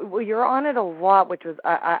 Oh, well, you're on it a lot, which was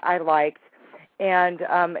I liked. And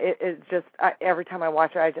it's just every time I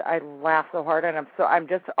watch it, I laugh so hard, and I'm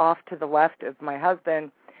just off to the left of my husband,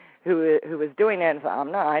 who is doing it. And so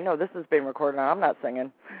I know this is being recorded, and I'm not singing.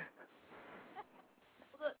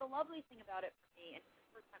 Well, the lovely thing about it for me, and it's the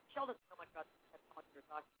first time Michelle doesn't know much about this, that's how much we were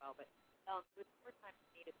talking about, but it was the first time for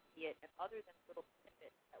me to see it, and other than little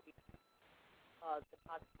snippets that we the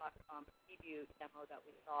podcast preview demo that we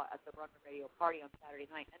saw at the Rundgren Radio party on Saturday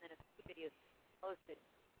night, and then a few videos posted.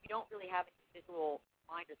 You don't really have any visual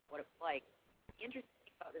reminders of what it was like. The interesting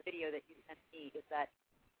thing about the video that you sent me is that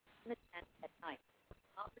in the tent at night,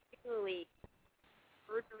 not particularly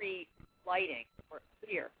surgery lighting or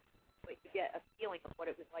clear, but you get a feeling of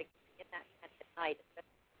what it was like in that tent at night,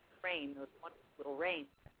 especially the rain, those wonderful little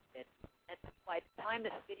rains. And by the time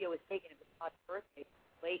this video was taken, it was Todd's birthday,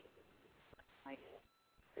 late night.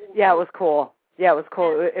 Yeah, it was cool. Yeah, it was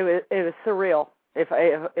cool. It was surreal. If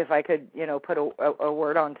I could, put a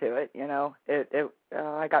word onto it,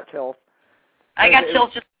 I got chills. I got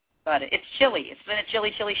chills just about it. It's chilly. It's been a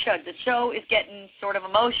chilly show. The show is getting sort of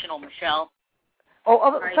emotional, Michelle.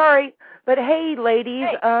 Oh, sorry, but hey, ladies,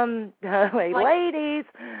 ladies,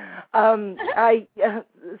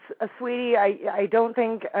 sweetie, I don't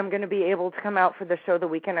think I'm going to be able to come out for the show the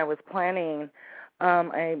weekend I was planning.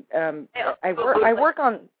 I work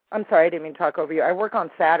on. I'm sorry, I didn't mean to talk over you. I work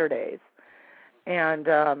on Saturdays, and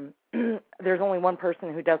there's only one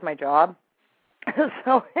person who does my job,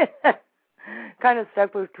 so kind of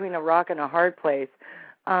stuck between a rock and a hard place.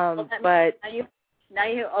 But now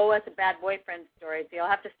you owe us a bad boyfriend story, so you'll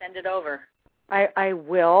have to send it over. I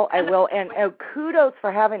will, and kudos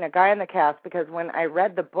for having a guy in the cast, because when I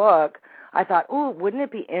read the book, I thought, ooh, wouldn't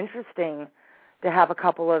it be interesting to have a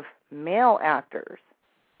couple of male actors?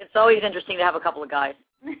 It's always interesting to have a couple of guys.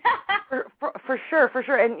 For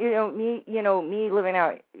sure, and me living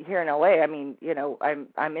out here in LA, I mean,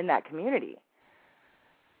 I'm in that community.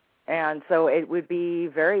 And so it would be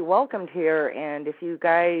very welcomed here, and if you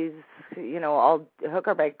guys, I'll hook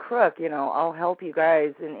or by crook, I'll help you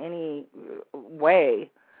guys in any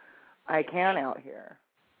way I can out here.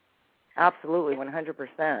 Absolutely,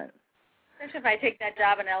 100%. Especially if I take that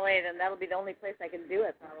job in LA, then that'll be the only place I can do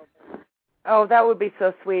it, probably. Oh, that would be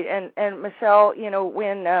so sweet. And Michelle,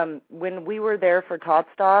 when we were there for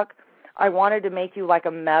Toddstock, I wanted to make you like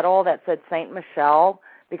a medal that said Saint Michelle,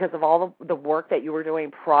 because of all the work that you were doing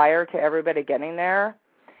prior to everybody getting there.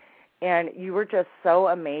 And you were just so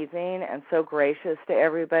amazing and so gracious to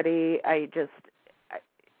everybody. The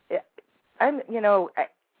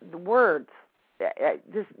words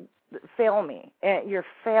just fail me. And your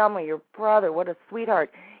family, your brother, what a sweetheart.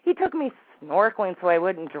 He took me snorkeling so I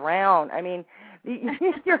wouldn't drown. I mean,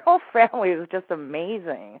 your whole family is just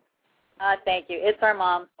amazing. Thank you. It's our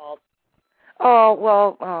mom's fault. Oh,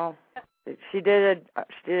 well, she did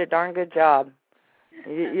a darn good job.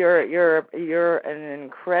 You're an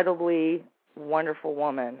incredibly wonderful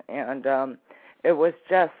woman, and it was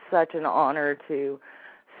just such an honor to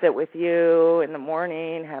sit with you in the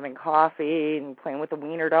morning, having coffee and playing with the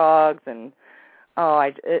wiener dogs, and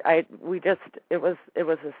it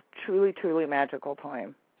was a truly magical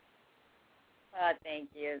time. Thank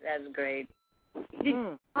you. That's great.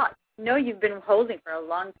 You've been holding for a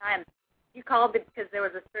long time. You called because there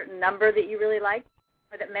was a certain number that you really liked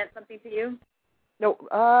or that meant something to you? No,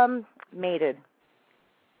 Mated.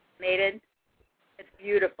 Mated? It's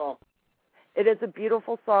beautiful. It is a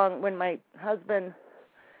beautiful song. When my husband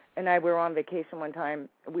and I were on vacation one time,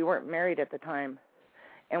 we weren't married at the time,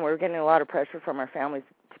 and we were getting a lot of pressure from our families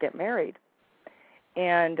to get married.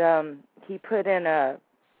 And he put in a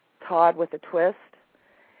Todd with a twist,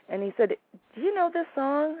 and he said, "Do you know this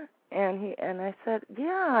song?" And I said,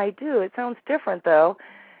 "Yeah, I do. It sounds different though."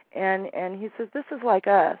 And he says, "This is like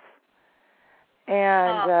us."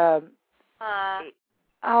 And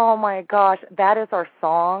oh my gosh, that is our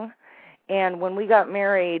song. And when we got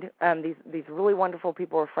married, these really wonderful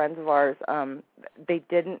people were friends of ours. They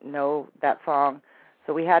didn't know that song,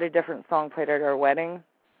 so we had a different song played at our wedding.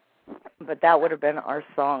 But that would have been our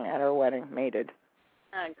song at our wedding, Mated.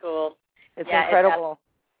 Cool. It's incredible.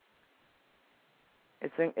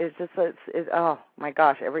 It's oh my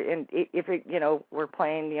gosh! We're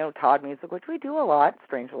playing Todd music, which we do a lot,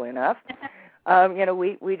 strangely enough.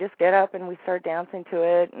 We just get up and we start dancing to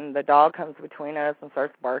it, and the dog comes between us and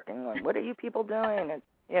starts barking like, "What are you people doing?"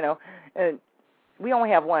 And we only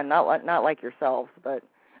have one, not like yourselves, but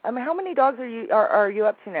how many dogs are you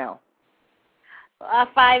up to now? 5.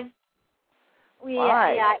 5.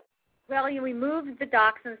 Well, we moved the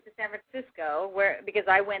dachshunds to San Francisco because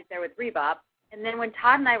I went there with Rebop. And then when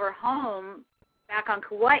Todd and I were home back on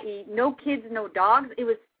Kauai, no kids, no dogs. It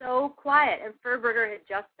was so quiet, and Furburger had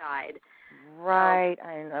just died. Right.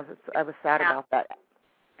 I was sad about that.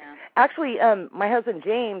 Yeah. Actually, my husband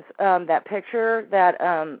James, that picture that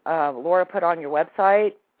Laura put on your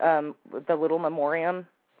website, the little memorial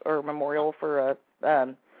for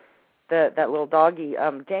that little doggy,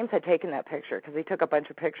 James had taken that picture because he took a bunch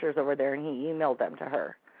of pictures over there and he emailed them to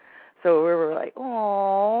her. So we were like,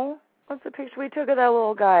 "Oh, what's the picture we took of that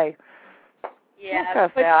little guy?" Yeah,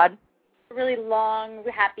 that's sad. A really long,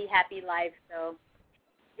 happy life. So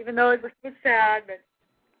even though it was sad, but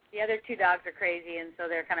the other 2 dogs are crazy, and so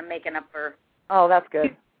they're kind of making up for. Oh, that's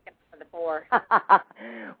good. For the for?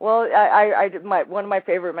 Well, one of my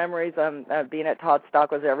favorite memories being at Todd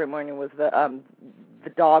Stock was every morning was the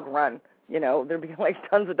dog run. You know, there'd be like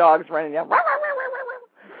tons of dogs running down.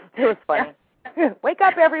 It was funny. Wake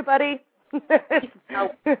up, everybody.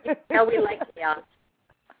 No, we like chaos.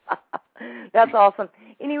 That's awesome.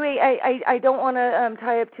 Anyway, I don't want to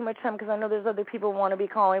tie up too much time because I know there's other people who want to be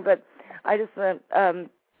calling, but I just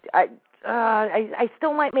I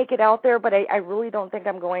still might make it out there, but I really don't think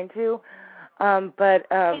I'm going to. But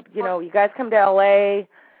you know, you guys come to LA,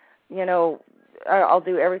 you know, I'll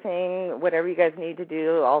do everything, whatever you guys need to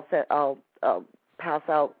do. I'll pass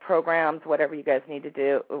out programs, whatever you guys need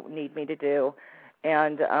me to do.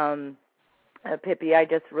 And Pippi, I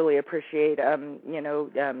just really appreciate you know,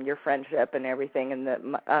 your friendship and everything, and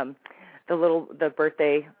the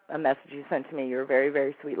birthday message you sent to me. You're a very,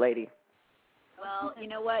 very sweet lady. Well, you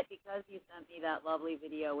know what? Because you sent me that lovely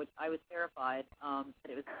video, which I was terrified that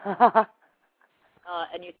it was,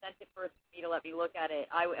 and you sent it first to me to let me look at it,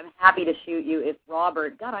 I am happy to shoot you if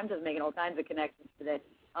Robert, God, I'm just making all kinds of connections today.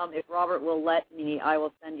 If Robert will let me, I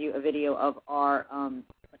will send you a video of our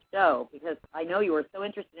show, because I know you were so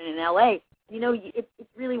interested in L.A. You know, it's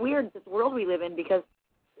really weird, this world we live in, because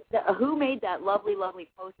who made that lovely, lovely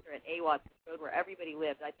poster at AWAT's Road where everybody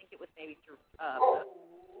lived? I think it was maybe through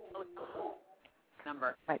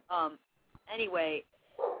number. Right. Anyway,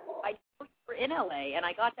 I were in LA, and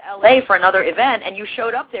I got to LA for another event, and you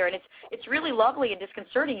showed up there, and it's really lovely and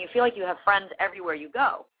disconcerting. You feel like you have friends everywhere you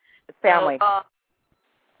go. Family. So,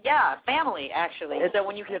 yeah, family, actually. So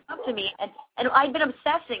when you came up to me, and I'd been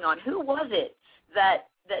obsessing on who was it that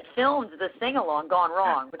filmed the sing-along Gone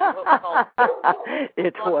Wrong, which is what we call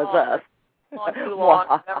it was us. Gone Too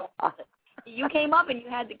Long. You came up and you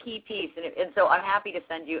had the key piece, and so I'm happy to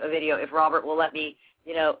send you a video if Robert will let me,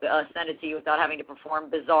 you know, send it to you without having to perform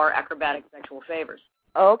bizarre acrobatic sexual favors.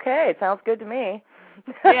 Okay, sounds good to me.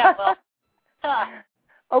 Yeah, well.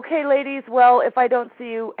 Okay, ladies, well, if I don't see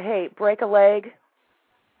you, hey, break a leg.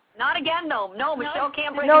 Not again, though. No, Michelle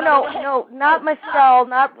can't break No, not Michelle,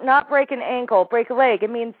 not break an ankle, break a leg. It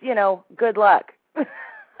means, you know, good luck. I'm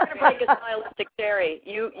going to break a stylistic cherry.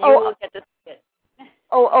 You will get to see it.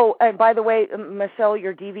 Oh, and by the way, Michelle,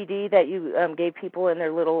 your DVD that you gave people in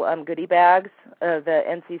their little goodie bags, the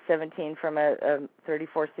NC-17 from a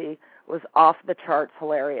 34C, was off the charts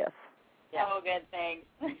hilarious. Yeah. Oh, good, thanks.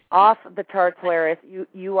 Off the charts hilarious.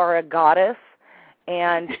 You are a goddess,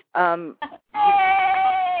 and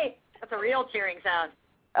hey! That's a real cheering sound.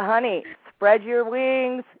 Honey, spread your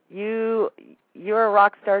wings. You're a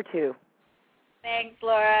rock star too. Thanks,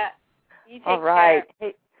 Laura. You take All right. care.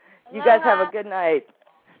 Hey, you guys have a good night.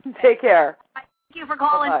 Take care. Thank you for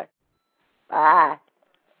calling. Bye-bye. Bye.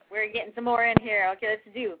 We're getting some more in here. Okay, let's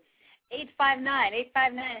do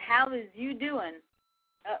 859. How is you doing?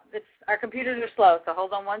 Our computers are slow, so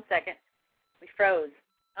hold on 1 second. We froze.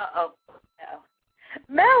 Uh-oh.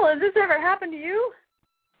 Mel, has this ever happened to you?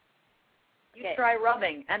 You try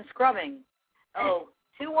rubbing and scrubbing. Oh,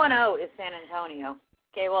 210 is San Antonio.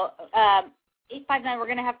 Okay, well, 859, we're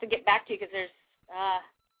going to have to get back to you because there's,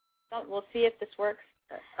 we'll see if this works.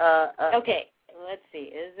 Okay, let's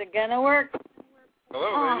see. Is it going to work?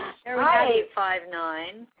 Hello, ladies. There we go.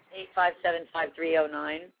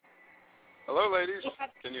 859-857-5309. Hello, ladies.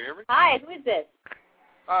 Can you hear me? Hi, who is this?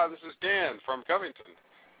 This is Dan from Covington.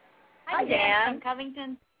 Hi, Dan. From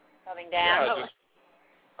Covington. Dan.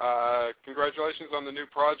 Yeah, congratulations on the new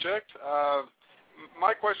project.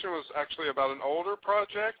 My question was actually about an older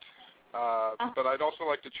project, but I'd also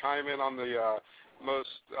like to chime in on the most,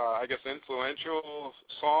 I guess, influential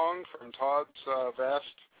song from Todd's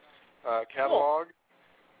vast catalog.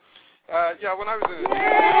 Yeah, when I was in...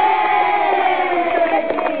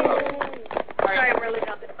 Sorry, I'm really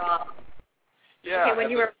down the draw. Yeah, okay, when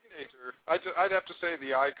you were a teenager, I'd have to say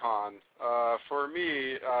the icon. For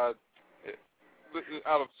me,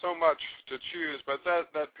 out of so much to choose, but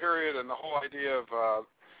that period and the whole idea of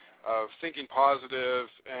thinking positive,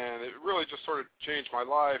 and it really just sort of changed my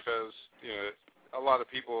life, as you know, a lot of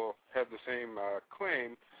people had the same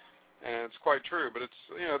claim, and it's quite true. But it's,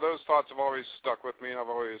 you know, those thoughts have always stuck with me, and I've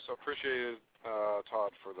always appreciated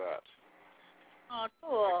Todd for that. Oh,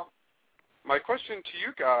 cool. My question to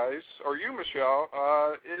you guys, or you, Michelle,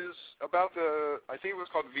 is about I think it was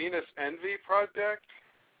called Venus Envy Project.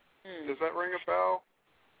 Does that ring a bell?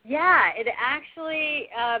 Yeah, it actually,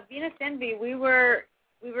 Venus Envy, we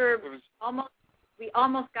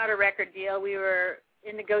almost got a record deal. We were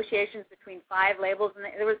in negotiations between 5 labels, and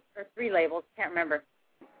there was 3 labels, can't remember.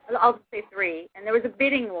 I'll just say 3. And there was a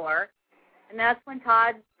bidding war, and that's when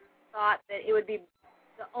Todd thought that it would be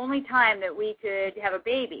only time that we could have a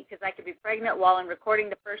baby because I could be pregnant while I'm recording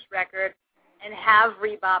the first record and have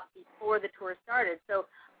Rebop before the tour started. So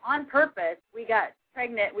on purpose, we got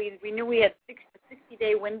pregnant. We knew we had a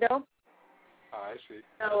 60-day window. I see.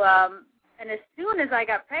 So, and as soon as I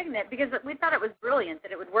got pregnant, because we thought it was brilliant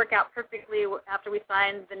that it would work out perfectly after we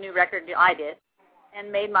signed the new record, I did,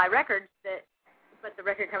 and made my records, but the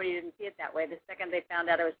record company didn't see it that way. The second they found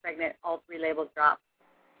out I was pregnant, all 3 labels dropped.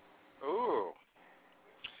 Ooh.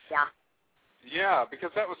 Yeah. Yeah,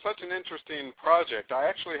 because that was such an interesting project. I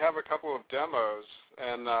actually have a couple of demos,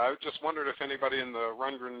 and I just wondered if anybody in the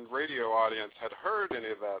Rundgren radio audience had heard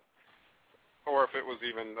any of that, or if it was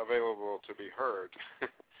even available to be heard. You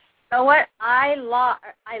know what? I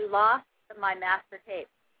lost my master tape.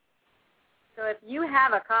 So if you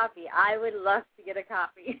have a copy, I would love to get a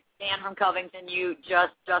copy. Dan from Covington, you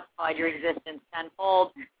just justified your existence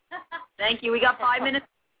tenfold. Thank you. We got 5 minutes,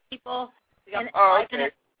 people. We got 5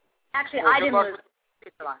 minutes. Actually, well, I didn't lose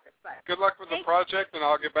it. Good luck with the project, and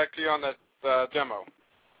I'll get back to you on that demo.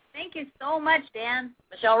 Thank you so much, Dan.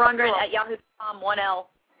 Michele Rundgren at yahoo.com, 1L.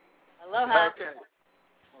 Aloha. Okay.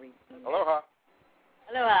 Aloha.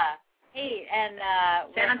 Aloha. Hey, and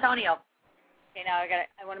San Antonio. Okay, now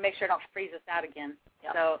I want to make sure I don't freeze us out again.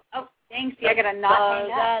 Yep. So, thanks. I got a knot.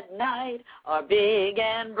 Stars at night are big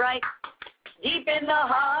and bright, deep in the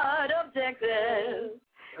heart of Texas.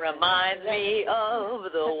 Reminds me of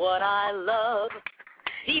the one I love,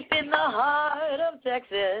 deep in the heart of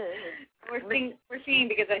Texas. We're seeing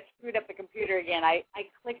because I screwed up the computer again. I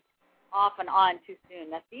clicked off and on too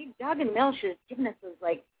soon. Now, see, Doug and Mel should have given us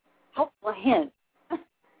those, helpful hints.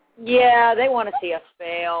 Yeah, they want to see us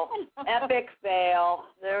fail. Epic fail.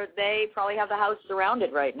 They probably have the house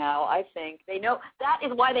surrounded right now, I think. They know. That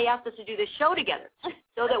is why they asked us to do this show together,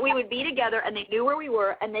 so that we would be together and they knew where we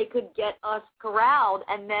were and they could get us corralled,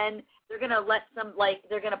 and then they're going to let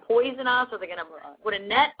they're going to poison us, or they're going to put a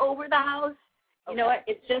net over the house. You know what?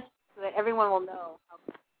 It's just so that everyone will know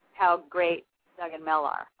how great Doug and Mel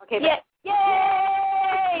are. Okay. Yeah.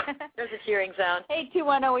 Yay! There's a cheering sound. Hey,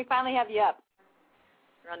 210, we finally have you up.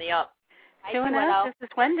 You're on the up. Hi, 210, this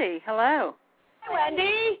is Wendy. Hello. Hi,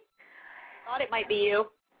 Wendy. Thought it might be you.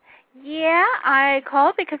 Yeah, I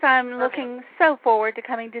called because I'm looking so forward to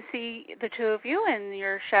coming to see the two of you and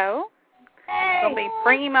your show. Hey. I'll be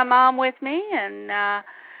bringing my mom with me, and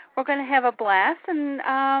we're going to have a blast. And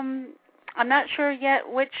I'm not sure yet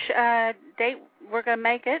which date we're going to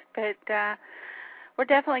make it, but we're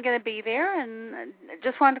definitely going to be there. And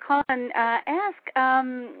just wanted to call and ask,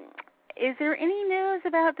 is there any news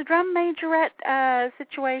about the drum majorette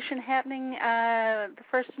situation happening the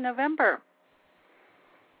 1st of November?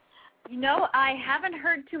 You know, I haven't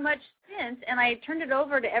heard too much since, and I turned it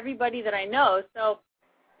over to everybody that I know. So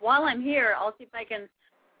while I'm here, I'll see if I can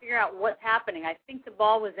figure out what's happening. I think the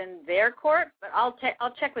ball was in their court, but I'll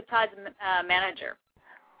check with Todd's manager.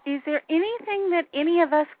 Is there anything that any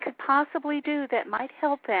of us could possibly do that might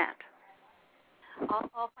help that?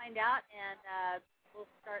 I'll find out, and we'll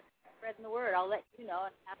start spreading the word. I'll let you know.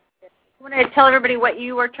 You want to tell everybody what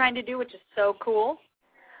you were trying to do, which is so cool?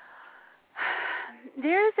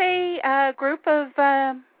 There's a group of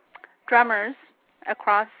drummers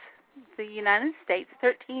across the United States,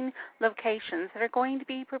 13 locations, that are going to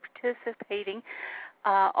be participating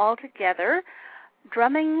all together,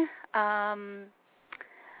 drumming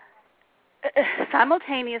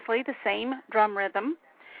simultaneously the same drum rhythm.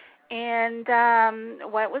 And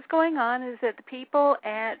what was going on is that the people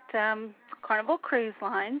at Carnival Cruise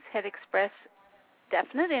Lines had expressed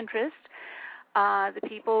definite interest. The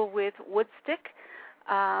people with Woodstick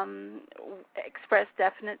expressed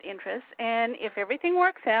definite interest. And if everything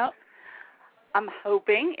works out, I'm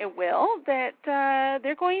hoping it will, that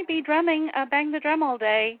they're going to be drumming Bang the Drum all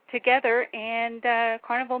day together, and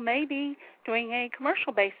Carnival may be doing a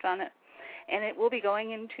commercial based on it. And it will be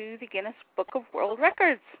going into the Guinness Book of World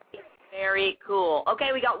Records. Very cool.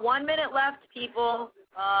 Okay, we got 1 minute left, people.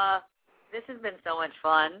 This has been so much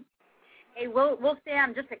fun. Hey, we'll stay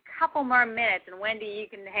on just a couple more minutes, and Wendy, you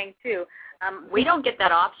can hang too. We don't get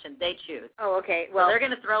that option; they choose. Oh, okay. Well, so they're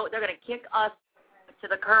going to kick us to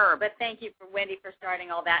the curb. But thank you for Wendy for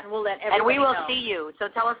starting all that, and we'll let everybody know. And we will see you. So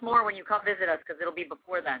tell us more when you come visit us, because it'll be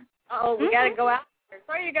before then. Oh, we got to go out.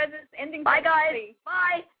 Sorry, you guys. It's ending. Bye, guys.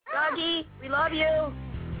 Bye, Dougie. We love you.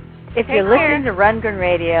 If you're listening to Rundgren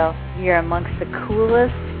Radio, you're amongst the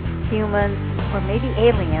coolest humans, or maybe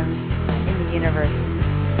aliens, in the universe.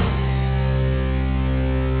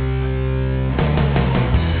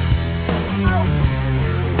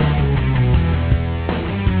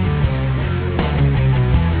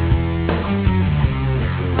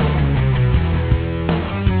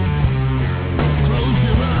 Close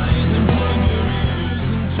your eyes.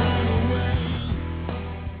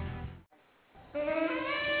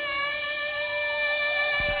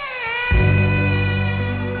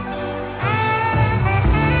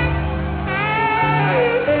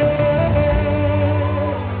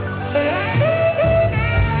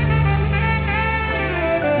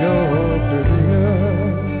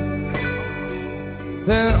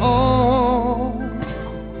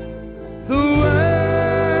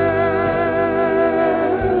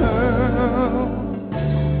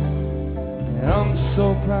 so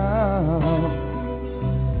proud.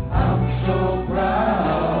 I'm so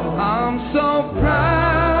proud. I'm so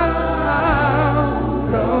proud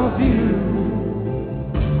of you.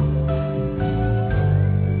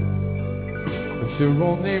 But you're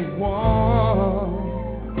only one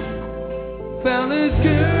fella's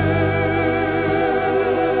girl.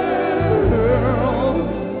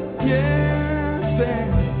 Yes,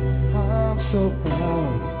 babe. I'm so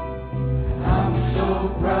proud. I'm so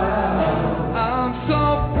proud. I'm so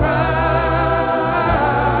proud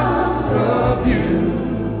of you.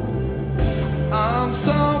 I'm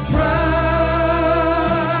so proud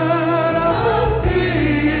of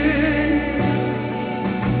being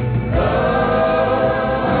loved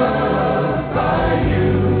by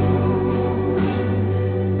you.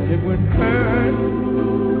 And it would hurt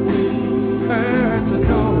to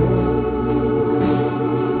know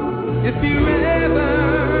if you ever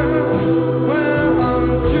were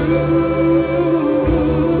untrue.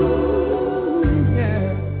 Yeah,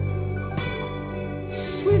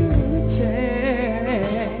 sweeter than the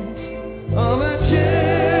taste of a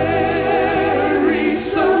cherry,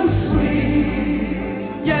 so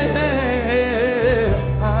sweet. Yeah,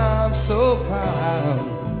 I'm so proud.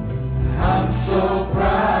 I'm so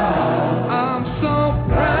proud. I'm so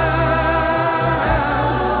proud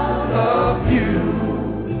of you.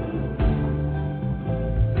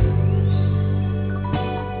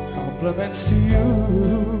 Compliments to you.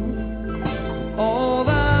 All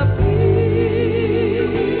the people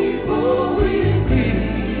we meet.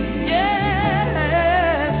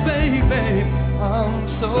 Yes, baby, I'm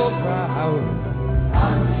so proud.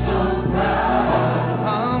 I'm so proud.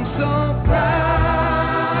 I'm so proud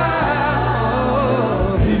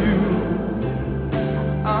of you.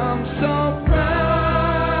 I'm so proud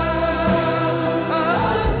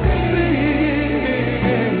of being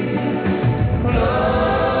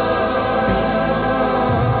loved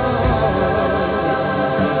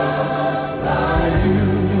by you.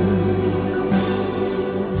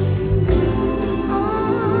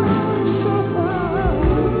 I'm so proud.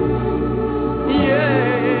 Yeah.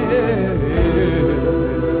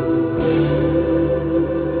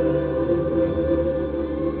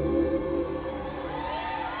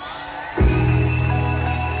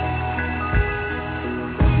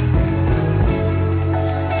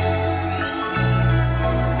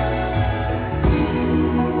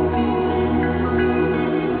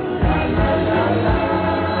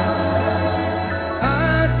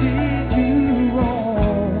 I did you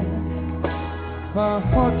wrong. My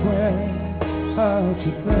heart went out to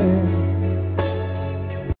play.